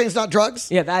 Cocaine's not drugs?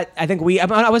 Yeah, that I think I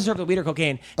wasn't sure if it was weed or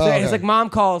cocaine. So it's like mom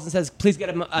calls and says, "Please get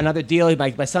him another deal.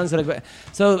 My son's gonna."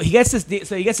 So he gets this.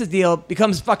 He gets this deal.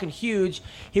 Becomes fucking huge.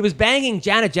 He was banging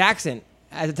Janet Jackson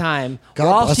at the time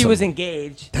while she was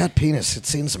engaged. That penis had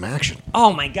seen some action.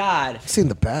 Oh my god, I've seen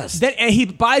the best. Then and he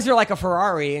buys her like a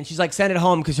Ferrari, and she's like, send it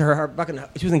home because her fucking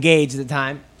she was engaged at the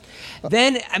time.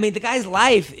 Then I mean, the guy's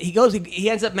life. He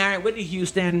ends up marrying Whitney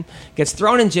Houston. Gets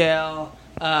thrown in jail.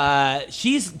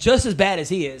 She's just as bad as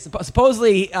he is.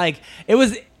 Supposedly, like it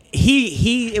was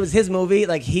his movie.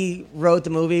 Like he wrote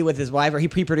the movie with his wife, or he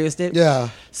pre-produced it. Yeah.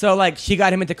 So like she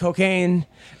got him into cocaine.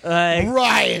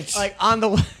 Right. Like on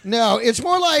the. No, it's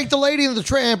more like the Lady and the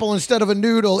Tramp. Instead of a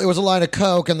noodle, it was a line of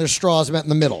Coke, and their straws met in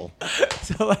the middle.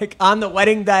 So like on their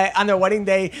wedding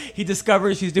day, he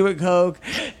discovers she's doing coke,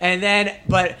 and then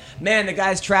but man, the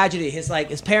guy's tragedy. His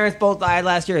parents both died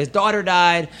last year. His daughter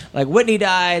died. Like Whitney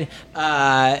died.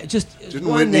 Didn't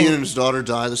Whitney and his daughter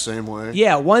die the same way?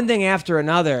 Yeah, one thing after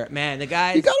another. Man, the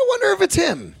guy. You gotta wonder if it's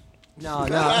him. No.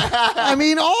 I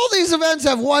mean, all these events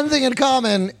have one thing in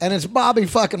common, and it's Bobby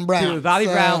fucking Brown. Dude, Bobby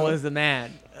Brown was the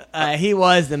man. He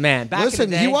was the man. Listen, in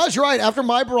the day, he was right. After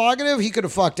My Prerogative, he could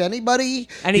have fucked anybody.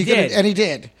 And he did. And he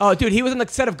did. Oh, dude, he was on the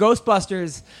set of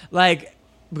Ghostbusters, like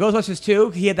Ghostbusters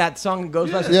 2. He had that song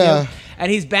Ghostbusters 2.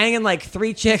 And he's banging like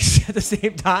 3 chicks at the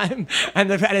same time. And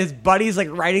his buddy's like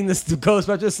writing this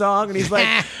Ghostbusters song. And he's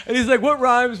like, what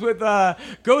rhymes with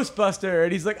Ghostbuster?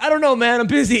 And he's like, I don't know, man. I'm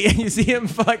busy. And you see him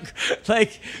fuck.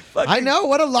 I know.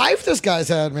 What a life this guy's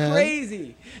had, man.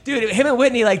 Crazy. Dude, him and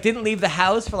Whitney like didn't leave the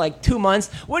house for like 2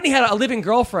 months. Whitney had a living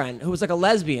girlfriend who was like a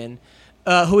lesbian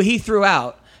who he threw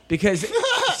out. Because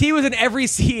she was in every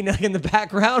scene, like in the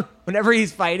background, whenever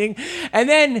he's fighting, and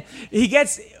then he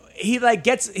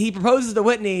proposes to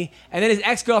Whitney, and then his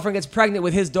ex-girlfriend gets pregnant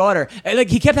with his daughter, and like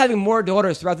he kept having more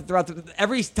daughters throughout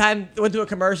every time they went to a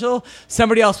commercial,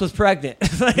 somebody else was pregnant.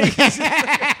 Dude,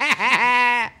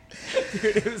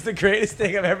 it was the greatest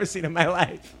thing I've ever seen in my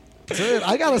life. Dude,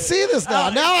 I gotta see this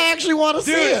now. Now I actually want to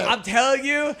see it. I'm telling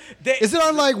you. Is it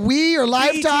on like Wii or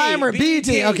Lifetime or BET?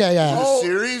 Okay, yeah. Is it a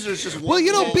series or it's just one? Well,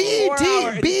 you know,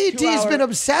 BET BET's been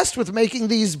obsessed with making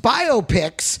these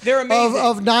biopics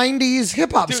of 90s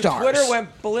hip-hop stars. Twitter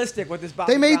went ballistic with this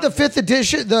Bobby They made Brown the 5th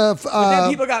edition,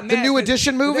 the New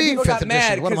Edition movie. People got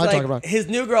mad What am I talking about? His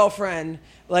new girlfriend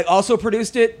like also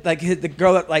produced it, like the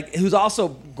girl that like who's also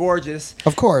gorgeous,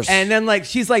 of course. And then like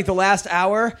she's like the last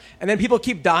hour, and then people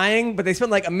keep dying, but they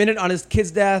spend like a minute on his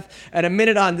kid's death and a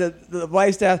minute on the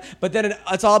wife's death, but then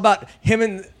it's all about him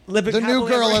and living the new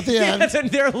girl at the end, and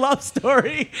their love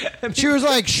story. She was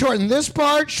like, shorten this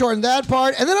part, shorten that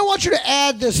part, and then I want you to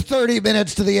add this 30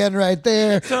 minutes to the end right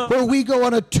there, where we go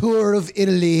on a tour of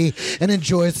Italy and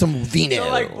enjoy some vino. So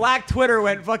like Black Twitter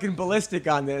went fucking ballistic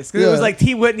on this because it was like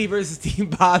Team Whitney versus Team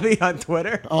Bobby on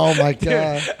Twitter. Oh my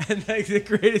god! And like the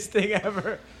greatest thing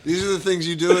ever. These are the things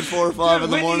you do at 4 or 5 in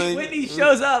the morning. Whitney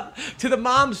shows up to the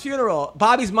mom's funeral.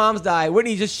 Bobby's mom's died.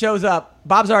 Whitney just shows up.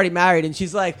 Bob's already married, and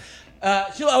she's like,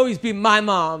 she'll always be my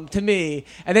mom to me,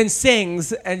 and then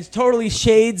sings and totally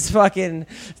shades fucking,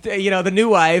 the new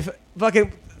wife,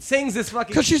 fucking sings this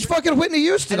fucking. Because she's fucking Whitney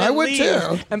Houston. I would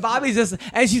too. And Bobby's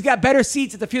and she's got better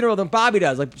seats at the funeral than Bobby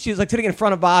does. Like she's like sitting in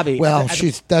front of Bobby. Well,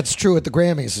 that's true at the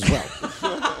Grammys as well.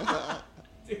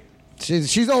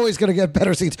 She's always going to get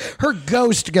better seats. Her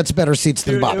ghost gets better seats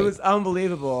than Bobby. It was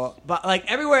unbelievable. But like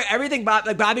everywhere, everything.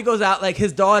 Like Bobby goes out. Like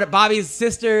his daughter, Bobby's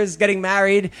sister's getting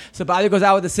married, so Bobby goes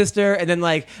out with the sister, and then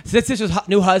like his sister's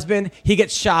new husband, he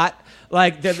gets shot.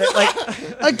 Like,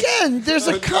 like Again, there's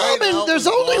there's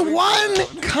only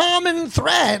one common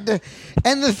thread,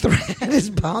 and the thread is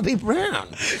Bobby Brown.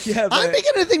 Yeah, but- I'm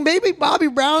beginning to think maybe Bobby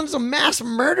Brown's a mass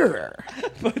murderer.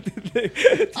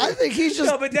 I think he's just.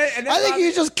 No, but then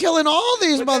he's just killing all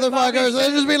these motherfuckers. They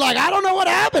just be like, I don't know what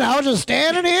happened. I was just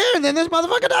standing here, and then this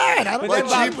motherfucker died. I don't My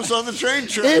know. Jeep was on the train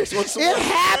tracks. What's the It one?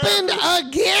 happened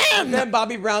again. then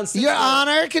Bobby Brown's sister, Your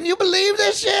Honor, can you believe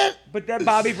this shit? But then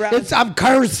Bobby Brown. I'm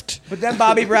cursed. But then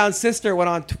Bobby Brown's sister went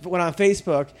on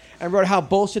Facebook and wrote how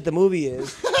bullshit the movie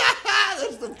is,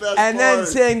 That's the best and then part.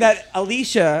 saying that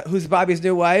Alicia, who's Bobby's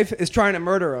new wife, is trying to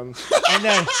murder him, and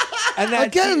then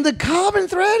Again, the common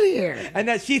thread here. and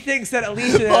that she thinks that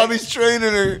Alicia, Bobby's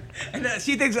training her. and that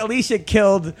she thinks Alicia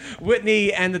killed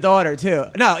Whitney and the daughter too.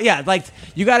 No, yeah, like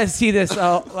you got to see this,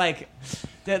 like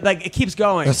it keeps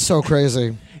going. That's so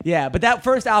crazy. Yeah, but that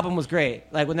first album was great.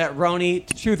 Like when that Roni,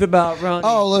 Truth About Roni.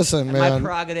 Oh, listen, and man. My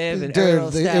Prerogative and Ariel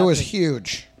Dude, Step it was and-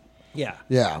 huge. Yeah,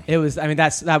 Yeah. It was. I mean,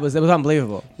 it was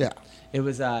unbelievable. Yeah. It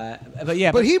was. But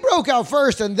yeah. But he broke out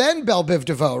first and then Belle Biv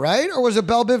DeVoe, right? Or was it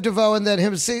Belle Biv DeVoe and then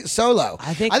him solo?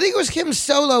 I think it was him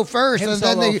solo first, Him and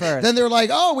solo first. then they're like,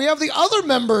 oh, we have the other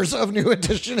members of New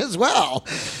Edition as well.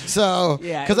 So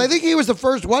Yeah, because I think he was the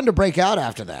first one to break out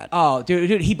after that. Oh,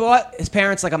 dude, he bought his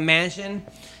parents like a mansion,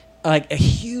 like a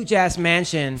huge ass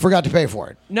mansion. Forgot to pay for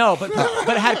it. No, but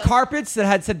it had carpets that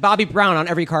had said Bobby Brown on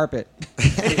every carpet,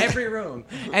 in every room.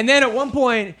 And then at one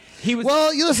point he was.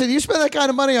 Well, you listen, you spend that kind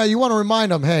of money on, you want to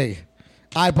remind them, hey,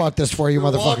 I bought this for you,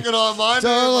 motherfucker. Walking on my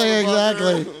Totally, name,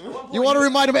 motherfucker. exactly. You want to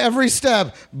remind him every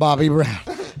step. Bobby Brown.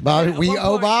 Bobby, we one owe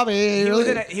point, Bobby.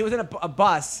 He was in a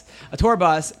bus, a tour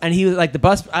bus, and he was like the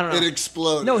bus. I don't know. It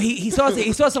exploded. No, he saw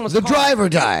someone's The car. driver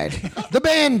died. The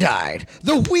band died.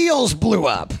 The wheels blew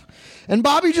up. And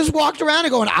Bobby just walked around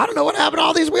and going, I don't know what happened to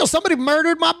all these wheels. Somebody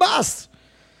murdered my bus.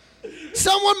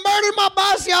 Someone murdered my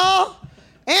bus, y'all.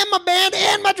 And my band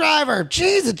and my driver.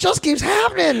 Jeez, it just keeps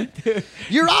happening.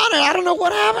 Your Honor, I don't know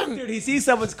what happened. Dude, he sees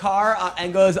someone's car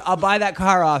and goes, I'll buy that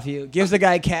car off you. Gives the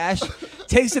guy cash,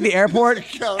 takes to the airport,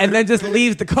 and then just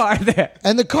leaves the car there.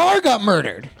 And the car got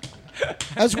murdered.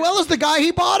 As well as the guy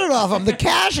he bought it off him. The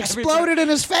cash exploded in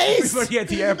his face. Everybody at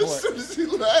the airport.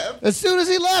 As soon as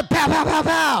he left, pow, pow, pow,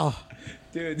 pow.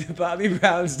 Dude, the Bobby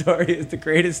Brown story is the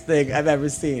greatest thing I've ever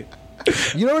seen.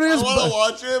 You know what it I is? want to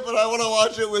watch it, but I want to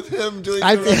watch it with him doing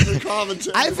I director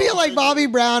commentary. I feel like Bobby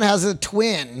Brown has a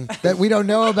twin that we don't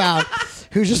know about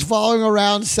who's just following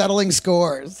around settling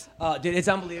scores. Oh, dude, it's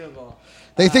unbelievable.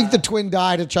 They think the twin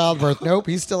died at childbirth. Nope,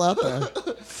 he's still out there.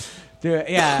 Dude,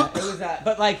 yeah, it was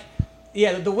but like,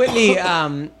 yeah, the Whitney.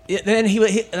 Then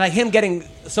he like him getting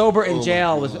sober in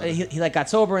jail was he like got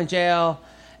sober in jail,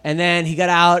 and then he got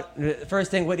out. The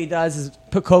first thing Whitney does is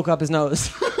put coke up his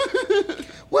nose.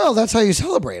 Well, that's how you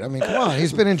celebrate. I mean, come on.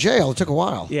 He's been in jail. It took a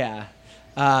while. Yeah.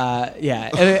 Yeah.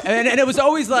 And it was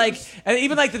always like, and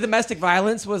even like the domestic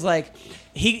violence was like,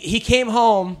 he came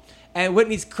home and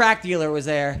Whitney's crack dealer was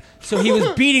there. So he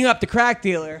was beating up the crack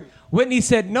dealer. Whitney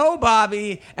said, no,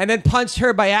 Bobby, and then punched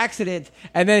her by accident.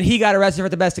 And then he got arrested for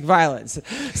domestic violence.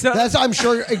 So That's, I'm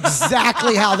sure,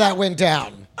 exactly how that went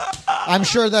down. I'm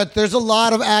sure that there's a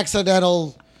lot of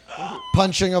accidental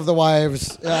punching of the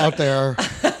wives out there.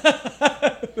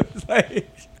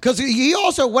 Because he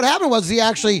also, what happened was he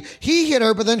hit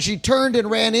her, but then she turned and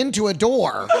ran into a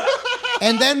door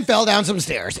and then fell down some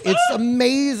stairs. It's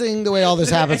amazing the way all this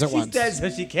happens at she's once. dead, so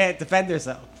she can't defend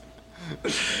herself.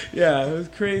 Yeah, it was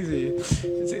crazy.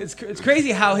 It's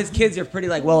crazy how his kids are pretty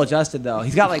like well adjusted though.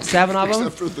 He's got like 7 of them.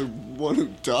 Except for the one who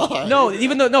died.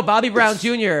 No, Bobby Brown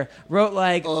Jr. wrote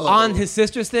like on his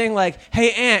sister's thing like,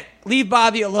 "Hey Aunt, leave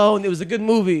Bobby alone. It was a good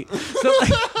movie." So,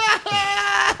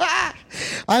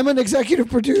 I'm an executive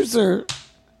producer.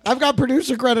 I've got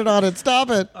producer credit on it. Stop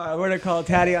it. all right, we're gonna call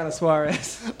Tatiana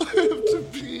Suarez.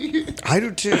 I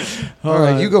do too. All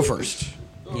right, you go first.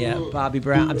 Yeah, Bobby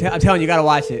Brown. I'm telling you, you gotta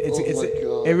watch it.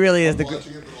 It really is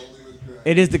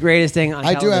it is the greatest thing on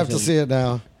I television. do have to see it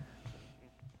now.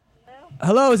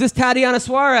 Hello, is this Tatiana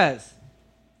Suarez?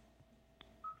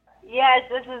 Yes,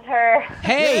 this is her.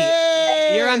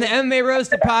 Hey, you're on the MMA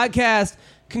Roasted podcast.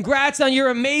 Congrats on your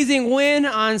amazing win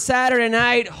on Saturday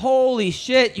night. Holy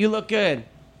shit, you look good.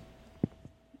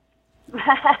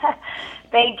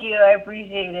 Thank you. I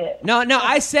appreciate it. No,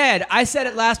 I said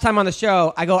it last time on the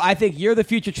show. I think you're the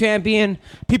future champion.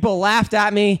 People laughed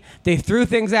at me. They threw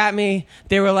things at me.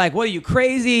 They were like, what are you,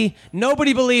 crazy?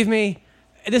 Nobody believed me.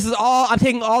 I'm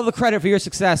taking all the credit for your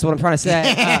success, is what I'm trying to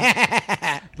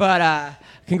say. But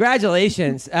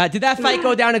congratulations. Did that fight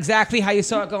go down exactly how you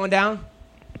saw it going down?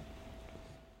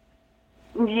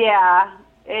 Yeah,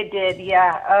 it did.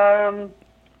 Yeah.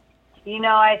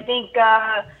 I think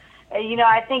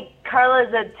I think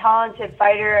Carla's a talented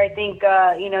fighter. I think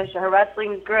her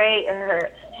wrestling's great.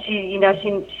 She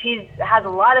has a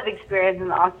lot of experience in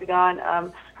the octagon.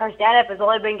 Her stand-up has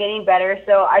only been getting better,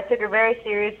 so I took her very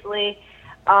seriously.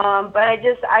 But I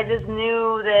just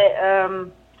knew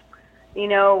that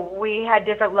we had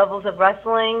different levels of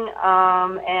wrestling,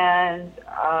 and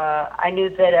I knew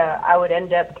that I would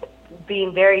end up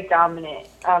being very dominant,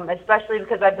 especially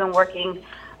because I've been working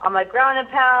on my ground and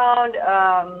pound.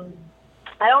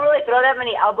 I don't really throw that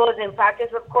many elbows in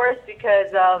practice, of course,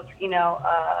 because of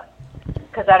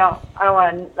because I don't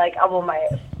want to like elbow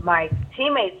my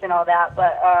teammates and all that.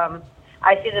 But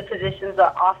I see the positions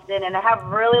often, and I have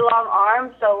really long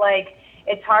arms, so like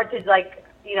it's hard to like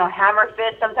hammer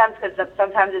fist sometimes because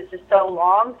sometimes it's just so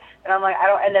long, and I'm like I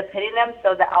don't end up hitting them,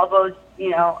 so the elbows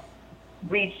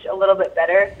reach a little bit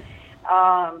better.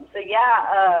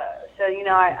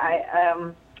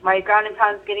 My ground and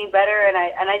pound's getting better, and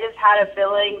I just had a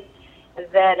feeling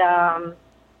that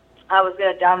I was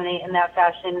going to dominate in that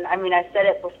fashion. I mean, I said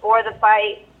it before the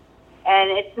fight, and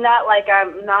it's not like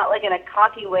I'm not like in a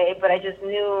cocky way, but I just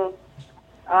knew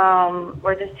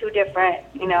we're just two different.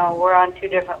 We're on two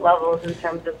different levels in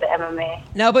terms of the MMA.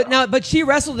 But she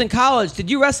wrestled in college.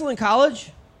 Did you wrestle in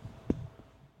college?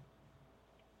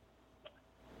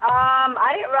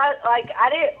 I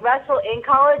didn't wrestle in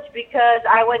college because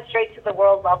I went straight to the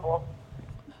world level.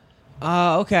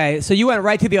 Okay. So you went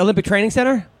right to the Olympic Training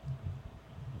Center?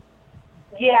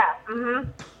 Yeah.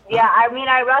 Yeah. I mean,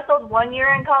 I wrestled 1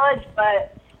 year in college,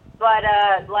 but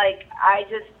I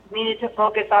just needed to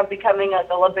focus on becoming an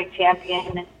Olympic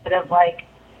champion instead of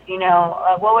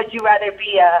what would you rather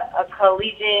be, a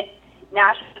collegiate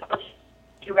national?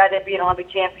 Would you rather be an Olympic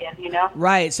champion?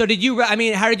 Right. So did you? I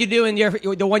mean, how did you do in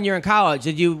the 1 year in college?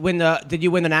 Did you win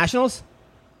the nationals?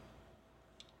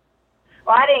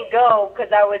 Well, I didn't go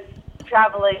because I was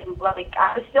traveling. Like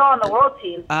I was still on the world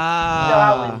team, so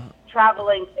I was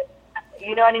traveling.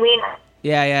 You know what I mean?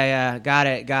 Yeah. Got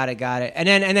it. And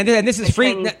then this is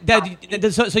free.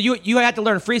 So you had to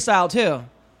learn freestyle too.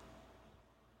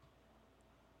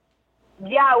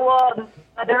 Yeah, well,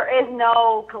 there is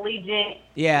no collegiate.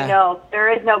 Yeah.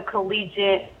 There is no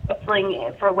collegiate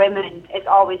wrestling for women. It's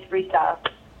always freestyle.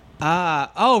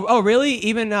 Oh, really?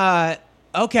 Even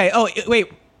okay. Oh,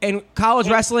 wait. In college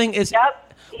wrestling is.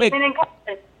 Yep. Wait. Even in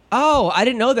college. Oh, I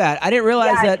didn't know that. I didn't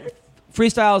realize that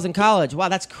freestyle is in college. Wow,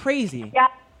 that's crazy. Yeah.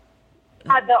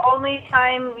 The only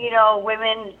time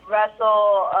women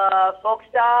wrestle folk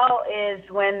style is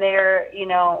when they're in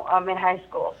high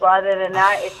school. So other than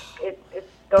that, it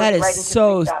goes right into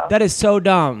freestyle. That is so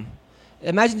dumb.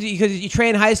 Imagine because you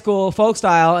train high school folk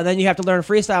style and then you have to learn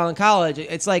freestyle in college.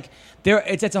 It's like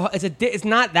it's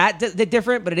not that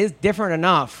different, but it is different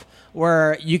enough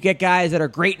where you get guys that are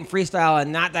great in freestyle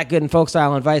and not that good in folk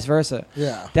style and vice versa.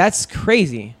 Yeah, that's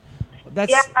crazy.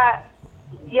 Yeah.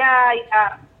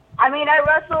 I mean, I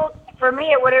wrestled. For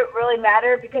me, it wouldn't really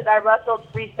matter because I wrestled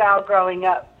freestyle growing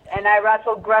up, and I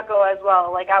wrestled Greco as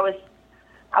well. Like I was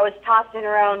tossing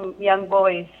around young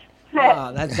boys.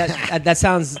 That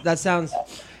sounds a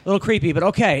little creepy, but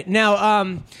okay.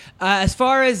 Now, as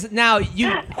far as now, you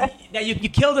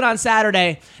killed it on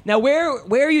Saturday. Now, where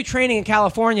are you training in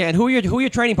California, and who are your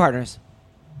training partners?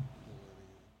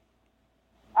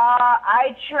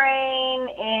 I train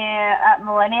at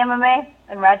Millennium MMA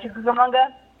in Rancho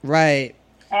Cucamonga. Right.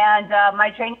 And my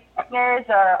training partners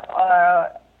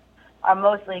are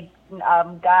mostly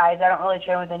guys. I don't really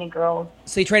train with any girls.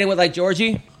 So you training with like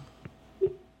Georgie? He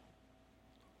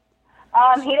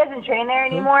doesn't train there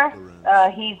anymore.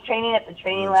 He's training at the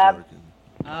training lab.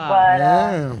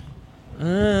 Yeah.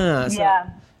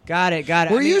 Got it.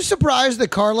 Were you surprised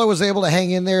that Carla was able to hang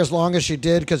in there as long as she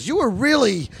did? Because you were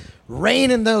really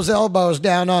raining those elbows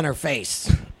down on her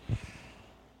face.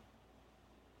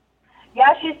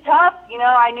 Yeah, she's tough.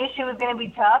 I knew she was going to be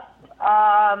tough.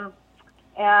 I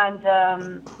don't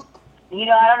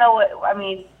know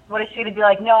what is she going to be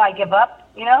like? No, I give up,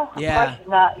 Yeah. Of course she's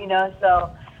not,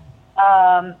 so,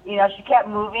 she kept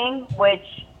moving,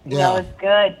 which, is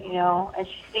good, and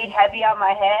she stayed heavy on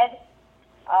my head,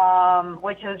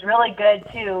 which was really good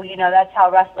too. That's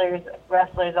how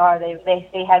wrestlers are. They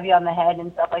stay heavy on the head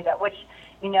and stuff like that, which,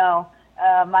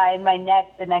 my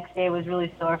neck the next day was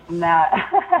really sore from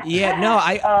that. Yeah, no,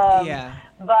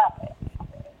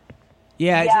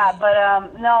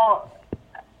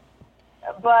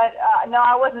 no,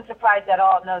 I wasn't surprised at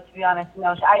all. No, to be honest,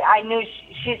 no. I knew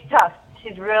she's tough.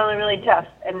 she's really, really tough,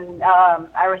 and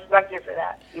I respect her for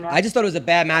that. You know. I just thought it was a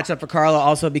bad matchup for Carla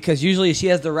also because usually she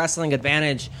has the wrestling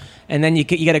advantage, and then you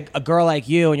get a girl like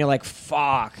you, and you're like,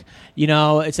 fuck. You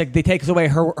know, it's like they take away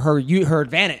her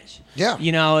advantage. Yeah.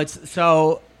 You know, it's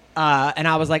so. And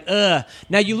I was like, ugh.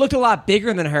 Now you looked a lot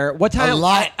bigger than her. What time? A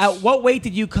lot. At what weight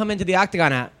did you come into the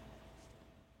octagon at?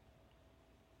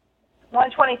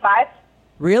 125.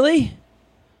 Really?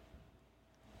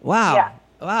 Wow. Yeah.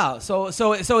 Wow. So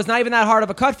it's not even that hard of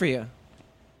a cut for you.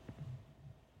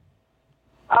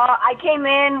 I came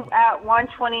in at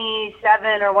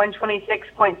 127 or 126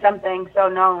 point something. So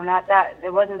no, not that.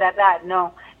 It wasn't that bad.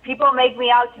 No. People make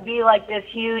me out to be like this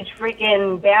huge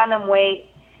freaking bantamweight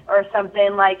or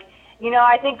something. Like, you know,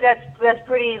 I think that's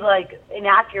pretty like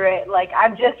inaccurate. Like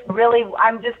I'm just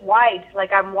wide.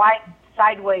 Like I'm wide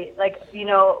sideways. Like, you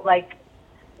know, like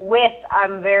width,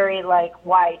 I'm very like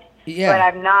wide. Yeah. But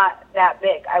I'm not that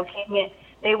big. I came in.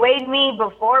 They weighed me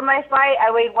before my fight.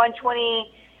 I weighed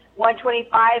 120,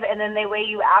 125, and then they weigh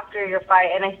you after your fight,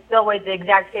 and I still weighed the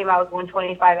exact same. I was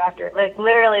 125 after. Like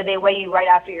literally, they weigh you right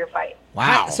after your fight.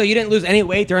 Wow. So you didn't lose any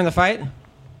weight during the fight?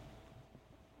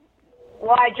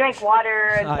 Well, I drank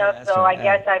water and Oh, yeah, stuff, that's so true, I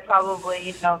yeah. guess I probably,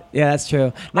 you know, Yeah, that's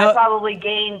true. I Now, probably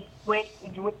gained weight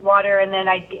with water, and then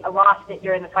I lost it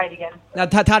during the fight again. now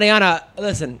Tatiana,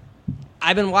 listen.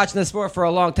 I've been watching this sport for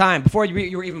a long time, before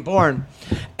you were even born.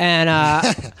 And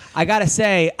I got to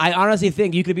say, I honestly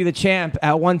think you could be the champ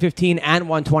at 115 and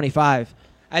 125.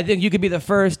 I think you could be the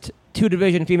first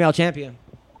two-division female champion.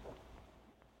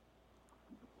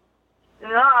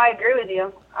 No, I agree with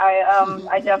you.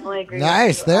 I definitely agree.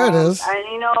 Nice, with you. there it is. And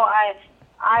you know, I've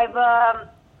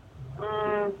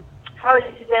how would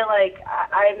you say, like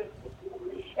I've.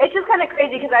 It's just kind of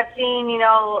crazy because I've seen, you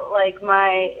know, like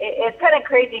it's kind of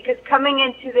crazy because coming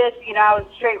into this, you know, I was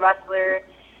a straight wrestler.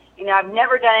 You know, I've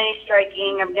never done any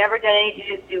striking. I've never done any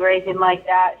jiu-jitsu or anything like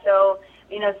that. So,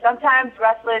 you know, sometimes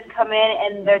wrestlers come in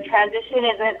and their transition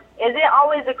isn't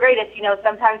always the greatest. You know,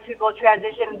 sometimes people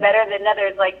transition better than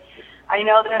others. Like, I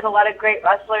know there's a lot of great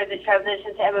wrestlers that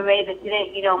transition to MMA that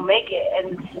didn't, you know, make it.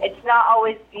 And it's not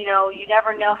always, you know, you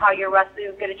never know how your wrestler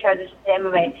is going to transition to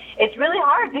MMA. It's really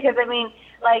hard because, I mean,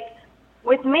 like,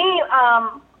 with me,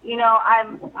 you know,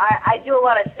 I do a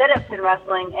lot of setups in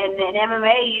wrestling, and in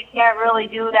MMA, you can't really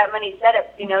do that many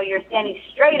setups. You know, you're standing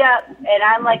straight up, and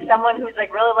I'm like someone who's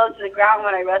like really low to the ground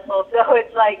when I wrestle. So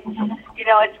it's like, you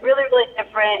know, it's really, really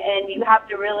different, and you have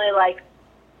to really like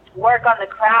work on the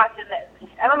craft. And the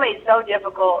MMA is so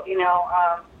difficult, you know.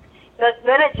 So it's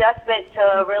been an adjustment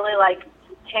to really like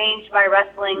change my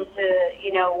wrestling to,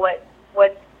 you know,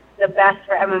 what's the best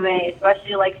for MMA,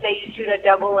 especially like say you shoot a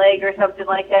double leg or something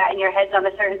like that and your head's on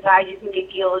a certain side, you can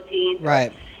get guillotined.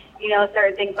 Right. You know,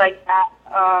 certain things like that.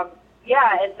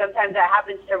 Yeah, and sometimes that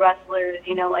happens to wrestlers,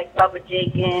 you know, like Bubba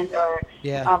Jenkins or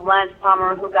Lance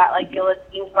Palmer, who got like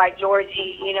guillotined by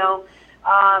Georgie, you know.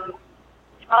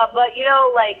 But you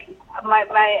know, like my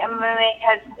MMA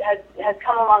has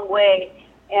come a long way,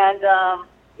 and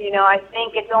you know, I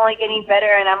think it's only getting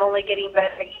better, and I'm only getting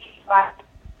better each fight.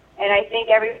 And I think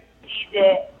everybody sees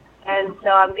it, and so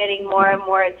I'm getting more and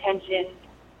more attention.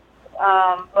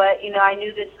 But you know, I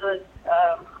knew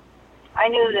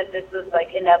that this was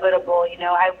like inevitable. You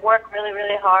know, I work really,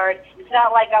 really hard. It's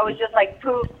not like I was just like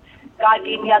poof. God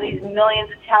gave me all these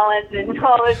millions of talents and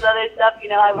all this other stuff. You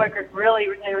know, I work really,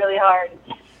 really, really hard.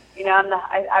 You know,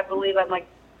 I believe I'm like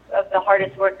the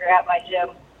hardest worker at my gym.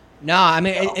 No, I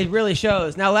mean, it really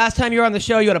shows. Now, last time you were on the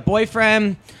show, you had a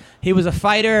boyfriend. He was a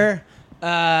fighter.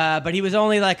 But he was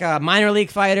only like a minor league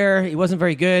fighter. He wasn't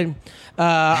very good.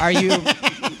 Are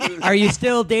you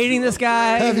still dating this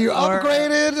guy? Have you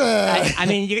upgraded? I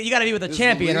mean, you got to be with a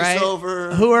champion, lease right?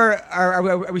 over? Who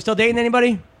are we still dating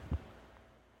anybody?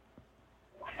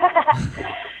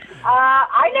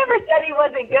 I never said he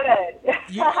wasn't good.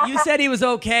 You said he was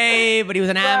okay, but he was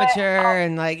an amateur,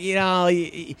 and like you know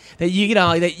that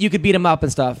you could beat him up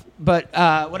and stuff. But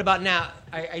what about now?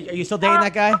 Are you still dating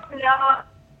that guy? No.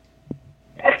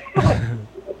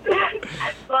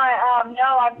 But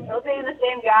no, I'm still dating the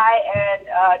same guy, and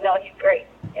no, he's great.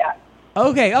 Yeah.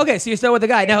 Okay. So you're still with the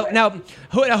guy now.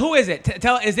 Who is it?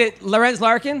 Is it Lorenz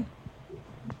Larkin?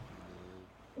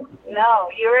 No,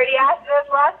 you already asked us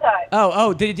last time.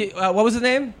 Oh, did you? What was his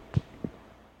name?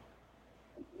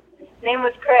 His name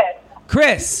was Chris.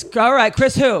 Chris. All right,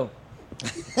 Chris. Who?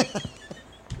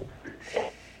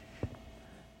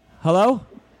 Hello.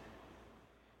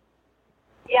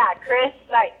 Yeah, Chris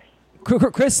Sykes.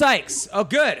 Chris Sykes. Oh,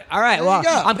 good. All right. There Well, you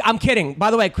go. I'm kidding. By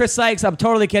the way, Chris Sykes, I'm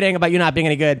totally kidding about you not being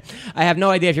any good. I have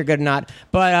no idea if you're good or not.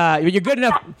 But you're good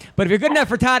enough. But if you're good enough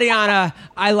for Tatiana,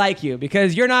 I like you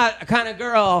because you're not a kind of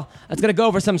girl that's gonna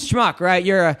go for some schmuck, right?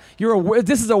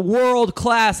 This is a world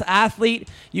class athlete.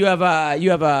 You have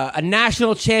a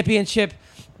national championship,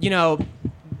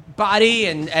 body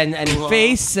and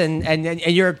face and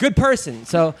you're a good person.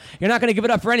 So you're not gonna give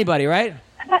it up for anybody, right?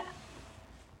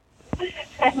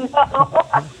 Hey,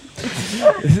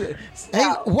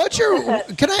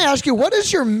 can I ask you, what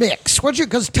is your mix?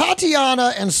 Because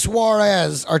Tatiana and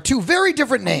Suarez are two very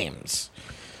different names.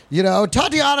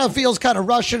 Tatiana feels kind of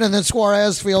Russian, and then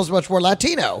Suarez feels much more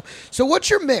Latino. So what's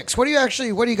your mix? What do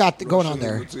you got going on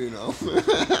there? Latino.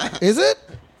 Is it?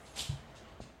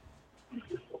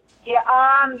 Yeah,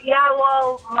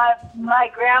 well,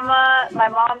 my grandma, my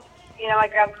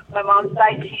mom's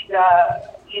side, she's,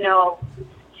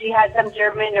 she had some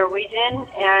German, Norwegian,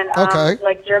 and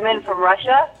like German from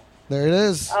Russia. There it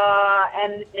is.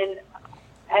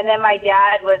 And then my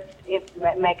dad was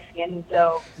Mexican,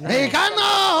 so.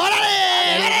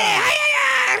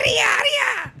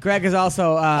 Greg is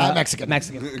also Mexican.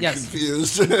 Yes.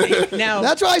 Confused. Now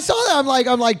that's why I saw that. I'm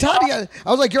like Tatiana. I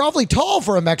was like, you're awfully tall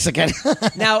for a Mexican.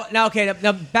 now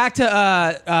back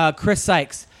to Chris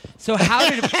Sykes. So how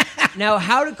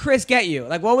did Chris get you?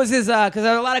 Like, what was his? Because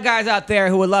there are a lot of guys out there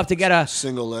who would love to get a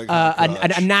single leg,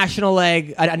 a national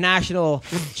leg, a national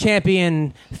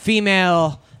champion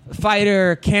female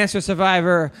fighter, cancer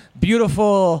survivor,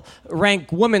 beautiful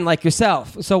rank woman like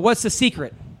yourself. So what's the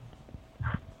secret?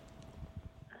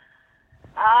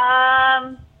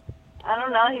 I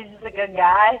don't know. He's just a good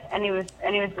guy, and he was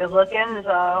good looking.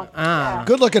 So yeah.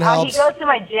 Good looking helps. He goes to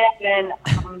my gym,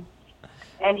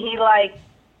 and he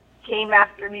came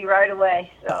after me right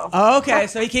away. So. Oh, okay.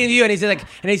 So he came to you and he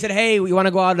said, "Hey, you want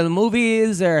to go out to the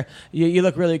movies, or you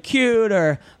look really cute,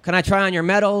 or can I try on your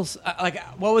medals?"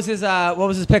 What was his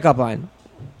pickup line?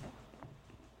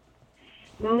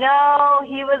 We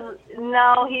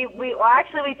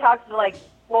talked for like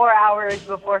 4 hours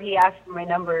before he asked for my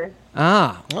number.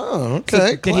 Ah. Oh, okay.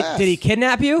 So did he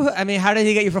kidnap you? I mean, how did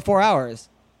he get you for 4 hours?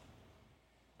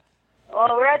 Well,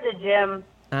 we're at the gym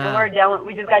and we're done.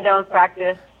 We just got done with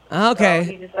practice. Okay.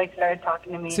 So he just started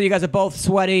talking to me. So you guys are both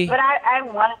sweaty. But I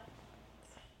wanted.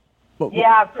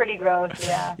 Yeah, pretty gross.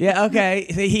 Yeah. Yeah. Okay.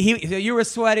 So you were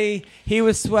sweaty. He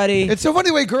was sweaty. It's so funny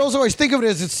the way girls always think of it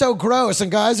as it's so gross,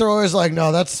 and guys are always like,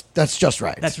 "No, that's just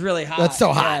right. That's really hot. That's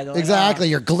so hot. Yeah, exactly.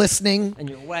 You're glistening and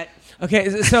you're wet." Okay.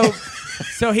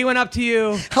 So he went up to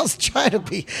you. I was trying to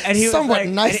be and somewhat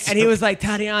nice. And he was like,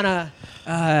 "Tatiana,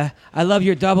 I love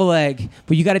your double leg,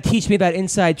 but you got to teach me that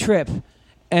inside trip."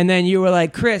 And then you were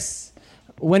like, "Chris,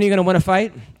 when are you going to win a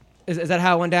fight?" Is that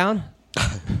how it went down?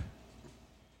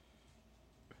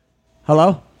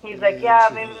 Hello? He's like, "Yeah,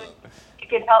 maybe you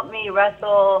could help me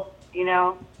wrestle,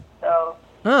 so."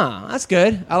 Oh, that's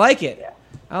good. I like it. Yeah.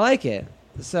 I like it.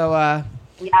 So,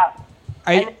 yeah.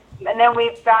 And then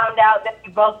we found out that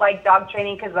we both like dog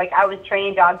training because, I was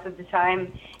training dogs at the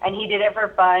time, and he did it for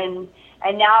fun.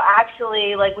 And now,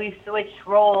 actually, we've switched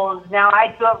roles. Now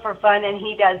I do it for fun, and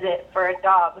he does it for a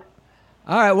dog.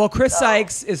 All right. Well, Chris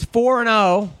Sykes is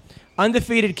 4-0,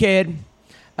 undefeated kid,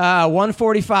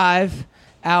 145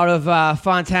 out of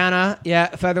Fontana,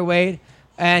 featherweight,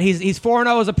 and he's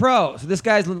 4-0 as a pro. So this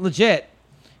guy's legit.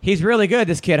 He's really good.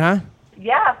 This kid, huh?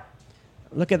 Yeah.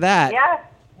 Look at that.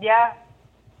 Yeah.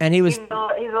 And he was. He's a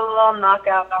little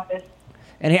knockout artist.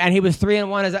 And he was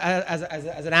 3-1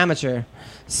 as an amateur.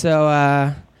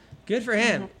 So good for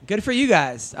him. Good for you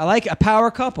guys. I like a power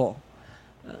couple.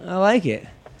 I like it.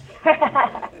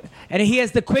 And he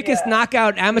has the quickest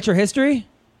knockout amateur history.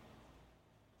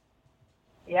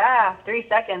 Yeah, 3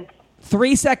 seconds.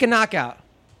 3 second knockout.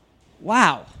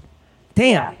 Wow.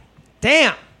 Damn.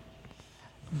 Yeah.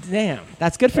 Damn.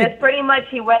 That's good for you. It's pretty much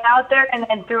he went out there and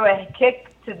then threw a head kick,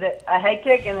 and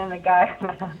then the guy.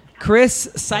 Chris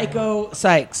Psycho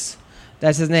Sykes.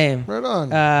 That's his name. Right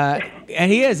on.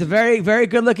 And he is a very, very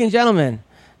good looking gentleman.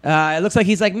 It looks like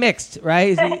he's mixed,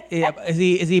 right? Is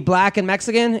he black and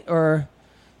Mexican, or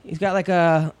he's got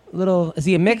a little? Is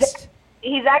he a mixed?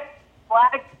 He's actually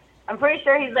black. I'm pretty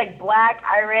sure he's black,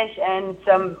 Irish, and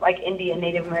some Indian,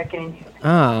 Native American.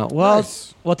 Ah, well,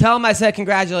 Nice. Well, tell him I said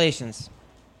congratulations.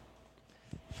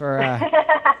 For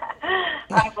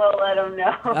I will let him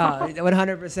know.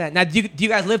 100%. Now, do you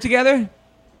guys live together?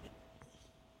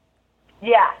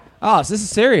 Yeah. Oh, so this is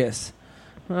serious.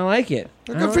 I like it.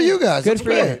 Good for you guys. Good That's for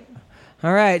great. you.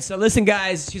 All right. So listen,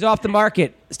 guys, she's off the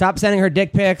market. Stop sending her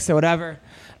dick pics or whatever.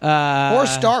 Or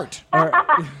start. I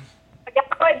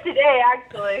got one today,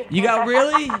 actually. You got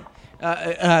really?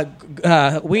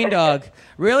 Ween Dog.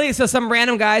 Really? So some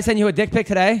random guy sent you a dick pic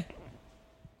today?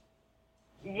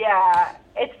 Yeah,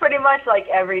 it's pretty much like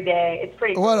every day. It's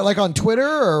pretty What, like on Twitter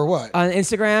or what? On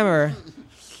Instagram or?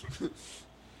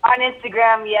 on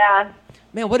Instagram. Yeah.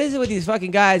 Man, what is it with these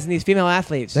fucking guys and these female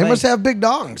athletes? They must have big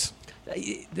dongs.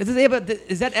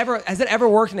 Has that ever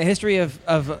worked in the history of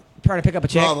trying to pick up a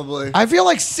chick? Probably. I feel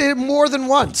like more than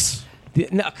once.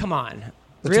 No, come on.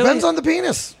 It Really? depends on the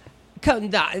penis.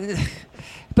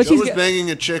 But Joe was she's.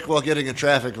 banging a chick while getting a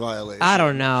traffic violation. I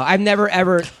don't know. I've never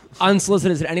ever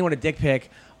unsolicited sent anyone a dick pic,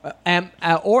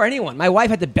 or anyone. My wife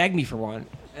had to beg me for one,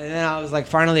 and then I was like,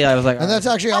 finally, I was like, And that's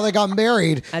actually how they got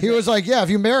married. He was like, "Yeah, if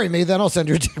you marry me, then I'll send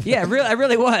you a dick pic." yeah, I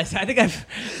really was. I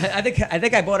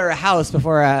think I bought her a house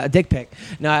before a dick pic.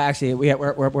 No, actually,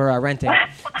 we're renting.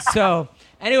 So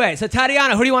anyway, so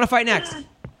Tatiana, who do you want to fight next?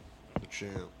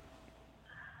 Champ.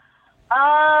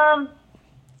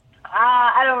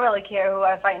 I don't really care who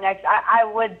I fight next. I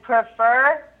would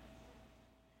prefer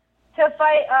to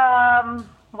fight,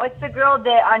 what's the girl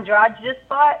that Andrade just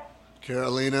fought?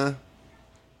 Carolina.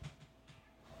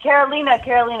 Carolina.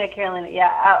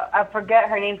 Yeah, I forget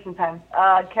her name sometimes.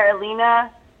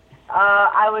 Carolina.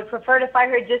 I would prefer to fight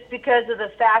her just because of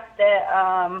the fact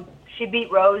that she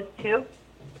beat Rose too.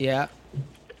 Yeah.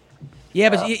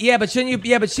 But shouldn't you?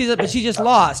 Yeah, but she just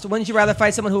lost. Wouldn't you rather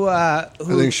fight someone who I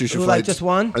think she should who fight. like just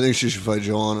won? I think she should fight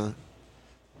Joanna.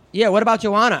 Yeah. What about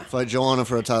Joanna? Fight Joanna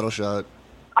for a title shot.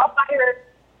 I'll fight her.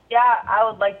 Yeah, I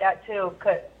would like that too.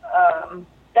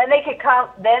 Then they can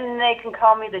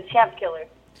call me the champ killer.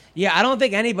 Yeah, I don't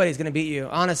think anybody's gonna beat you,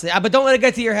 honestly. But don't let it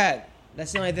get to your head.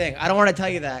 That's the only thing. I don't want to tell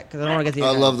you that because I don't want to get to your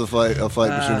I head. love the fight. A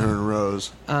fight between her and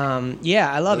Rose.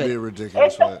 Yeah, I love That'd be a it. ridiculous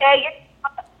It's fight. okay.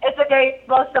 It's okay. You're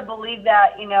supposed to believe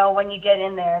that, when you get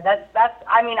in there. That's.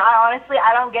 I mean, I honestly,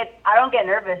 I don't get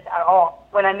nervous at all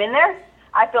when I'm in there.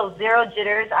 I feel zero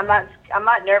jitters. I'm not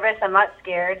nervous. I'm not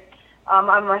scared. I'm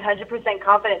 100%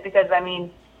 confident because I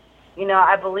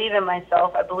believe in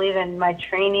myself. I believe in my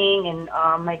training and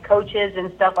my coaches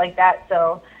and stuff like that.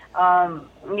 So, I'm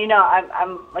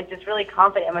like just really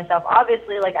confident in myself.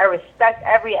 Obviously, like I respect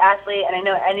every athlete, and I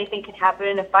know anything can happen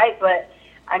in a fight. But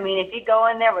I mean, if you go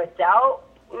in there with doubt,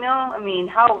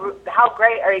 how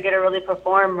great are you going to really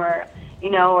perform, or are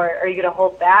you going to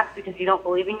hold back because you don't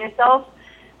believe in yourself?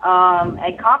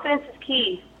 And confidence is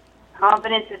key.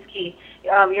 Confidence is key.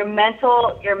 Your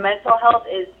mental health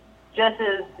is just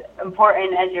as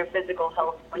important as your physical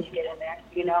health when you get in there.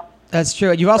 That's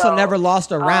true. You've also never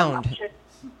lost a I'm round. sure-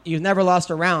 You've never lost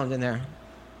a round in there.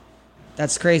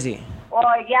 That's crazy. Well,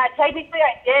 yeah, technically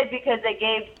I did because they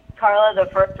gave Carla the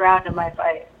first round of my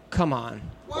fight. Come on.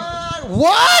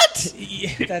 What?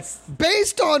 That's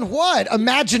Based on what?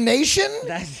 Imagination?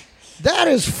 That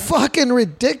is fucking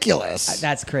ridiculous.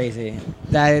 that's crazy.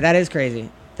 That is crazy.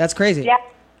 That's crazy. Yeah.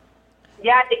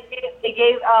 Yeah, they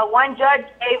gave one judge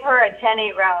gave her a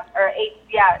 10-8 round or 8.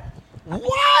 Yeah.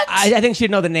 What? I think she'd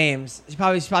know the names. She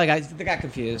probably got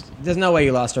confused. There's no way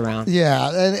you lost a round. Yeah,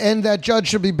 and that judge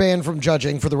should be banned from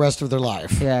judging for the rest of their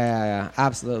life. Yeah,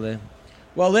 absolutely.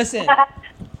 Well, listen.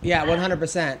 Yeah,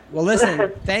 100%. Well,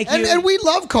 listen. Thank you. And we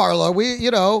love Carla. We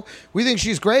think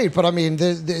she's great, but I mean,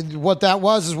 what that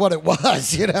was is what it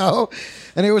was,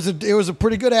 And it was a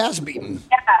pretty good ass beating.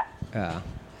 Yeah. Yeah.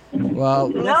 Well.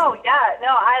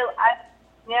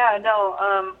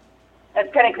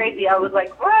 That's kind of crazy. I was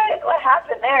like, what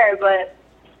happened there? But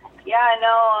yeah,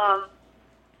 no,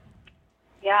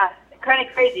 kind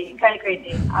of crazy.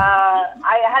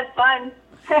 I had fun.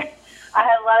 I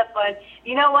had a lot of fun.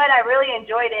 You know what? I really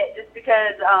enjoyed it just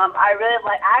because I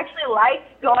actually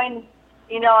liked going,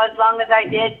 as long as I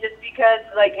did, just because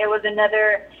it was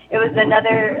another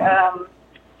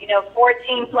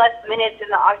 14 plus minutes in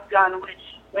the octagon,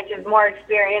 which is more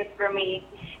experience for me.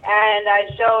 And I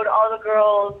showed all the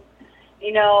girls,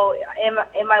 in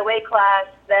my weight class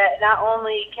that not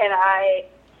only can I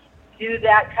do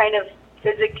that kind of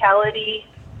physicality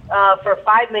for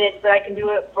 5 minutes, but I can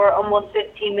do it for almost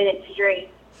 15 minutes straight,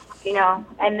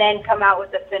 and then come out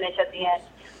with the finish at the end.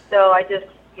 So I just,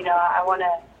 I want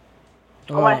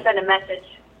to send a message.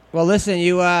 Well, listen,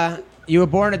 you were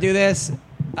born to do this.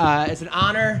 It's an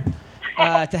honor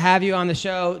to have you on the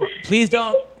show. Please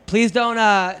don't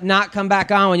not come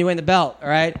back on when you win the belt. All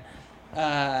right.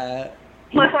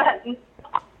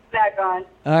 Back on.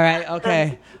 All right.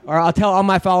 Okay. Or I'll tell all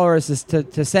my followers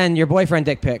to send your boyfriend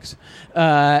dick pics,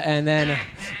 and then,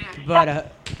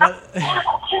 but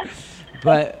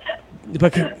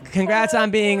congrats on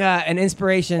being an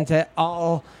inspiration to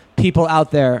all people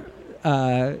out there.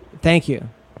 Thank you.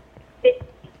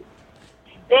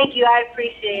 Thank you. I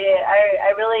appreciate it.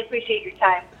 I really appreciate your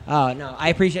time. Oh, no. I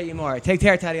appreciate you more. Take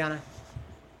care, Tatiana.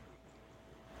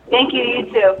 Thank you.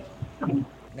 You too.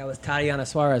 That was Tatiana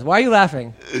Suarez. Why are you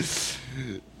laughing?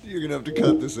 You're going to have to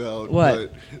cut this out.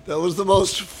 What? But that was the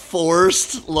most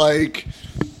forced, like,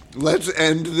 let's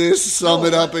end this, sum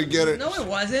it up, and get it. No, it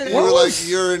wasn't. You were like,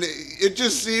 it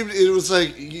just seemed, it was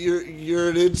like, you're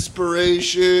an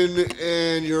inspiration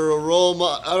and you're a role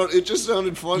model. It just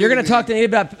sounded funny. You're going to talk to me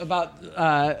about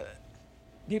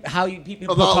how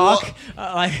people About talk,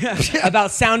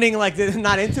 about sounding like they're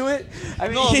not into it. I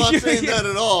mean, No, I'm not saying that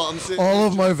at all. I'm saying All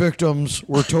of my victims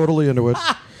were totally into it.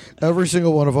 Every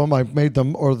single one of them, I made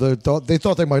them, or they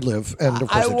thought they might live, and of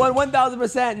course I they won didn't.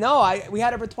 1,000%. No, we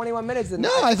had her for 21 minutes. And No,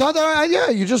 I thought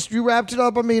that. You wrapped it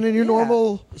up. I mean, in your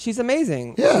normal. She's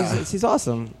amazing. Yeah. she's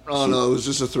awesome. Oh no, it was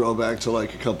just a throwback to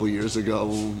like a couple years ago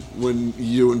when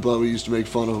you and Bubba used to make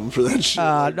fun of him for that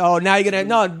shit. No, now you're gonna.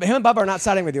 No, him and Bubba are not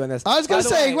siding with you on this. I was going to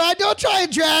say, well, don't try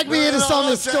and drag me into some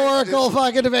historical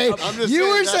fucking debate. You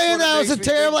were saying that was a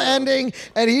terrible ending,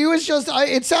 and he was just.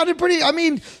 It sounded pretty. I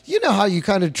mean, you know how you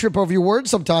kind of trip over your words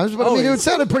sometimes, but I mean, it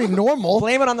sounded pretty normal.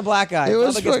 Blame it on the black guy.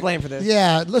 Bubba gets blamed for this.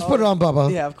 Yeah, let's put it on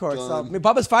Bubba. Yeah, of course. I mean,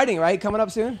 Bubba's fighting, right? Coming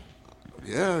up soon.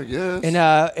 Yeah.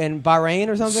 In Bahrain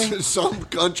or something. Some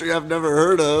country I've never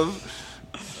heard of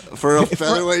for a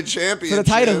featherweight championship. For the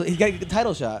title, he got the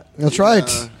title shot. That's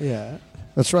right. Yeah.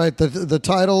 That's right. The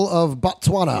title of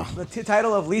Botswana. The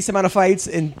title of least amount of fights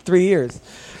in 3 years.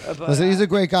 Listen, he's a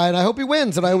great guy, and I hope he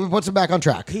wins, and I hope he puts him back on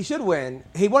track. He should win.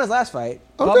 He won his last fight.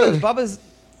 Oh, good. Bubba's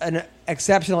an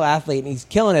exceptional athlete, and he's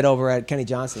killing it over at Kenny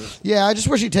Johnson. Yeah, I just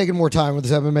wish he'd taken more time with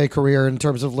his MMA career in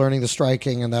terms of learning the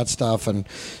striking and that stuff, and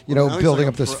Now he's building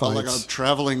like up this fight. like a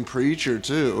traveling preacher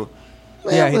too.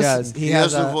 Yeah, he does. He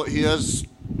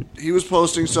was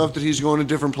posting stuff that he's going to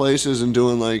different places and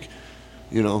doing like,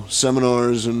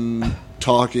 seminars and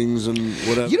talkings and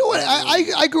whatever. You know what?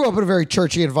 I grew up in a very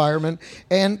churchy environment,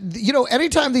 and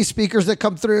anytime these speakers that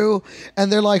come through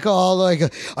and they're like,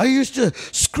 I used to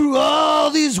screw all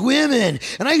these women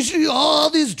and I used to do all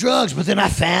these drugs, but then I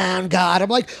found God. I'm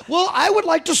like, well, I would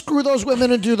like to screw those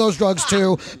women and do those drugs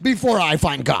too before I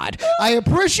find God. I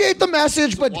appreciate the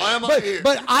message, but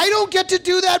I don't get to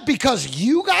do that because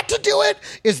you got to do it.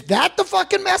 Is that the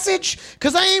fucking message?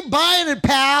 Because I ain't buying it,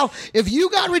 pal. If you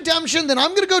got redemption, then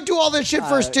I'm gonna go do all this shit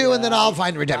first too, and then I'll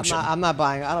find redemption. I'm not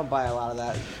buying. I don't buy a lot of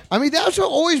that. I mean, that's what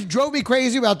always drove me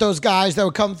crazy about those guys that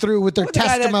would come through with their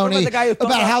testimony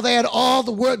about how they had all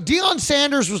the work. Deion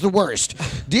Sanders was the worst. When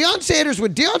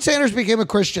Deion Sanders became a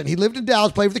Christian, he lived in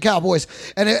Dallas, played for the Cowboys,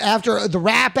 and after the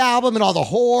rap album and all the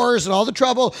whores and all the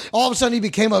trouble, all of a sudden he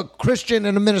became a Christian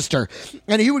and a minister.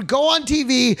 And he would go on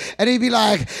TV and he'd be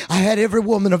like, I had every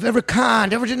woman of every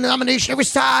kind, every denomination, every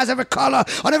size, every color,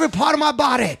 on every part of my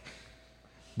body.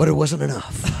 But it wasn't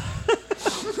enough.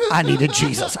 I needed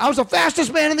Jesus. I was the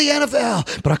fastest man in the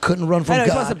NFL, but I couldn't run from I know,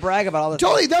 God. he wants to brag about all this.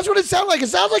 Totally, that's what it sounds like. It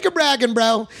sounds like you're bragging,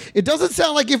 bro. It doesn't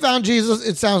sound like you found Jesus.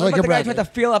 It sounds like you're the guy bragging. tried to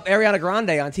feel up Ariana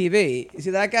Grande on TV. You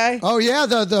see that guy? Oh yeah,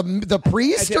 the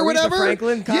priest At the or Aretha whatever.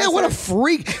 Franklin Yeah, what a concert.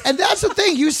 freak! And that's the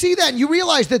thing. You see that, and you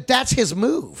realize that that's his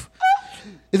move.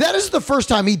 That isn't the first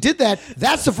time he did that.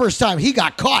 That's the first time he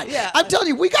got caught. Yeah. I'm telling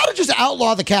you, we got to just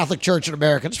outlaw the Catholic Church in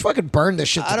America. Just fucking burn this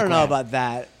shit. I don't know about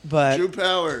that, but Jew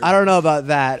power. I don't know about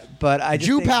that, but I just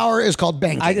Jew think, power is called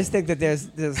banking. I just think that there's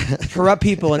corrupt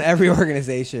people in every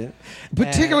organization.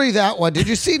 Particularly that one. Did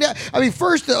you see that? I mean,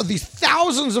 first, these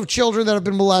thousands of children that have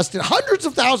been molested, hundreds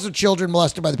of thousands of children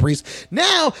molested by the priests.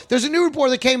 Now, there's a new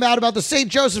report that came out about the St.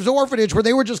 Joseph's Orphanage where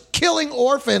they were just killing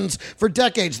orphans for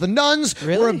decades. The nuns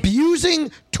were abusing,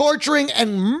 torturing,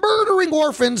 and murdering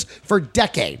orphans for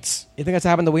decades. You think that's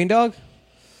happened to Ween Dog?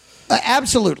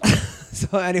 Absolutely.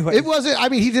 So anyway, It wasn't, I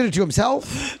mean, he did it to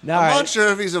himself. No, I'm not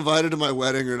sure if he's invited to my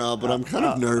wedding or not, but I'm kind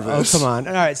of nervous. Oh, come on.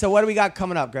 All right, so what do we got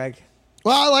coming up, Greg?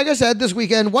 Well, like I said, this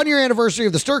weekend, 1 year anniversary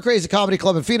of the Stir Crazy Comedy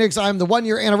Club in Phoenix. I'm the 1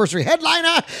 year anniversary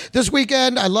headliner this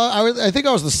weekend. I think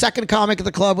I was the second comic at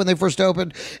the club when they first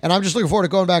opened, and I'm just looking forward to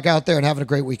going back out there and having a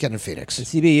great weekend in Phoenix.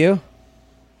 CBU?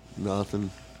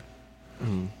 Nothing.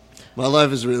 My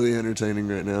life is really entertaining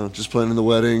right now. Just planning the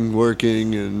wedding,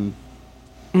 working, and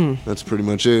that's pretty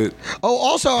much it. Oh,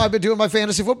 also, I've been doing my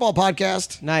fantasy football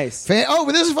podcast. Nice.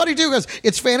 But this is funny too because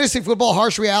it's fantasy football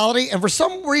harsh reality, and for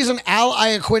some reason, Al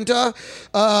Iaquinta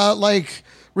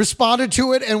responded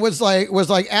to it and was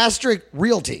like asterisk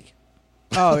realty.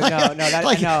 Oh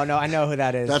no, I know who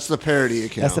that is. That's the parody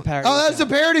account. That's the parody. Oh, that's the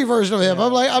parody version of him.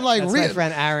 I'm like, That's my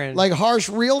friend Aaron. Like harsh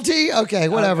realty. Okay,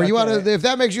 whatever. You want to? If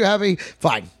that makes you happy,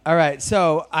 fine. All right,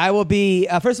 so I will be.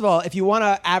 First of all, if you want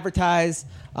to advertise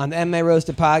on the MMA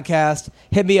Roasted podcast,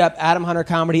 hit me up,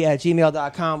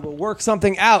 AdamHunterComedy@gmail.com. We'll work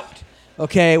something out.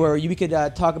 Okay, where we could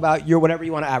talk about your whatever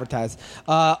you want to advertise.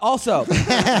 Also,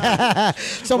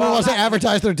 someone wants to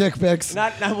advertise their dick pics.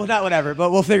 Not whatever,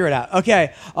 but we'll figure it out.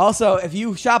 Okay. Also, if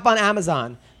you shop on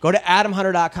Amazon, go to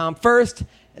adamhunter.com first,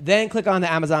 then click on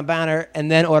the Amazon banner, and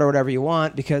then order whatever you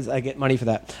want because I get money for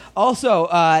that. Also,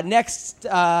 next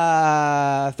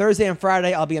Thursday and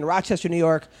Friday, I'll be in Rochester, New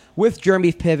York with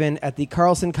Jeremy Piven at the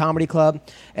Carlson Comedy Club,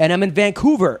 and I'm in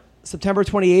Vancouver September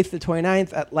 28th to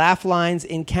 29th at Laugh Lines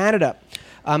in Canada.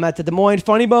 I'm at the Des Moines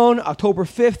Funny Bone October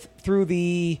 5th through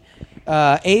the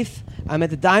 8th. I'm at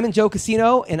the Diamond Joe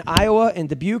Casino in Iowa in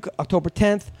Dubuque October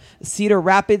 10th. Cedar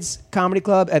Rapids Comedy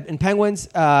Club in Penguins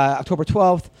October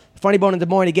 12th. Funny Bone in Des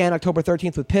Moines again October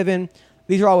 13th with Piven.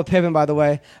 These are all with Piven, by the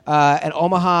way. And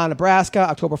Omaha, Nebraska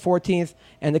October 14th.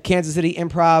 And the Kansas City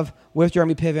Improv with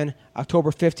Jeremy Piven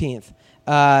October 15th.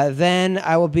 Then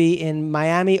I will be in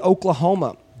Miami,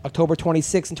 Oklahoma October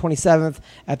 26th and 27th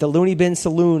at the Looney Bin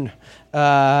Saloon.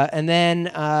 And then,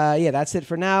 that's it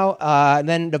for now. And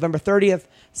then November 30th,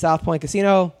 South Point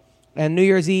Casino. And New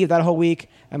Year's Eve, that whole week,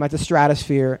 I'm at the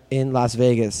Stratosphere in Las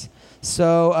Vegas.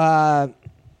 So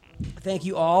thank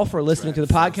you all for listening to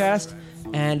the podcast,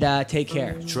 and take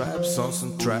care. Trap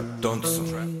sonsen, trap dansen.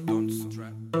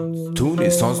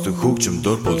 Түүний сонсдог хөгжим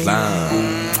дур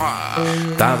булаан.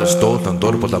 Даадar стуулан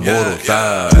дур булаа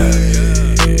мууруулаа.